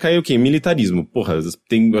 você vai cair o quê? Militarismo. Porra,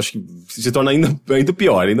 acho que se torna ainda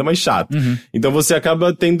pior, ainda mais chato. Então você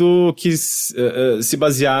acaba tendo que se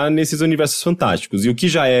basear nesses universos fantásticos. E o que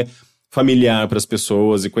já é familiar para as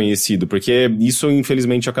pessoas e conhecido, porque isso,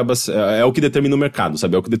 infelizmente, é o que determina o mercado,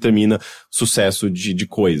 sabe? É o que determina o sucesso de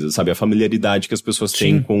coisas, sabe? A familiaridade que as pessoas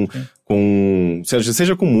têm com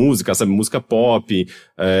seja com música, sabe? Música pop,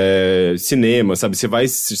 cinema, sabe? Você vai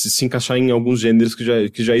se encaixar em alguns gêneros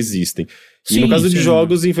que já existem. E no caso de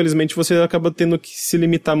jogos, infelizmente, você acaba tendo que se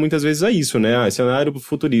limitar muitas vezes a isso, né? Cenário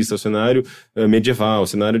futurista, cenário medieval,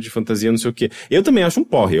 cenário de fantasia, não sei o quê. Eu também acho um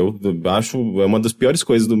porre, eu acho uma das piores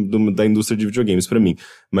coisas da indústria de videogames pra mim.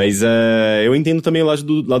 Mas eu entendo também o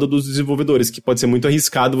lado dos desenvolvedores, que pode ser muito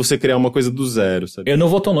arriscado você criar uma coisa do zero, sabe? Eu não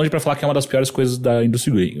vou tão longe pra falar que é uma das piores coisas da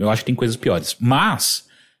indústria. Eu acho que tem coisas piores. Mas...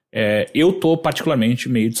 eu tô particularmente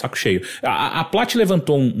meio de saco cheio. A Plat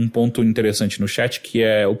levantou um ponto interessante no chat, que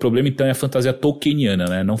o problema então é a fantasia tolkieniana,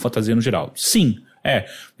 né? Não fantasia no geral. Sim,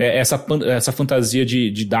 essa fantasia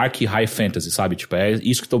de dark high fantasy, sabe? Tipo, é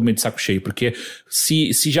isso que tô meio de saco cheio, porque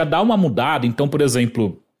se já dá uma mudada, então, por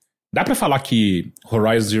exemplo, dá pra falar que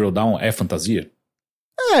Horizon Zero Dawn é fantasia?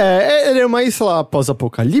 Ele é mais, sei lá,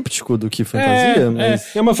 pós-apocalíptico do que fantasia,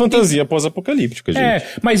 mas... É uma fantasia pós-apocalíptica, gente.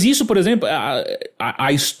 Mas isso, por exemplo,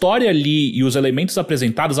 a história ali e os elementos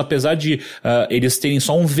apresentados, apesar de eles terem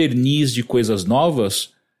só um verniz de coisas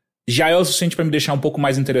novas, já é o suficiente pra me deixar um pouco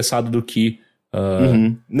mais interessado do que...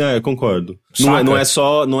 Não, eu concordo.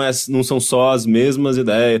 Não são só as mesmas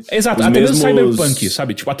ideias. Exato, até mesmo Cyberpunk,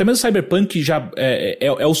 sabe? Tipo, até mesmo Cyberpunk já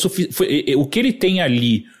é o suficiente... O que ele tem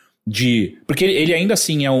ali... Porque ele ainda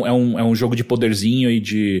assim é um jogo de poderzinho e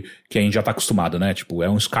que a gente já tá acostumado, né? Tipo, é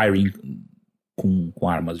um Skyrim com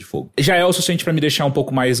armas de fogo. Já é o suficiente pra me deixar um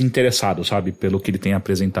pouco mais interessado, sabe? Pelo que ele tem a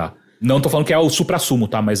apresentar. Não tô falando que é o supra-sumo,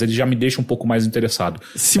 tá? Mas ele já me deixa um pouco mais interessado.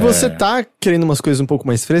 Se você tá querendo umas coisas um pouco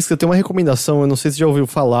mais frescas, eu tenho uma recomendação, eu não sei se você já ouviu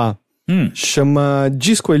falar. Chama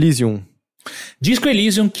Disco Elysium. Disco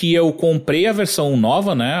Elysium, que eu comprei a versão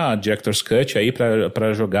nova, né, a Director's Cut aí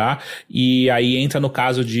pra jogar, e aí entra no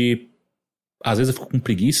caso de... Às vezes eu fico com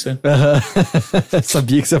preguiça.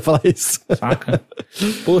 Sabia que você ia falar isso. Saca?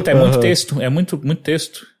 Puta, é muito texto, é muito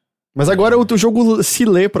texto. Mas agora o jogo se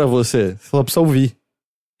lê pra você só precisa ouvir.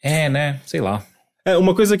 Né, sei lá.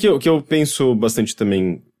 Uma coisa que eu penso bastante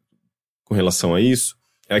também com relação a isso,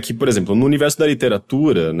 é que, por exemplo, no universo da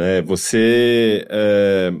literatura, né, você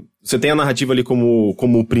tem a narrativa ali como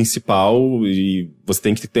o principal e você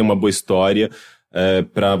tem que ter uma boa história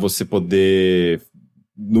pra você poder,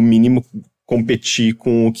 no mínimo, competir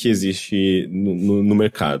com o que existe no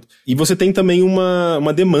mercado. E você tem também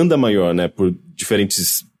uma demanda maior, né, por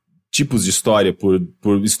diferentes tipos de história,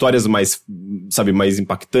 por histórias mais, sabe, mais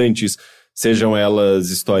impactantes, sejam elas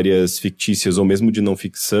histórias fictícias ou mesmo de não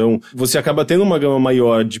ficção, você acaba tendo uma gama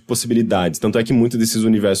maior de possibilidades. Tanto é que muitos desses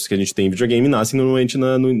universos que a gente tem em videogame nascem normalmente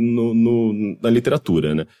na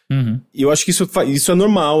literatura, né? E eu acho que isso é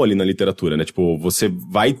normal ali na literatura, né? Tipo, você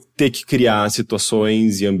vai ter que criar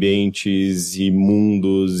situações e ambientes e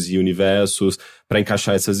mundos e universos pra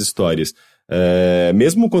encaixar essas histórias.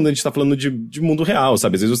 Mesmo quando a gente tá falando de mundo real,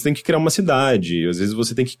 sabe? Às vezes você tem que criar uma cidade, às vezes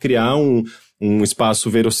você tem que criar um espaço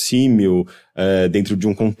verossímil dentro de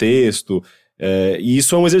um contexto. E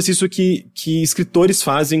isso é um exercício que escritores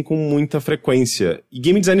fazem com muita frequência. E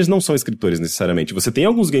game designers não são escritores necessariamente. Você tem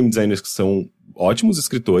alguns game designers que são ótimos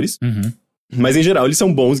escritores, mas em geral eles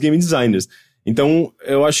são bons game designers. Então,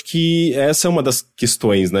 eu acho que essa é uma das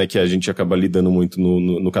questões, né, que a gente acaba lidando muito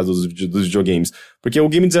no caso dos videogames. Porque o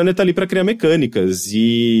game designer tá ali pra criar mecânicas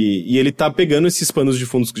e ele tá pegando esses panos de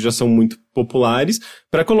fundos que já são muito populares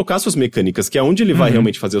pra colocar suas mecânicas, que é onde ele vai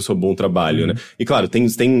realmente fazer o seu bom trabalho, né? E claro, tem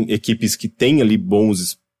equipes que têm ali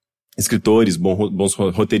bons escritores, bons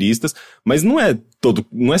roteiristas, mas não é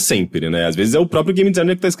sempre, né? Às vezes é o próprio game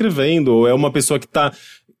designer que tá escrevendo, ou é uma pessoa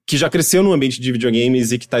que já cresceu no ambiente de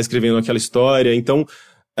videogames e que tá escrevendo aquela história. Então,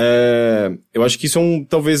 eu acho que isso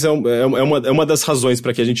talvez é uma das razões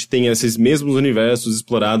para que a gente tenha esses mesmos universos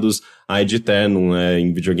explorados ad eternum, né,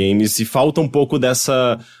 em videogames, e falta um pouco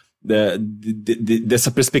dessa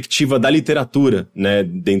perspectiva da literatura, né,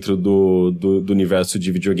 dentro do universo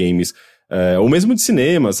de videogames. Ou mesmo de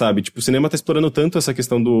cinema, sabe? Tipo, o cinema tá explorando tanto essa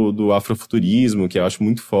questão do afrofuturismo, que eu acho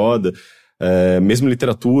muito foda. Mesmo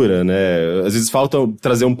literatura, né? Às vezes falta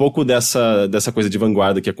trazer um pouco dessa coisa de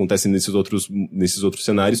vanguarda que acontece nesses outros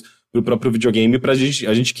cenários pro próprio videogame, pra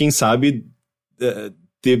gente quem sabe,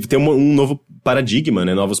 ter um novo paradigma,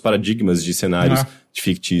 né? Novos paradigmas de cenários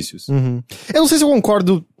fictícios. Eu não sei se eu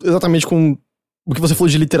concordo exatamente com o que você falou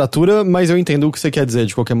de literatura, mas eu entendo o que você quer dizer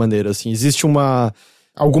de qualquer maneira, assim. Existe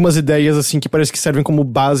algumas ideias, assim, que parece que servem como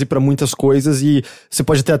base pra muitas coisas e você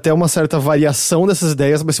pode ter até uma certa variação dessas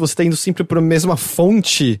ideias, mas se você tá indo sempre pra mesma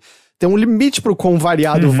fonte, tem um limite pro quão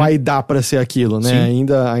variado vai dar pra ser aquilo, né?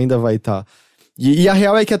 Ainda vai tá. E a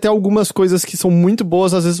real é que até algumas coisas que são muito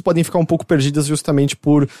boas, às vezes podem ficar um pouco perdidas justamente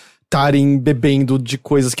por estarem bebendo de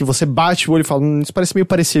coisas que você bate o olho e fala, isso parece meio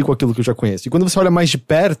parecido com aquilo que eu já conheço. E quando você olha mais de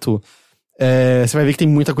perto, você vai ver que tem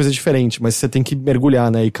muita coisa diferente, mas você tem que mergulhar,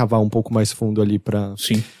 né, e cavar um pouco mais fundo ali pra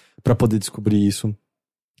poder descobrir isso.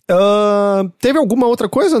 Teve alguma outra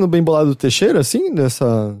coisa no Bem Bolado do Teixeira, assim,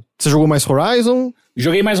 Você jogou mais Horizon?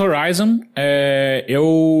 Joguei mais Horizon.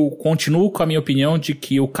 Eu continuo com a minha opinião de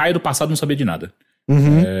que o Caio do passado não sabia de nada.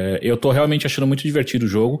 Eu tô realmente achando muito divertido o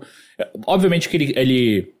jogo. Obviamente que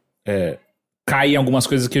ele cai em algumas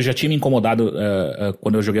coisas que eu já tinha me incomodado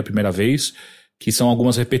quando eu joguei a primeira vez, que são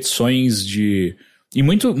algumas repetições e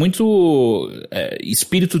muito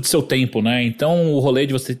espírito de seu tempo, né? Então o rolê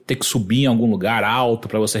de você ter que subir em algum lugar alto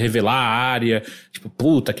pra você revelar a área, tipo,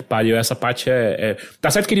 puta que pariu, essa parte Tá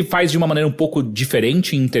certo que ele faz de uma maneira um pouco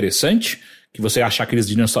diferente e interessante, que você achar aqueles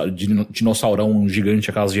dinossaurão gigante,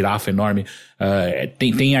 aquelas girafas enormes,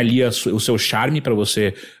 tem ali o seu charme pra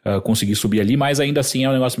você conseguir subir ali, mas ainda assim é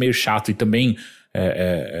um negócio meio chato e também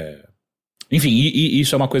enfim,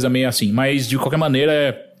 isso é uma coisa meio assim, mas de qualquer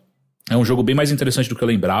maneira é um jogo bem mais interessante do que eu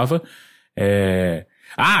lembrava. É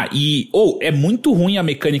muito ruim a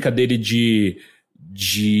mecânica dele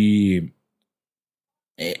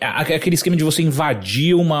aquele esquema de você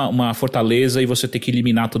invadir uma fortaleza e você ter que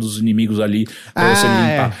eliminar todos os inimigos ali pra você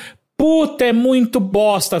limpar. Puta, é muito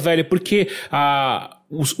bosta, velho, porque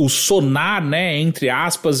o sonar, né, entre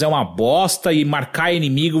aspas, é uma bosta e marcar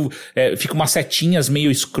inimigo fica umas setinhas meio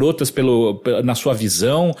escrotas na sua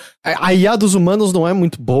visão. A IA dos humanos não é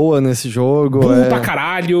muito boa nesse jogo. Burro pra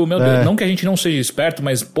caralho, meu Deus. Não que a gente não seja esperto,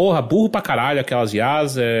 mas porra, burro pra caralho aquelas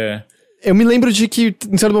IAs. Eu me lembro de que,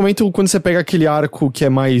 em certo momento, quando você pega aquele arco que é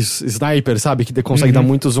mais sniper, sabe? Que consegue dar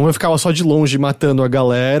muito zoom, eu ficava só de longe matando a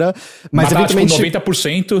galera. Mas eventualmente... tipo,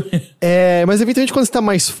 90%. Mas eventualmente quando você tá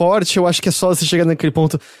mais forte, eu acho que é só você chegar naquele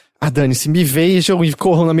ponto... Dane-se, me vejam e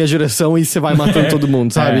corram na minha direção e você vai matando todo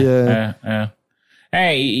mundo, sabe?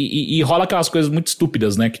 E rola aquelas coisas muito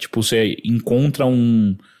estúpidas, né? Que tipo, você encontra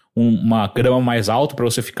uma grama mais alta pra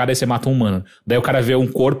você ficar, daí você mata um humano. Daí o cara vê um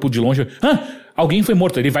corpo de longe... alguém foi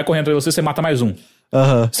morto, ele vai correndo atrás de você mata mais um.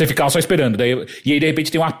 Você fica só esperando. E aí, de repente,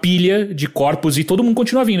 tem uma pilha de corpos e todo mundo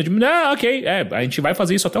continua vindo. Tipo, ok, a gente vai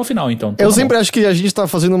fazer isso até o final, então. Eu sempre acho que a gente tá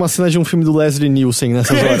fazendo uma cena de um filme do Leslie Nielsen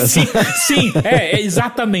nessas horas. Sim,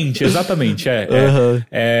 exatamente.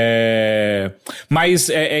 Mas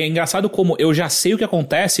é engraçado como eu já sei o que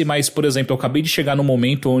acontece, mas, por exemplo, eu acabei de chegar no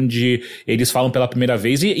momento onde eles falam pela primeira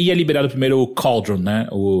vez e é liberado o primeiro Cauldron, né?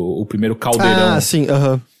 O primeiro caldeirão.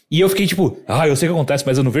 E eu fiquei tipo, eu sei o que acontece,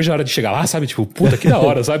 mas eu não vejo a hora de chegar lá, sabe? Tipo, puta, que da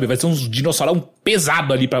hora, sabe? Vai ser uns dinossaurão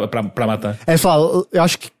pesado ali pra matar. Eu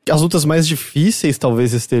acho que as lutas mais difíceis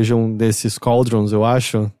talvez estejam desses Cauldrons, eu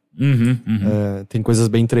acho. Tem coisas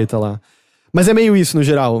bem treta lá. Mas é meio isso no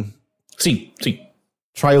geral. Sim.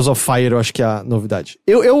 Trials of Fire, eu acho que é a novidade.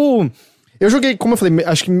 Eu joguei, como eu falei,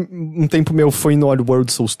 acho que um tempo meu foi no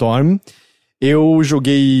Oddworld Soulstorm. Eu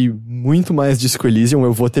joguei muito mais Disco Elysium,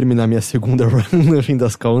 eu vou terminar minha segunda run no fim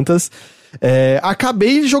das contas.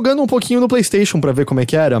 Acabei jogando um pouquinho no PlayStation pra ver como é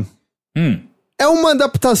que era. É uma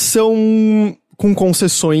adaptação com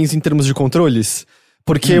concessões em termos de controles.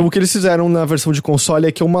 Porque o que eles fizeram na versão de console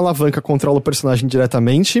é que uma alavanca controla o personagem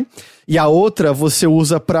diretamente e a outra você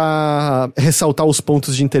usa pra ressaltar os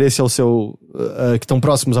pontos de interesse ao seu que estão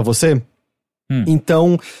próximos a você.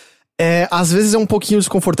 Então, às vezes é um pouquinho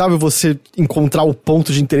desconfortável você encontrar o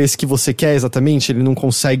ponto de interesse que você quer exatamente, ele não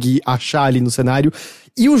consegue achar ali no cenário,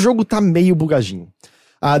 e o jogo tá meio bugadinho.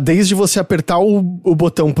 Desde você apertar o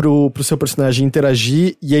botão pro seu personagem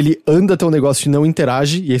interagir, e ele anda até o negócio e não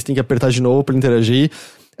interage, e aí você tem que apertar de novo pra interagir.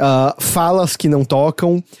 Falas que não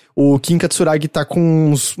tocam. O Kin Katsuragi tá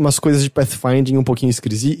com umas coisas de pathfinding um pouquinho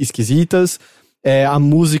esquisitas. A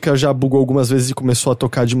música já bugou algumas vezes e começou a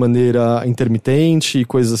tocar de maneira intermitente e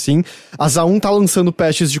coisas assim. A Zaun tá lançando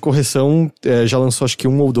patches de correção, já lançou acho que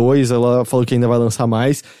 1 ou 2, ela falou que ainda vai lançar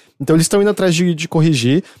mais. Então eles estão indo atrás de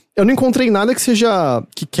corrigir. Eu não encontrei nada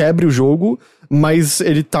que quebre o jogo, mas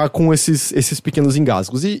ele tá com esses pequenos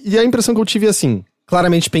engasgos. E a impressão que eu tive é assim,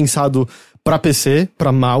 claramente pensado pra PC,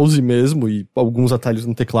 pra mouse mesmo, e alguns atalhos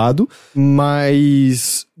no teclado,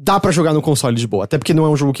 mas dá pra jogar no console de boa, até porque não é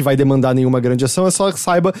um jogo que vai demandar nenhuma grande ação, é só que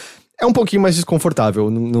saiba, é um pouquinho mais desconfortável,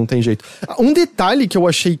 não tem jeito. Um detalhe que eu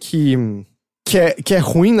achei que é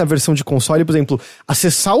ruim na versão de console, por exemplo,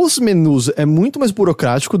 acessar os menus é muito mais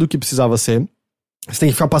burocrático do que precisava ser. Você tem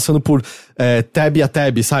que ficar passando por tab a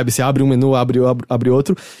tab, sabe? Você abre um menu, abre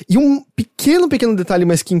outro. E um pequeno detalhe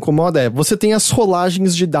mais que incomoda você tem as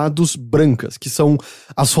rolagens de dados brancas, que são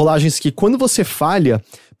as rolagens que quando você falha,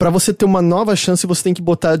 pra você ter uma nova chance, você tem que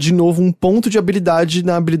botar de novo um ponto de habilidade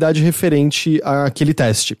na habilidade referente àquele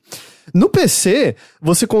teste. No PC,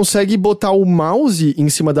 você consegue botar o mouse em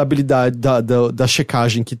cima da habilidade da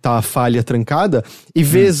checagem que tá a falha trancada e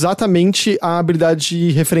ver exatamente a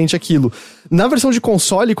habilidade referente àquilo. Na versão de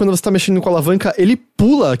console, quando você tá mexendo com a alavanca, ele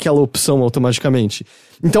pula aquela opção automaticamente.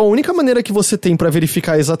 Então a única maneira que você tem pra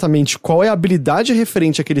verificar exatamente qual é a habilidade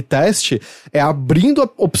referente àquele teste é abrindo a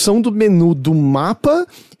opção do menu do mapa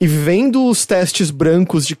e vendo os testes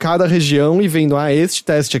brancos de cada região e vendo, este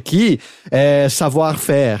teste aqui é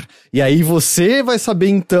savoir-faire. E aí você vai saber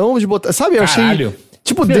então de botar... Sabe, eu achei...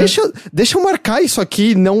 Tipo, deixa eu marcar isso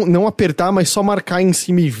aqui, não apertar, mas só marcar em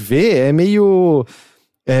cima e ver, é meio...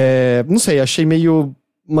 não sei, achei meio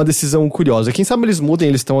uma decisão curiosa. Quem sabe eles mudem,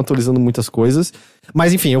 eles estão atualizando muitas coisas.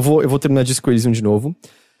 Mas enfim, eu vou terminar Disco Elysium de novo.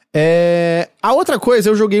 A outra coisa,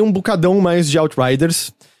 eu joguei um bocadão mais de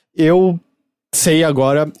Outriders. Eu sei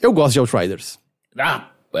agora, eu gosto de Outriders.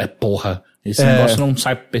 Porra. Esse negócio não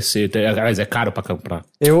sai pro PC. Aliás, é caro pra comprar.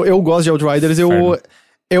 Eu gosto de Outriders.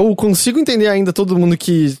 Eu consigo entender ainda todo mundo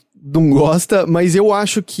que não gosta, mas eu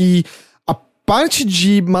acho que a parte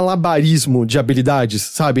de malabarismo de habilidades,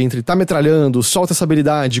 sabe? Entre tá metralhando, solta essa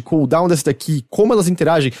habilidade, cooldown dessa daqui, como elas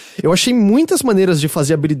interagem. Eu achei muitas maneiras de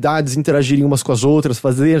fazer habilidades interagirem umas com as outras,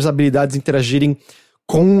 fazer as habilidades interagirem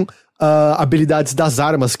com habilidades das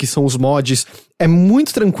armas, que são os mods. É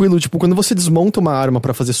muito tranquilo, tipo, quando você desmonta uma arma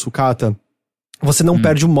pra fazer sucata, você não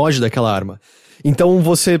perde o mod daquela arma. Então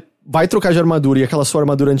você vai trocar de armadura e aquela sua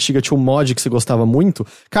armadura antiga tinha um mod que você gostava muito,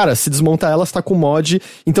 cara, se desmonta ela, você tá com o mod,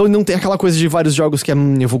 então não tem aquela coisa de vários jogos que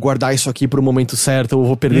eu vou guardar isso aqui pro momento certo, ou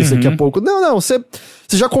vou perder isso daqui a pouco. Não, você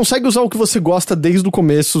já consegue usar o que você gosta desde o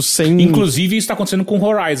começo, sem... Inclusive isso tá acontecendo com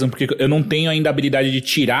Horizon, porque eu não tenho ainda a habilidade de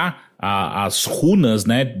tirar as runas,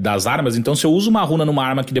 né, das armas, então se eu uso uma runa numa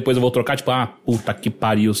arma que depois eu vou trocar, tipo, puta que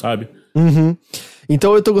pariu, sabe?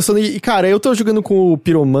 Então eu tô gostando, e cara, eu tô jogando com o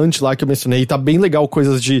Piromante lá que eu mencionei, e tá bem legal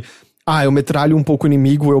coisas de, eu metralho um pouco o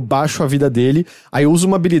inimigo, eu baixo a vida dele, aí eu uso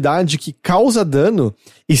uma habilidade que causa dano,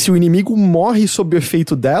 e se o inimigo morre sob o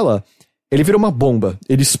efeito dela, ele vira uma bomba,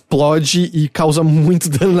 ele explode e causa muito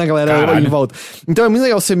dano na galera em volta. Então é muito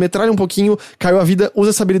legal, você metralha um pouquinho, caiu a vida,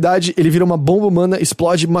 usa essa habilidade, ele vira uma bomba humana,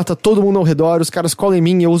 explode, mata todo mundo ao redor, os caras colam em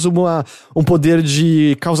mim, eu uso um poder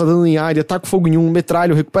de causar dano em área, taco fogo em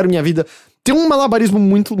metralho, recupero minha vida. Tem um malabarismo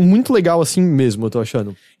muito, muito legal assim mesmo, eu tô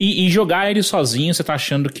achando. E jogar ele sozinho, você tá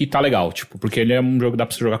achando que tá legal, tipo, porque ele é um jogo que dá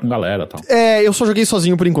pra você jogar com galera e tal. Eu só joguei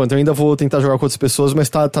sozinho por enquanto, eu ainda vou tentar jogar com outras pessoas, mas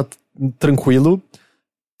tá tranquilo.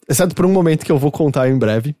 Exceto por um momento que eu vou contar em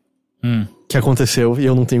breve. que aconteceu e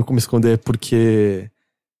eu não tenho como esconder porque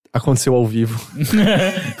aconteceu ao vivo.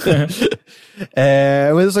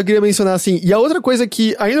 Mas eu só queria mencionar assim, e a outra coisa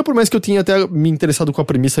que, ainda por mais que eu tenha até me interessado com a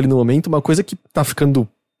premissa ali no momento, uma coisa que tá ficando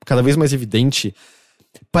cada vez mais evidente,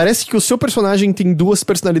 parece que o seu personagem tem duas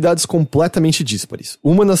personalidades completamente díspares.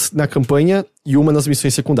 Uma na campanha e uma nas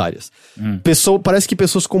missões secundárias. Parece que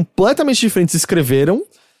pessoas completamente diferentes escreveram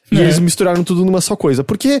e eles misturaram tudo numa só coisa.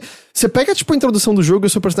 Porque você pega, tipo, a introdução do jogo e o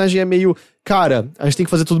seu personagem é meio... Cara, a gente tem que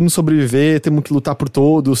fazer todo mundo sobreviver, temos que lutar por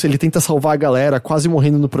todos. Ele tenta salvar a galera, quase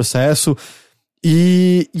morrendo no processo.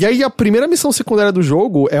 E aí a primeira missão secundária do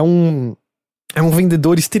jogo é um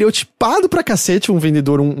vendedor estereotipado pra cacete, um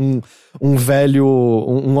vendedor, um velho,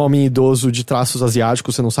 um homem idoso de traços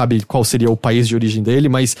asiáticos, você não sabe qual seria o país de origem dele,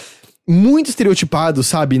 mas muito estereotipado,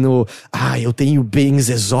 sabe, eu tenho bens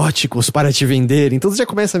exóticos para te vender, então você já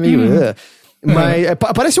começa meio... Mas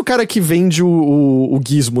parece o cara que vende o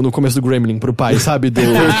gizmo no começo do Gremlin pro pai, sabe, do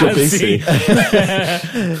que eu pensei.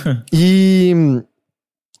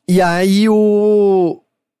 E aí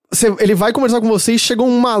ele vai conversar com você e chega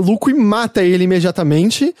um maluco e mata ele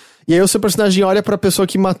imediatamente. E aí o seu personagem olha pra pessoa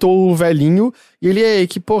que matou o velhinho e ele, ei,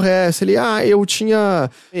 que porra é essa? Ele, eu tinha...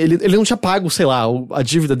 Ele não tinha pago, sei lá, a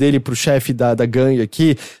dívida dele pro chefe da gangue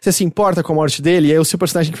aqui. Você se importa com a morte dele? E aí o seu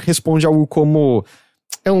personagem responde algo como...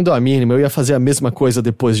 Eu não dou a mínima, eu ia fazer a mesma coisa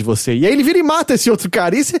depois de você. E aí ele vira e mata esse outro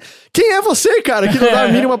cara. Quem é você, cara, que não dá a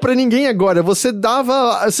mínima pra ninguém agora? Você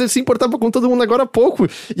se importava com todo mundo agora há pouco.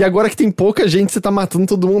 E agora que tem pouca gente, você tá matando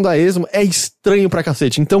todo mundo a esmo. É estranho pra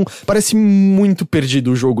cacete. Então, parece muito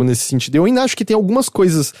perdido o jogo nesse sentido. Eu ainda acho que tem algumas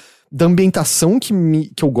coisas da ambientação que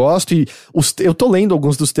eu gosto. E eu tô lendo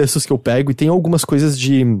alguns dos textos que eu pego. E tem algumas coisas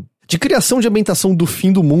de criação de ambientação do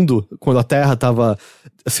fim do mundo. Quando a Terra tava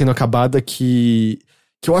sendo acabada, que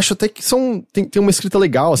eu acho até que tem uma escrita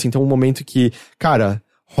legal, assim, tem um momento que, cara,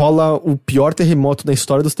 rola o pior terremoto da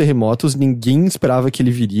história dos terremotos, ninguém esperava que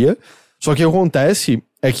ele viria, só que o que acontece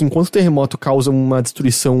é que enquanto o terremoto causa uma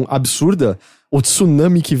destruição absurda, o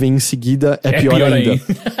tsunami que vem em seguida é pior ainda.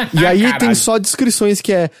 E aí tem só descrições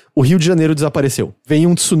que o Rio de Janeiro desapareceu. Vem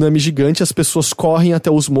um tsunami gigante, as pessoas correm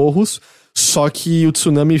até os morros, só que o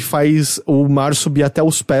tsunami faz o mar subir até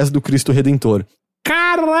os pés do Cristo Redentor.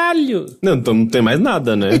 Caralho! Não, então não tem mais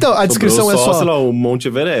nada, né? Então, a descrição é só... sei lá, o Monte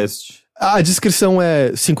Everest. A descrição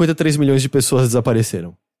é 53 milhões de pessoas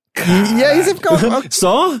desapareceram. E aí você fica...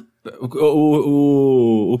 Só?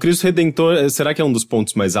 O Cristo Redentor, será que é um dos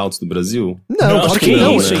pontos mais altos do Brasil? Não, claro que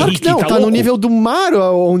não. Claro que não, tá no nível do mar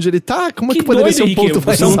onde ele tá. Como é que poderia ser um ponto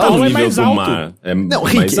mais alto? Não tá no nível do mar. Não,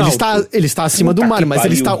 Rick, ele está acima do mar, mas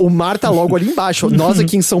o mar tá logo ali embaixo. Nós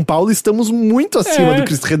aqui em São Paulo estamos muito acima do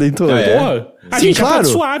Cristo Redentor. Porra, a gente já tá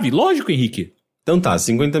suave, lógico, Henrique. Então tá,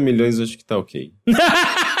 50 milhões eu acho que tá ok.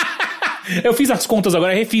 Eu fiz as contas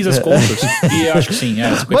agora, refiz as contas. E eu acho que sim.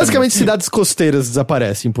 Basicamente, cidades costeiras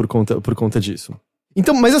desaparecem por conta disso.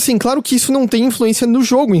 Então, mas assim, claro que isso não tem influência no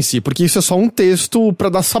jogo em si, porque isso é só um texto pra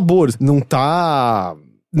dar sabor. Não tá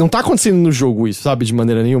acontecendo no jogo isso, sabe? De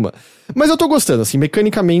maneira nenhuma. Mas eu tô gostando, assim,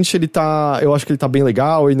 mecanicamente eu acho que ele tá bem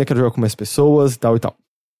legal, eu ainda quero jogar com mais pessoas e tal e tal.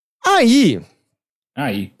 Aí...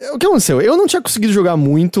 O que aconteceu? Eu não tinha conseguido jogar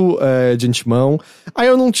muito de antemão. Aí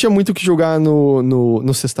eu não tinha muito o que jogar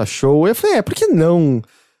no Sexta Show. Eu falei, por que não?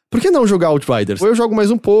 Por que não jogar Outriders? Eu jogo mais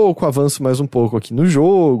um pouco, avanço mais um pouco aqui no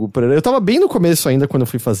jogo. Eu tava bem no começo ainda quando eu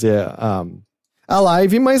fui fazer a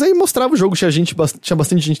live, mas aí mostrava o jogo, tinha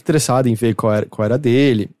bastante gente interessada em ver qual era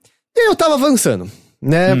dele. E aí eu tava avançando,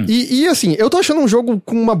 né? E assim, eu tô achando um jogo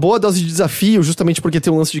com uma boa dose de desafio, justamente porque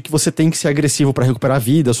tem o lance de que você tem que ser agressivo pra recuperar a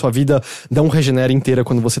vida, sua vida não regenera inteira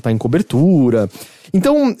quando você tá em cobertura.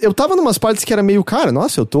 Então, eu tava numas partes que era meio, cara,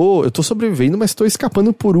 nossa, eu tô sobrevivendo, mas tô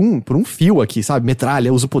escapando por um fio aqui, sabe?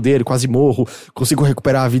 Metralha, uso poder, quase morro, consigo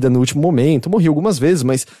recuperar a vida no último momento, morri algumas vezes,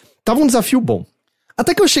 mas tava um desafio bom.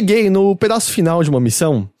 Até que eu cheguei no pedaço final de uma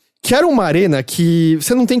missão, que era uma arena que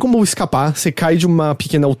você não tem como escapar, você cai de uma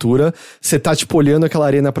pequena altura, você tá, tipo, olhando aquela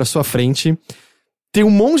arena pra sua frente, tem um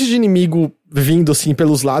monte de inimigo vindo, assim,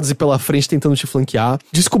 pelos lados e pela frente tentando te flanquear.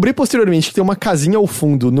 Descobri posteriormente que tem uma casinha ao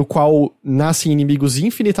fundo no qual nascem inimigos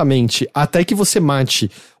infinitamente, até que você mate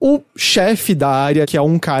o chefe da área, que é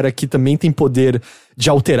um cara que também tem poder de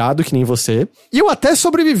alterado, que nem você. E eu até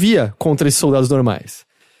sobrevivia contra esses soldados normais.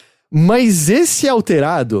 Mas esse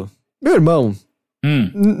alterado, meu irmão...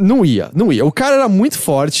 Não ia. O cara era muito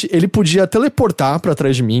forte, ele podia teleportar pra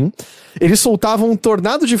trás de mim, ele soltava um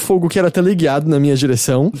tornado de fogo que era teleguiado na minha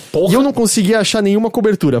direção, e eu não conseguia achar nenhuma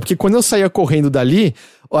cobertura, porque quando eu saía correndo dali,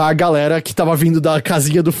 a galera que tava vindo da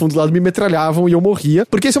casinha do fundo do lado me metralhavam e eu morria,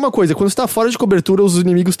 porque isso é uma coisa, quando você tá fora de cobertura, os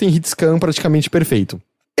inimigos têm hit scan praticamente perfeito.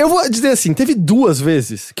 Eu vou dizer assim, teve 2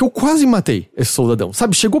 vezes que eu quase matei esse soldadão,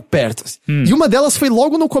 sabe? Chegou perto, assim. E uma delas foi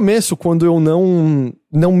logo no começo, quando eu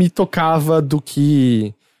não me tocava do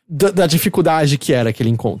que... Da dificuldade que era aquele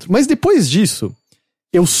encontro. Mas depois disso,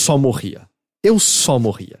 eu só morria.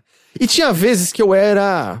 E tinha vezes que eu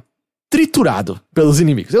era triturado pelos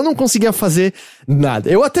inimigos. Eu não conseguia fazer nada.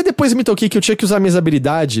 Eu até depois me toquei que eu tinha que usar minhas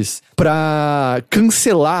habilidades pra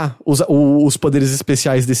cancelar os poderes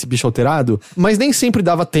especiais desse bicho alterado, mas nem sempre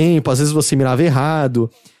dava tempo, às vezes você mirava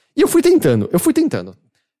errado. E eu fui tentando.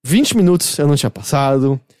 20 minutos eu não tinha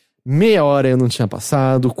passado, meia hora eu não tinha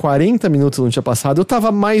passado, 40 minutos eu não tinha passado, eu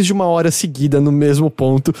tava mais de 1 hora seguida no mesmo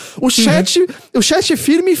ponto. O chat é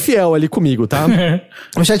firme e fiel ali comigo, tá?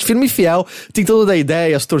 O chat firme e fiel, tentando dar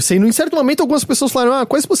ideias, torcendo. Em certo momento, algumas pessoas falaram,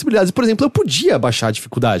 quais possibilidades? Por exemplo, eu podia baixar a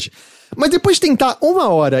dificuldade. Mas depois de tentar 1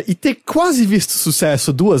 hora e ter quase visto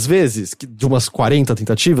sucesso 2 vezes, de umas 40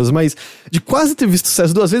 tentativas, mas de quase ter visto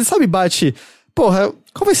sucesso 2 vezes, sabe, bate... Porra,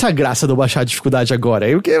 qual vai ser a graça de eu baixar a dificuldade agora?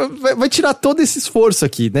 Vai tirar todo esse esforço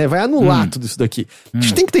aqui, né? Vai anular tudo isso daqui. A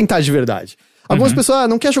gente tem que tentar de verdade. Algumas pessoas,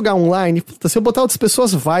 não quer jogar online. Puta, se eu botar outras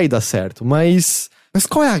pessoas, vai dar certo. Mas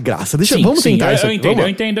qual é a graça? Vamos tentar isso aqui. Eu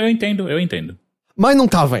entendo. Mas não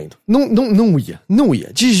tava indo. Não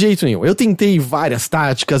ia. De jeito nenhum. Eu tentei várias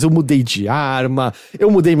táticas, eu mudei de arma,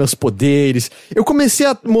 eu mudei meus poderes. Eu comecei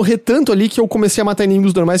a morrer tanto ali que eu comecei a matar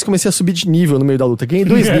inimigos normais e comecei a subir de nível no meio da luta. Ganhei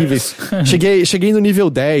 2 níveis. Cheguei no nível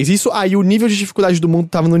 10. Isso, e o nível de dificuldade do mundo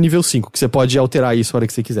tava no nível 5, que você pode alterar isso a hora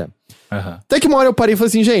que você quiser. Até que uma hora eu parei e falei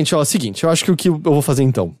assim, gente, seguinte, eu acho que o que eu vou fazer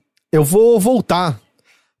então? Eu vou voltar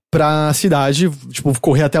pra cidade, tipo,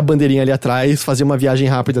 correr até a bandeirinha ali atrás, fazer uma viagem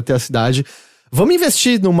rápida até a cidade. Vamos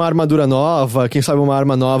investir numa armadura nova, quem sabe uma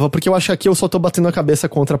arma nova, porque eu acho que aqui eu só tô batendo a cabeça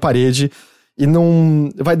contra a parede e não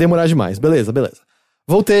vai demorar demais. Beleza.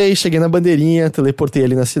 Voltei, cheguei na bandeirinha, teleportei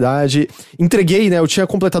ali na cidade, entreguei, né, eu tinha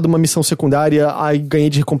completado uma missão secundária, aí ganhei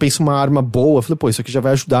de recompensa uma arma boa, falei, pô, isso aqui já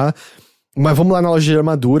vai ajudar, mas vamos lá na loja de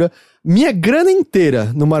armadura. Minha grana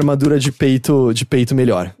inteira numa armadura de peito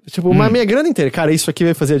melhor. Tipo, minha grana inteira, cara, isso aqui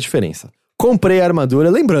vai fazer a diferença. Comprei a armadura,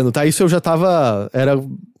 lembrando, tá, isso eu já tava,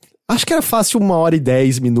 acho que era fácil 1 hora e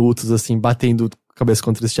 10 minutos, assim, batendo cabeça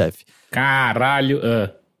contra esse chefe. Caralho.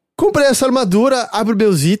 Comprei essa armadura, abro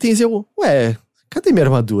meus itens e eu... Cadê minha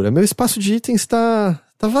armadura? Meu espaço de itens tá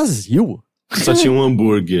vazio. Só tinha um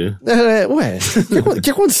hambúrguer. O que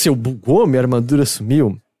aconteceu? Bugou? Minha armadura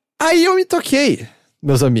sumiu? Aí eu me toquei,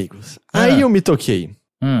 meus amigos.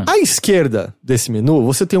 À esquerda desse menu,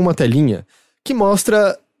 você tem uma telinha que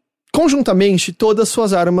mostra conjuntamente todas as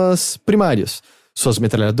suas armas primárias. Suas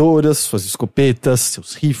metralhadoras, suas escopetas,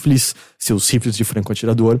 seus rifles de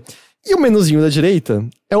franco-atirador. E o menuzinho da direita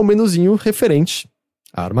é o menuzinho referente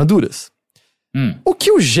a armaduras. O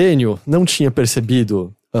que o gênio não tinha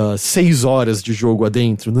percebido 6 horas de jogo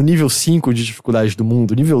adentro, no nível 5 de dificuldade do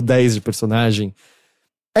mundo, nível 10 de personagem,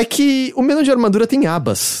 é que o menu de armadura tem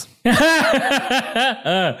abas.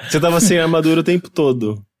 Você tava sem armadura o tempo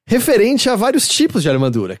todo. Referente a vários tipos de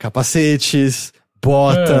armadura. Capacetes...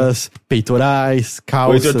 botas, peitorais,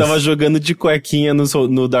 calças. O Heitor tava jogando de cuequinha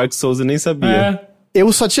no Dark Souls e nem sabia.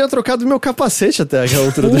 Eu só tinha trocado meu capacete até aquela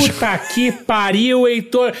altura do jogo. Puta que pariu,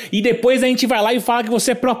 Heitor. E depois a gente vai lá e fala que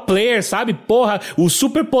você é pro player, sabe? Porra, o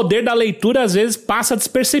superpoder da leitura às vezes passa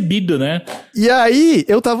despercebido, né? E aí,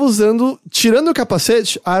 eu tava usando, tirando o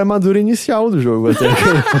capacete, a armadura inicial do jogo até.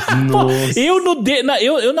 Nossa.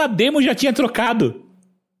 Eu na demo já tinha trocado.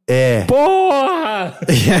 Porra!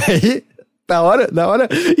 E aí... Na hora.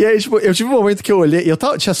 E aí, tipo, eu tive um momento que eu olhei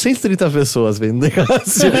e tinha 130 pessoas vendo o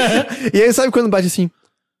negócio. E aí, sabe quando bate assim?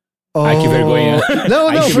 Ai, que vergonha.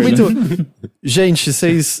 Não, foi muito... Gente,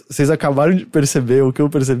 vocês acabaram de perceber o que eu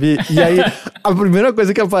percebi. E aí, a primeira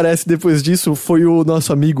coisa que aparece depois disso foi o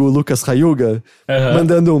nosso amigo Lucas Rayuga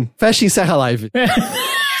mandando um fecha e encerra a live.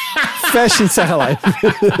 Fecha e encerra a live.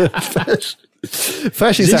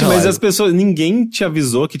 Fecha e encerra a live. Mas as pessoas... Ninguém te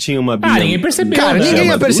avisou que tinha uma Bia. Ninguém percebeu. Cara, ninguém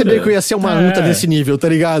ia perceber que eu ia ser uma luta desse nível, tá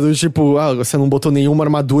ligado? Tipo, você não botou nenhuma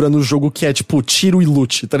armadura no jogo que é, tipo, tiro e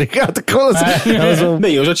loot, tá ligado?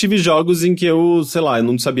 Bem, eu já tive jogos em que eu, sei lá, eu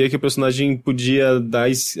não sabia que o personagem podia dar...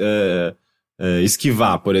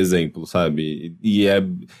 esquivar, por exemplo, sabe?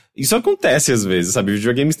 Isso acontece às vezes, sabe?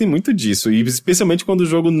 Videogames tem muito disso, e especialmente quando o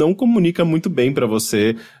jogo não comunica muito bem pra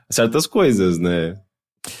você certas coisas, né?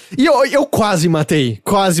 E eu quase matei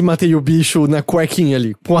o bicho na cuequinha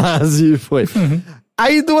ali, quase foi.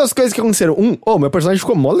 Aí 2 coisas que aconteceram. Meu personagem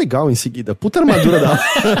ficou mó legal em seguida. Puta armadura da...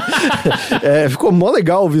 ficou mó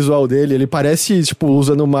legal o visual dele. Ele parece, tipo,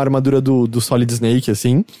 usando uma armadura do Solid Snake,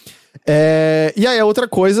 assim. E aí a outra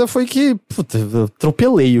coisa foi que, puta, eu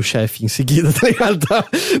atropelei o chefe em seguida, tá ligado?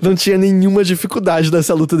 Não tinha nenhuma dificuldade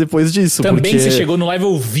dessa luta depois disso. Também você chegou no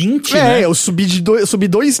level 20, né? né? Eu subi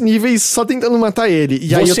 2 níveis só tentando matar ele.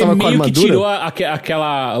 E aí eu tava com a armadura. Você meio que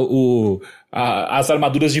tirou as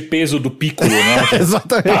armaduras de peso do Piccolo, né?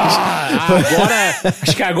 Exatamente. Agora,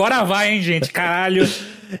 acho que agora vai, hein, gente? Caralho.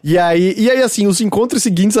 E aí assim, os encontros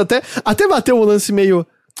seguintes até bateu um lance meio...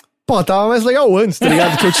 Pô, tava mais legal antes, tá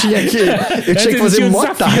ligado? Que eu tinha que fazer mó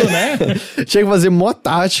tática, né? Tinha que fazer mó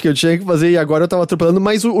tática, eu tinha que fazer, e agora eu tava atropelando,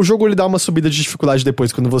 mas o jogo ele dá uma subida de dificuldade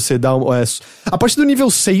depois, quando você dá a partir do nível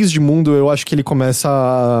 6 de mundo, eu acho que ele começa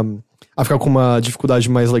a ficar com uma dificuldade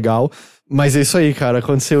mais legal. Mas é isso aí, cara,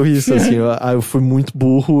 aconteceu isso, assim, eu fui muito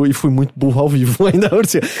burro e fui muito burro ao vivo ainda.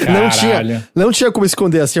 Não tinha como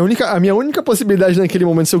esconder, assim, a minha única possibilidade naquele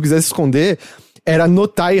momento, se eu quisesse esconder, era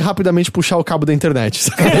notar e rapidamente puxar o cabo da internet.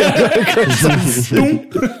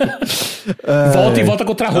 Volta e volta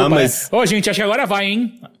contra a roupa. Ô, gente, acho que agora vai,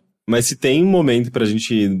 hein? Mas se tem um momento pra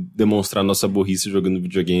gente demonstrar nossa burrice jogando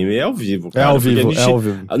videogame, é ao vivo, cara. É ao vivo.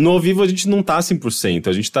 No ao vivo a gente não tá 100%,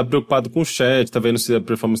 a gente tá preocupado com o chat, tá vendo se a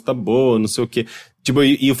performance tá boa, não sei o quê. Tipo,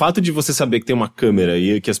 e o fato de você saber que tem uma câmera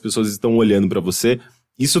e que as pessoas estão olhando pra você,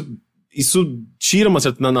 isso tira uma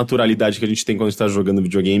certa naturalidade que a gente tem quando a gente tá jogando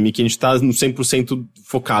videogame e que a gente tá no 100%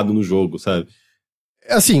 focado no jogo, sabe?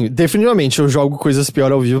 Assim, definitivamente eu jogo coisas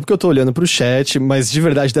pior ao vivo porque eu tô olhando pro chat, mas de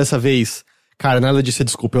verdade dessa vez, cara, nada disso é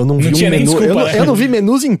desculpa. Eu não vi um menu. Eu não vi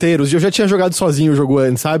menus inteiros e eu já tinha jogado sozinho o jogo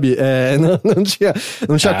antes, sabe? Não tinha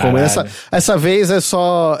como. Essa vez é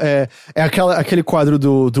só. É aquele quadro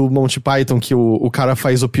do Monty Python que o cara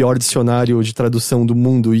faz o pior dicionário de tradução do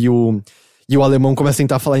mundo e o alemão começa a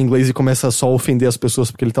tentar falar inglês e começa só a ofender as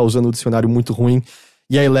pessoas porque ele tá usando o dicionário muito ruim.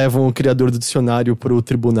 E aí levam o criador do dicionário pro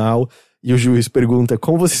tribunal e o juiz pergunta,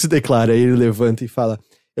 como você se declara? Aí ele levanta e fala,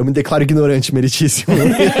 eu me declaro ignorante, meritíssimo.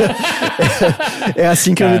 É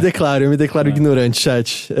assim que eu me declaro ignorante,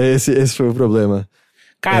 chat. Esse foi o problema.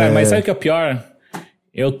 Cara, mas sabe o que é o pior?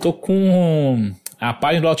 Eu tô com a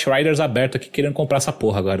página do Outriders aberta aqui querendo comprar essa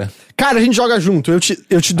porra agora. Cara, a gente joga junto. Eu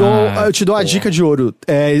te dou a dica de ouro.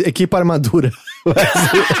 Equipa armadura.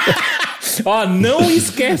 Ó, não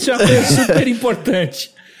esquece uma coisa super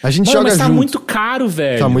importante. A gente joga mas junto. Tá muito caro,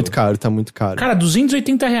 velho. Tá muito caro. Cara,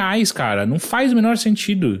 R$280, cara. Não faz o menor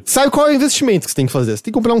sentido. Sabe qual é o investimento que você tem que fazer? Você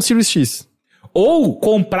tem que comprar um Series X. Ou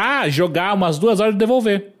comprar, jogar umas 2 horas e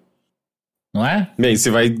devolver. Não é? Bem, você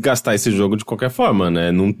vai gastar esse jogo de qualquer forma,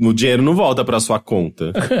 né? O dinheiro não volta pra sua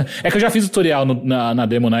conta. É que eu já fiz o tutorial na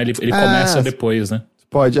demo, né? Ele começa depois, né?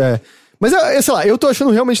 Pode, Mas, sei lá, eu tô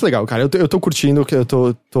achando realmente legal, cara. Eu tô curtindo, que eu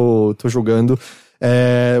tô jogando.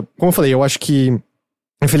 Como eu falei, eu acho que,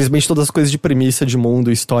 infelizmente, todas as coisas de premissa, de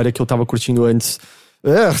mundo, história que eu tava curtindo antes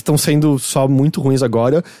estão sendo só muito ruins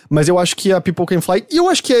agora, mas eu acho que a People Can Fly, e eu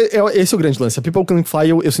acho que esse é o grande lance, a People Can Fly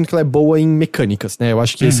eu sinto que ela é boa em mecânicas, né, eu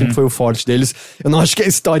acho que esse sempre foi o forte deles, eu não acho que a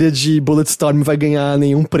história de Bulletstorm vai ganhar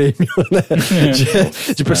nenhum prêmio, né,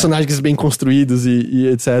 de personagens bem construídos e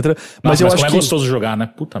etc, mas eu acho que é gostoso jogar, né,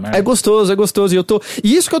 puta merda. É gostoso,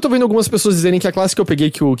 e isso que eu tô vendo algumas pessoas dizerem que a classe que eu peguei,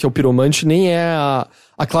 que é o Piromante, nem é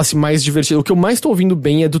a classe mais divertida, o que eu mais tô ouvindo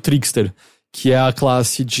bem é do Trickster, que é a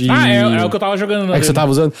classe de... é o que eu tava jogando. É que você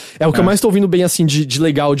tava usando? É o que eu mais tô ouvindo bem, assim, de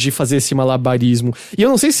legal, de fazer esse malabarismo. E eu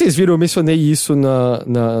não sei se vocês viram, eu mencionei isso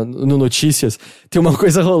no Notícias. Tem uma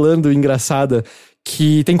coisa rolando engraçada,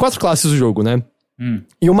 que tem 4 classes do jogo, né?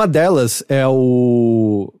 E uma delas é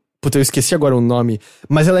o... Puta, eu esqueci agora o nome,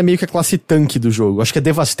 mas ela é meio que a classe tanque do jogo. Acho que é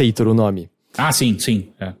Devastator o nome. Ah, sim.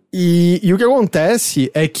 E o que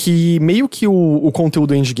acontece é que meio que o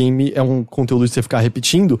conteúdo endgame é um conteúdo de você ficar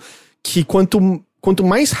repetindo, que quanto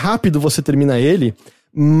mais rápido você termina ele,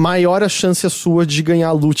 maior a chance é sua de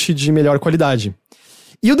ganhar loot de melhor qualidade.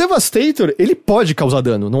 E o Devastator, ele pode causar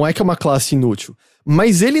dano, não é que é uma classe inútil,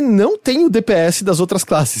 mas ele não tem o DPS das outras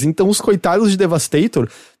classes, então os coitados de Devastator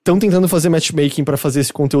estão tentando fazer matchmaking pra fazer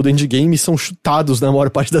esse conteúdo endgame e são chutados na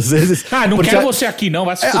maior parte das vezes. Não quero você aqui não,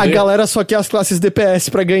 vai se fuder. A galera só quer as classes DPS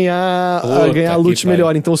pra ganhar loot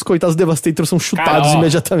melhor, então os coitados Devastator são chutados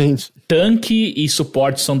imediatamente. Tanque e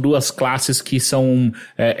suporte são 2 classes que são...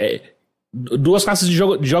 2 classes de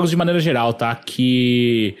jogos de maneira geral, tá?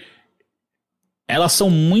 Que... elas são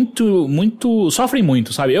muito... sofrem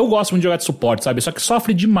muito, sabe? Eu gosto muito de jogar de suporte, sabe? Só que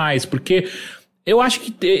sofre demais, porque... eu acho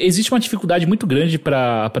que existe uma dificuldade muito grande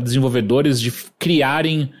para desenvolvedores de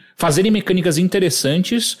fazerem mecânicas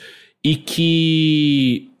interessantes e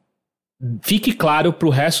que fique claro pro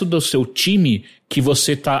resto do seu time que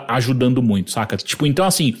você tá ajudando muito, saca? Tipo, então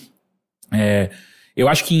assim, eu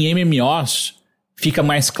acho que em MMOs fica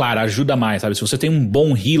mais clara, ajuda mais, sabe? Se você tem um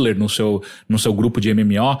bom healer no seu grupo de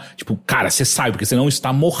MMO, tipo, cara, você sabe, porque você não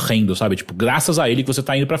está morrendo, sabe? Tipo, graças a ele que você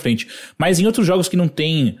tá indo pra frente. Mas em outros jogos que não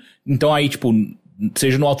tem, então aí, tipo,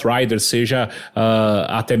 seja no Outriders, seja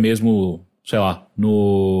até mesmo, sei lá,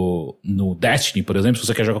 no Destiny, por exemplo, se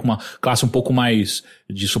você quer jogar com uma classe um pouco mais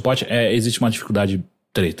de suporte, existe uma dificuldade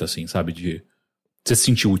treta, assim, sabe? De você se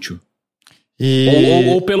sentir útil.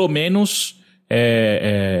 Ou pelo menos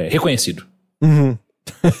reconhecido. Uhum.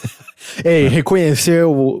 Reconhecer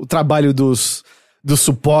o trabalho dos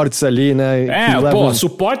suportes ali, né?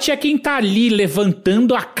 Suporte é quem tá ali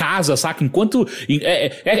levantando a casa, saca? Enquanto...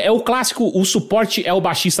 É o clássico, o suporte é o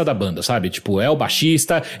baixista da banda, sabe? Tipo, é o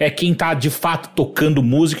baixista, é quem tá de fato tocando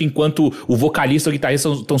música, enquanto o vocalista e o guitarrista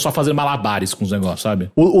estão só fazendo malabares com os negócios,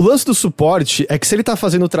 sabe? O lance do suporte é que se ele tá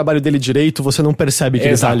fazendo o trabalho dele direito, você não percebe que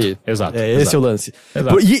ele tá ali. Exato. Esse é o lance.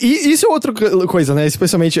 Exato. E isso é outra coisa, né?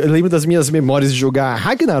 Especialmente, eu lembro das minhas memórias de jogar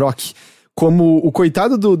Ragnarok. Como o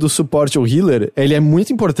coitado do suporte ou healer, ele é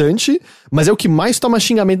muito importante, mas é o que mais toma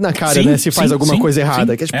xingamento na cara, né? Se faz alguma coisa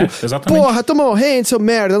errada. Que é tipo, porra, tô morrendo, seu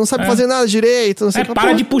merda, não sabe fazer nada direito, não sei o que.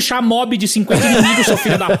 Para de puxar mob de 50 inimigos, seu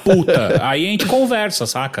filho da puta. Aí a gente conversa,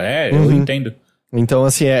 saca? Eu entendo. Então,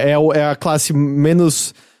 assim, é a classe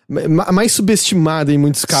mais subestimada em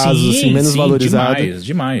muitos casos, assim, menos valorizada.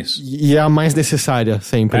 Demais. E é a mais necessária,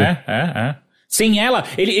 sempre. Sem ela,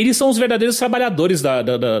 eles são os verdadeiros trabalhadores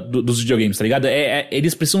dos videogames, tá ligado?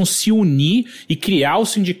 Eles precisam se unir e criar o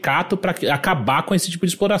sindicato pra acabar com esse tipo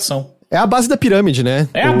de exploração. É a base da pirâmide, né?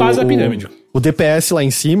 É a base da pirâmide. O DPS lá em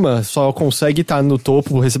cima só consegue estar no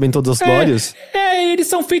topo, recebendo todas as glórias. Eles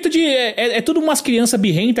são feitos de... É tudo umas crianças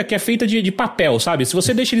birrenta que é feita de papel, sabe? Se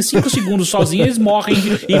você deixa eles 5 segundos sozinhos, eles morrem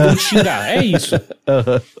e vão te xingar. É isso.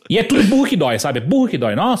 E é tudo burro que dói, sabe? Burro que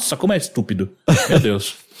dói. Nossa, como é estúpido. Meu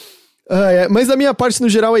Deus. Mas da minha parte, no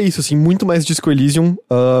geral, é isso, assim, muito mais Disco Elysium,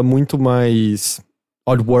 muito mais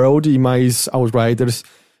Oddworld e mais Outriders,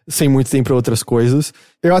 sem muito tempo pra outras coisas.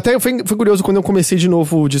 Eu até fui curioso quando eu comecei de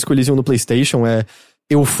novo o Disco Elysium no PlayStation,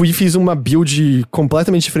 eu fui e fiz uma build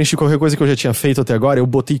completamente diferente de qualquer coisa que eu já tinha feito até agora, eu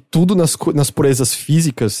botei tudo nas purezas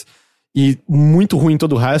físicas e muito ruim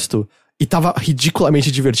todo o resto. E tava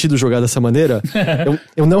ridiculamente divertido jogar dessa maneira.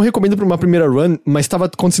 Eu não recomendo pra uma primeira run, mas tava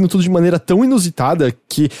acontecendo tudo de maneira tão inusitada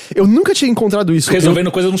que eu nunca tinha encontrado isso.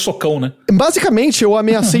 Resolvendo coisa no socão, né? Basicamente, eu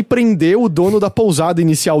ameacei prender o dono da pousada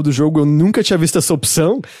inicial do jogo. Eu nunca tinha visto essa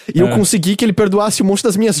opção. E eu consegui que ele perdoasse um monte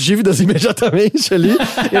das minhas dívidas imediatamente ali.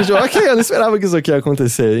 E ele falou, ok, eu não esperava que isso aqui ia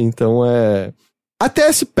acontecer. Então, Até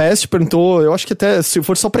esse Pest perguntou, eu acho que até, se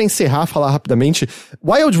for só pra encerrar, falar rapidamente,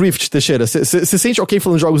 Wild Rift, Teixeira, você sente ok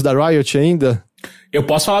falando jogos da Riot ainda? Eu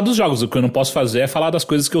posso falar dos jogos, o que eu não posso fazer é falar das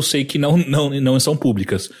coisas que eu sei que não são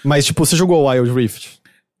públicas. Mas, tipo, você jogou Wild Rift?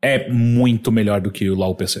 É muito melhor do que o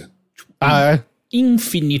LoL PC.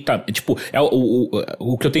 Infinita. Tipo,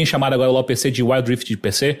 o que eu tenho chamado agora o LoL PC de Wild Rift de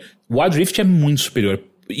PC, Wild Rift é muito superior.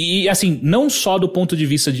 E assim, não só do ponto de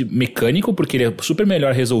vista de mecânico, porque ele é super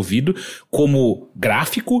melhor resolvido, como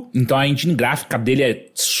gráfico, então a engine gráfica dele é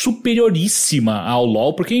superioríssima ao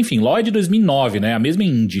LoL, porque enfim, LoL é de 2009, né, a mesma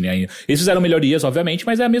engine aí. Eles fizeram melhorias, obviamente,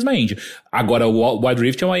 mas é a mesma engine. Agora o Wild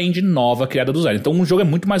Rift é uma engine nova, criada do zero, então o jogo é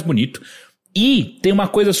muito mais bonito. E tem uma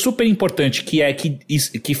coisa super importante,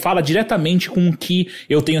 que fala diretamente com o que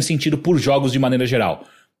eu tenho sentido por jogos de maneira geral.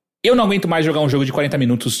 Eu não aguento mais jogar um jogo de 40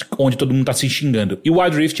 minutos onde todo mundo tá se xingando. E o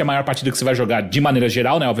Wild Rift é a maior partida que você vai jogar de maneira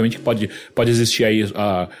geral, né? Obviamente que pode existir aí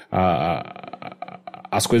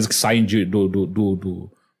as coisas que saem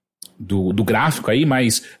do gráfico aí,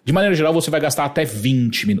 mas de maneira geral você vai gastar até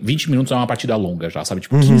 20 minutos. 20 minutos é uma partida longa já, sabe?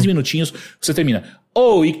 Tipo, 15 minutinhos você termina.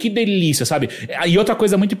 E que delícia, sabe? E outra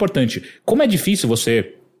coisa muito importante. Como é difícil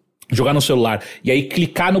você jogar no celular, e aí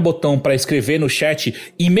clicar no botão pra escrever no chat,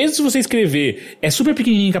 e mesmo se você escrever, é super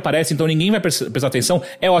pequenininho que aparece, então ninguém vai prestar atenção,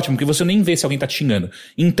 é ótimo, porque você nem vê se alguém tá te xingando.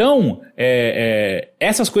 Então,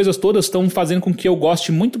 essas coisas todas estão fazendo com que eu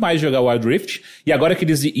goste muito mais de jogar Wild Rift, e agora que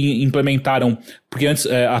eles implementaram, porque antes,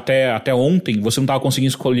 até ontem, você não tava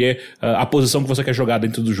conseguindo escolher a posição que você quer jogar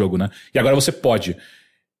dentro do jogo, né? E agora você pode.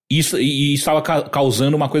 Isso estava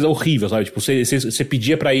causando uma coisa horrível, sabe? Tipo, você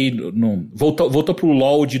pedia pra ir... Voltou pro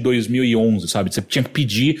LoL de 2011, sabe? Você tinha que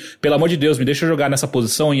pedir, pelo amor de Deus, me deixa jogar nessa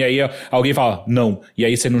posição, e aí alguém fala, não. E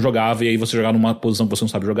aí você não jogava, e aí você jogava numa posição que você não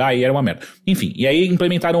sabe jogar, e era uma merda. Enfim, e aí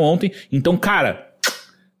implementaram ontem. Então, cara,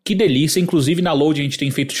 que delícia. Inclusive na Load a gente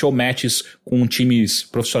tem feito show matches com times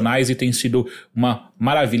profissionais e tem sido uma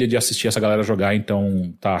maravilha de assistir essa galera jogar,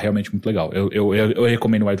 então tá realmente muito legal. Eu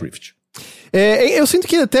recomendo Wild Rift. Eu sinto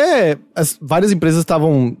que até várias empresas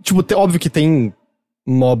estavam... Tipo, óbvio que tem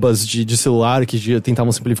MOBAs de celular que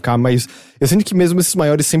tentavam simplificar, mas eu sinto que mesmo esses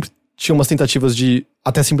maiores sempre tinha umas tentativas de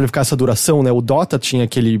até simplificar essa duração, né? O Dota tinha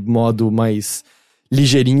aquele modo mais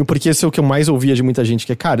ligeirinho, porque esse é o que eu mais ouvia de muita gente,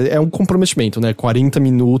 que é, cara, é um comprometimento, né? 40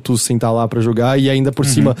 minutos sem estar lá pra jogar e ainda por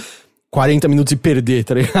cima 40 minutos e perder,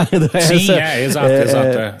 tá ligado? Sim, exato.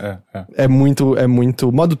 É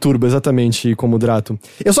muito modo turbo, exatamente, como o Drato.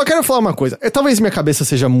 Eu só quero falar uma coisa, talvez minha cabeça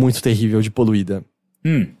seja muito terrível de poluída.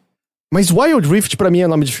 Mas Wild Rift pra mim é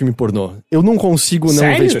nome de filme pornô. Eu não consigo não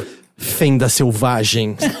Sério? ver, tipo, Fenda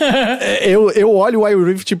Selvagem. eu olho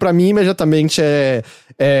Wild Rift pra mim imediatamente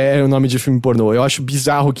é o nome de filme pornô. Eu acho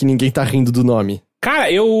bizarro que ninguém tá rindo do nome. Cara,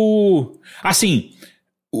 assim,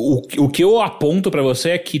 o que eu aponto pra você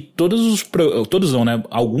é que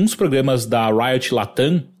alguns programas da Riot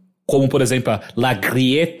Latam, como por exemplo La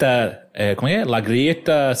Grieta, como é? La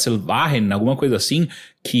Grieta Selvagem, alguma coisa assim,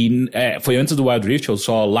 que foi antes do Wild Rift, ou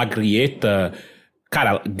só La Grieta.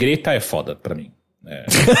 Cara, Greta é foda pra mim.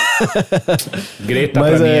 Greta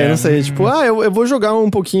mas pra mim não sei, tipo, eu vou jogar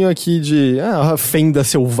um pouquinho aqui de Fenda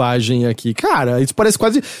Selvagem aqui. Cara, isso parece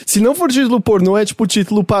quase, se não for título pornô, é tipo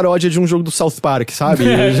título paródia de um jogo do South Park, sabe?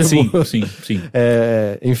 Tipo, sim.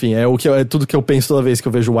 Enfim, é tudo que eu penso toda vez que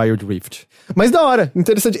eu vejo Wild Rift. Mas da hora,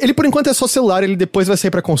 interessante. Ele por enquanto é só celular, ele depois vai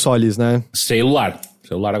sair pra consoles, né? Celular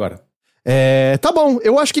agora. Tá bom,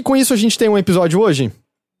 eu acho que com isso a gente tem um episódio hoje.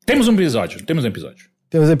 Temos um episódio.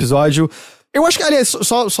 Eu acho que, aliás,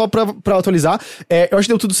 só pra atualizar, eu acho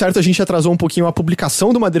que deu tudo certo, a gente atrasou um pouquinho a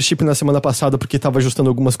publicação do Mothership na semana passada, porque tava ajustando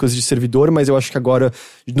algumas coisas de servidor, mas eu acho que agora,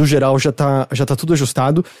 no geral, já tá tudo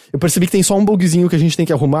ajustado. Eu percebi que tem só um bugzinho que a gente tem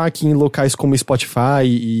que arrumar aqui em locais como Spotify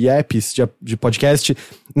e apps de podcast.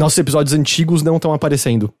 Nossos episódios antigos não estão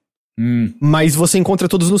aparecendo. Mas você encontra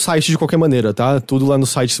todos no site de qualquer maneira, tá? Tudo lá no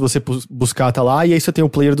site, se você buscar, tá lá. E aí você tem o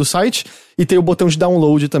player do site e tem o botão de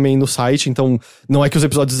download também no site. Então, não é que os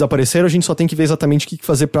episódios desapareceram, a gente só tem que ver exatamente o que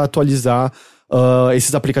fazer pra atualizar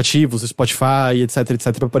esses aplicativos, Spotify,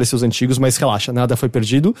 etc, pra aparecer os antigos. Mas relaxa, nada foi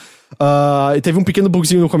perdido. E teve um pequeno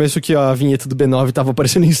bugzinho no começo que a vinheta do B9 tava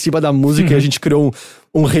aparecendo em cima da música e a gente criou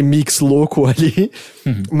um remix louco ali.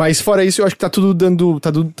 Mas fora isso, eu acho que tá tudo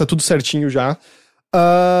tá tudo certinho já.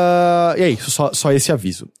 E é isso, só esse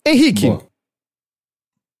aviso. Henrique. Boa.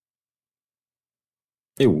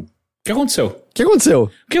 O que aconteceu?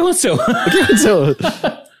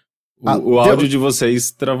 O áudio de vocês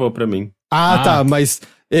travou pra mim. Tá, mas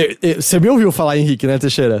você me ouviu falar Henrique, né,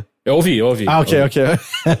 Teixeira? Eu ouvi. Ok.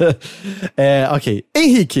 Ok.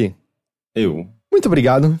 Henrique. Muito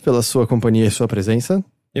obrigado pela sua companhia e sua presença.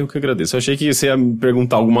 Eu que agradeço. Eu achei que você ia me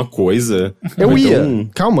perguntar alguma coisa. Eu ia.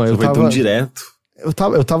 Calma, eu tava... tão direto.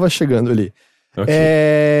 Eu tava chegando ali. Okay.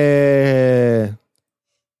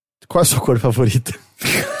 Qual é a sua cor favorita?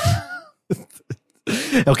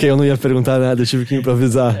 Ok, eu não ia perguntar nada, eu tive que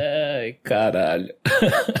improvisar. Ai, caralho.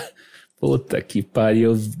 Puta que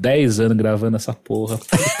pariu, 10 anos gravando essa porra.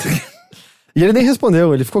 E ele nem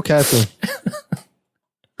respondeu, ele ficou quieto.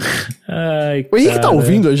 Ai, o Henrique tá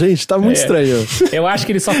ouvindo a gente? Tá muito estranho. Eu acho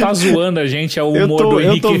que ele só tá zoando a gente, é o humor do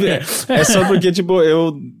Henrique. É só porque, tipo,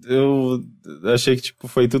 eu achei que, tipo,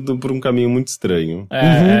 foi tudo por um caminho muito estranho.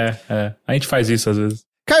 A gente faz isso às vezes.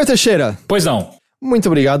 Caio Teixeira. Pois não. Muito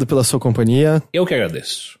obrigado pela sua companhia. Eu que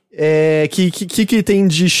agradeço. Que tem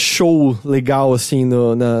de show legal, assim,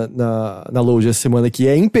 na Load essa semana aqui?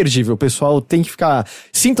 É imperdível, o pessoal tem que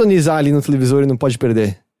sintonizar ali no televisor e não pode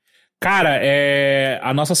perder. Cara,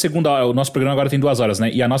 o nosso programa agora tem 2 horas, né?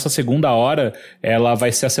 E a nossa segunda hora, ela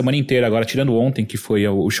vai ser a semana inteira. Agora, tirando ontem, que foi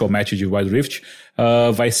o showmatch de Wild Rift,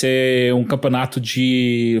 vai ser um campeonato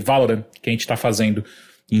de Valorant que a gente tá fazendo.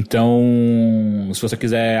 Então, se você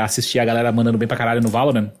quiser assistir a galera mandando bem pra caralho no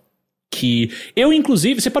Valorant, que eu,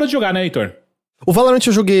 inclusive, você parou de jogar, né, Heitor? O Valorant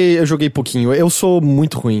eu joguei pouquinho. Eu sou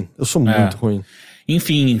muito ruim. Muito ruim.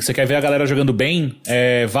 Enfim, você quer ver a galera jogando bem?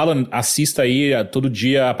 Valorant, assista aí todo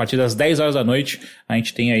dia, a partir das 10 horas da noite. A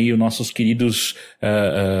gente tem aí os nossos queridos,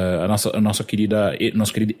 nosso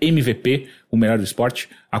querido MVP, o melhor do esporte,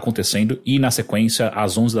 acontecendo. E na sequência,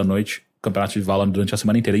 às 11 da noite, campeonato de Valorant durante a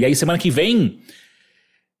semana inteira. E aí, semana que vem,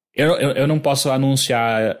 eu não posso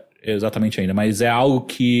anunciar exatamente ainda, mas é algo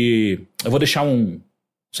que eu vou deixar um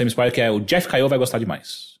semi-spoiler, que é o Jeff Caio vai gostar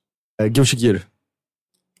demais. Guilty Gear.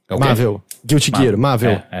 Okay. Marvel. Guilty Gear,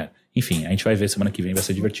 Marvel. Enfim, a gente vai ver semana que vem, vai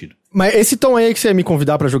ser divertido. Mas esse tom aí que você ia me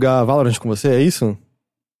convidar pra jogar Valorant com você, é isso?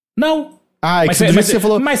 Não. Mas você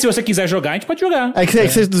falou... Mas se você quiser jogar, a gente pode jogar.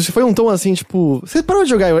 Você foi um tom assim, tipo... Você parou de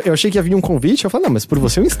jogar, eu achei que ia vir um convite, eu falei, não, mas por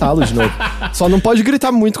você eu instalo de novo. Só não pode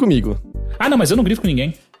gritar muito comigo. Não, mas eu não grito com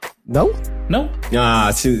ninguém. Não? Não.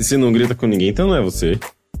 Se não grita com ninguém, então não é você.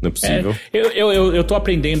 Não é possível. Eu tô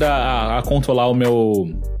aprendendo a controlar o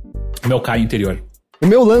meu Caio interior. O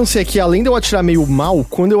meu lance é que, além de eu atirar meio mal,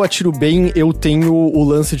 quando eu atiro bem, eu tenho o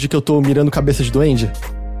lance de que eu tô mirando cabeça de duende.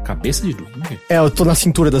 Cabeça de duende? Eu tô na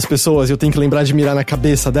cintura das pessoas e eu tenho que lembrar de mirar na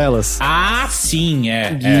cabeça delas. Ah, sim,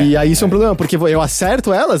 E aí isso é um problema, porque eu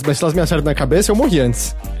acerto elas, mas se elas me acertam na cabeça, eu morri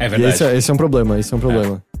antes. É verdade. E esse é um problema, mas é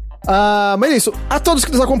isso. A todos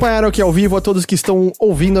que nos acompanharam aqui ao vivo, a todos que estão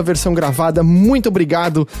ouvindo a versão gravada, muito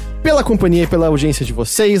obrigado pela companhia e pela audiência de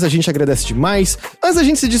vocês. A gente agradece demais. Antes da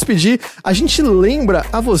gente se despedir, a gente lembra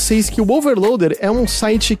a vocês que o Overloader é um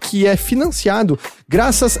site que é financiado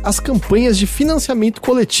graças às campanhas de financiamento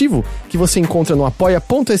coletivo que você encontra no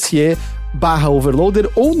apoia.se/Overloader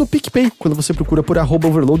ou no PicPay, quando você procura por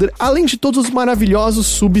 @Overloader, além de todos os maravilhosos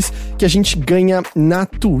subs que a gente ganha na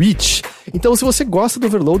Twitch. Então, se você gosta do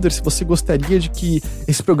Overloader, se você gostaria de que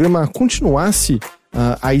esse programa continuasse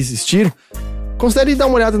a existir, considere dar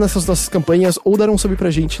uma olhada nessas nossas campanhas ou dar um sub pra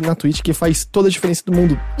gente na Twitch, que faz toda a diferença do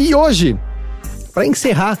mundo. E hoje, para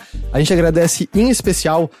encerrar, a gente agradece em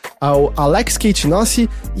especial ao Alex Keitinossi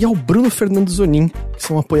e ao Bruno Fernando Zonin, que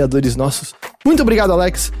são apoiadores nossos. Muito obrigado,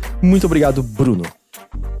 Alex. Muito obrigado, Bruno.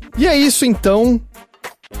 E é isso, então.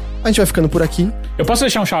 A gente vai ficando por aqui. Eu posso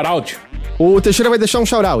deixar um shout-out? O Teixeira vai deixar um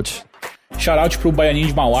shout-out. Shout-out pro Baianinho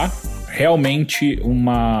de Mauá. Realmente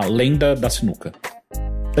uma lenda da sinuca.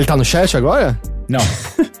 Ele tá no chat agora? Não.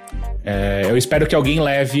 Eu espero que alguém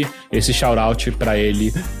leve esse shout-out pra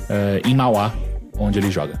ele em Mauá, onde ele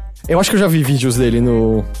joga. Eu acho que eu já vi vídeos dele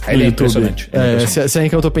no ele YouTube. Impressionante. Se é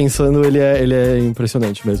que eu tô pensando, ele é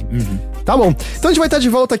impressionante mesmo. Uhum. Tá bom. Então a gente vai estar de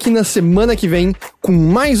volta aqui na semana que vem com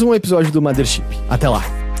mais um episódio do Mothership. Até lá.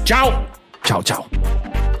 Tchau! Tchau, tchau.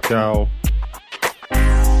 Tchau.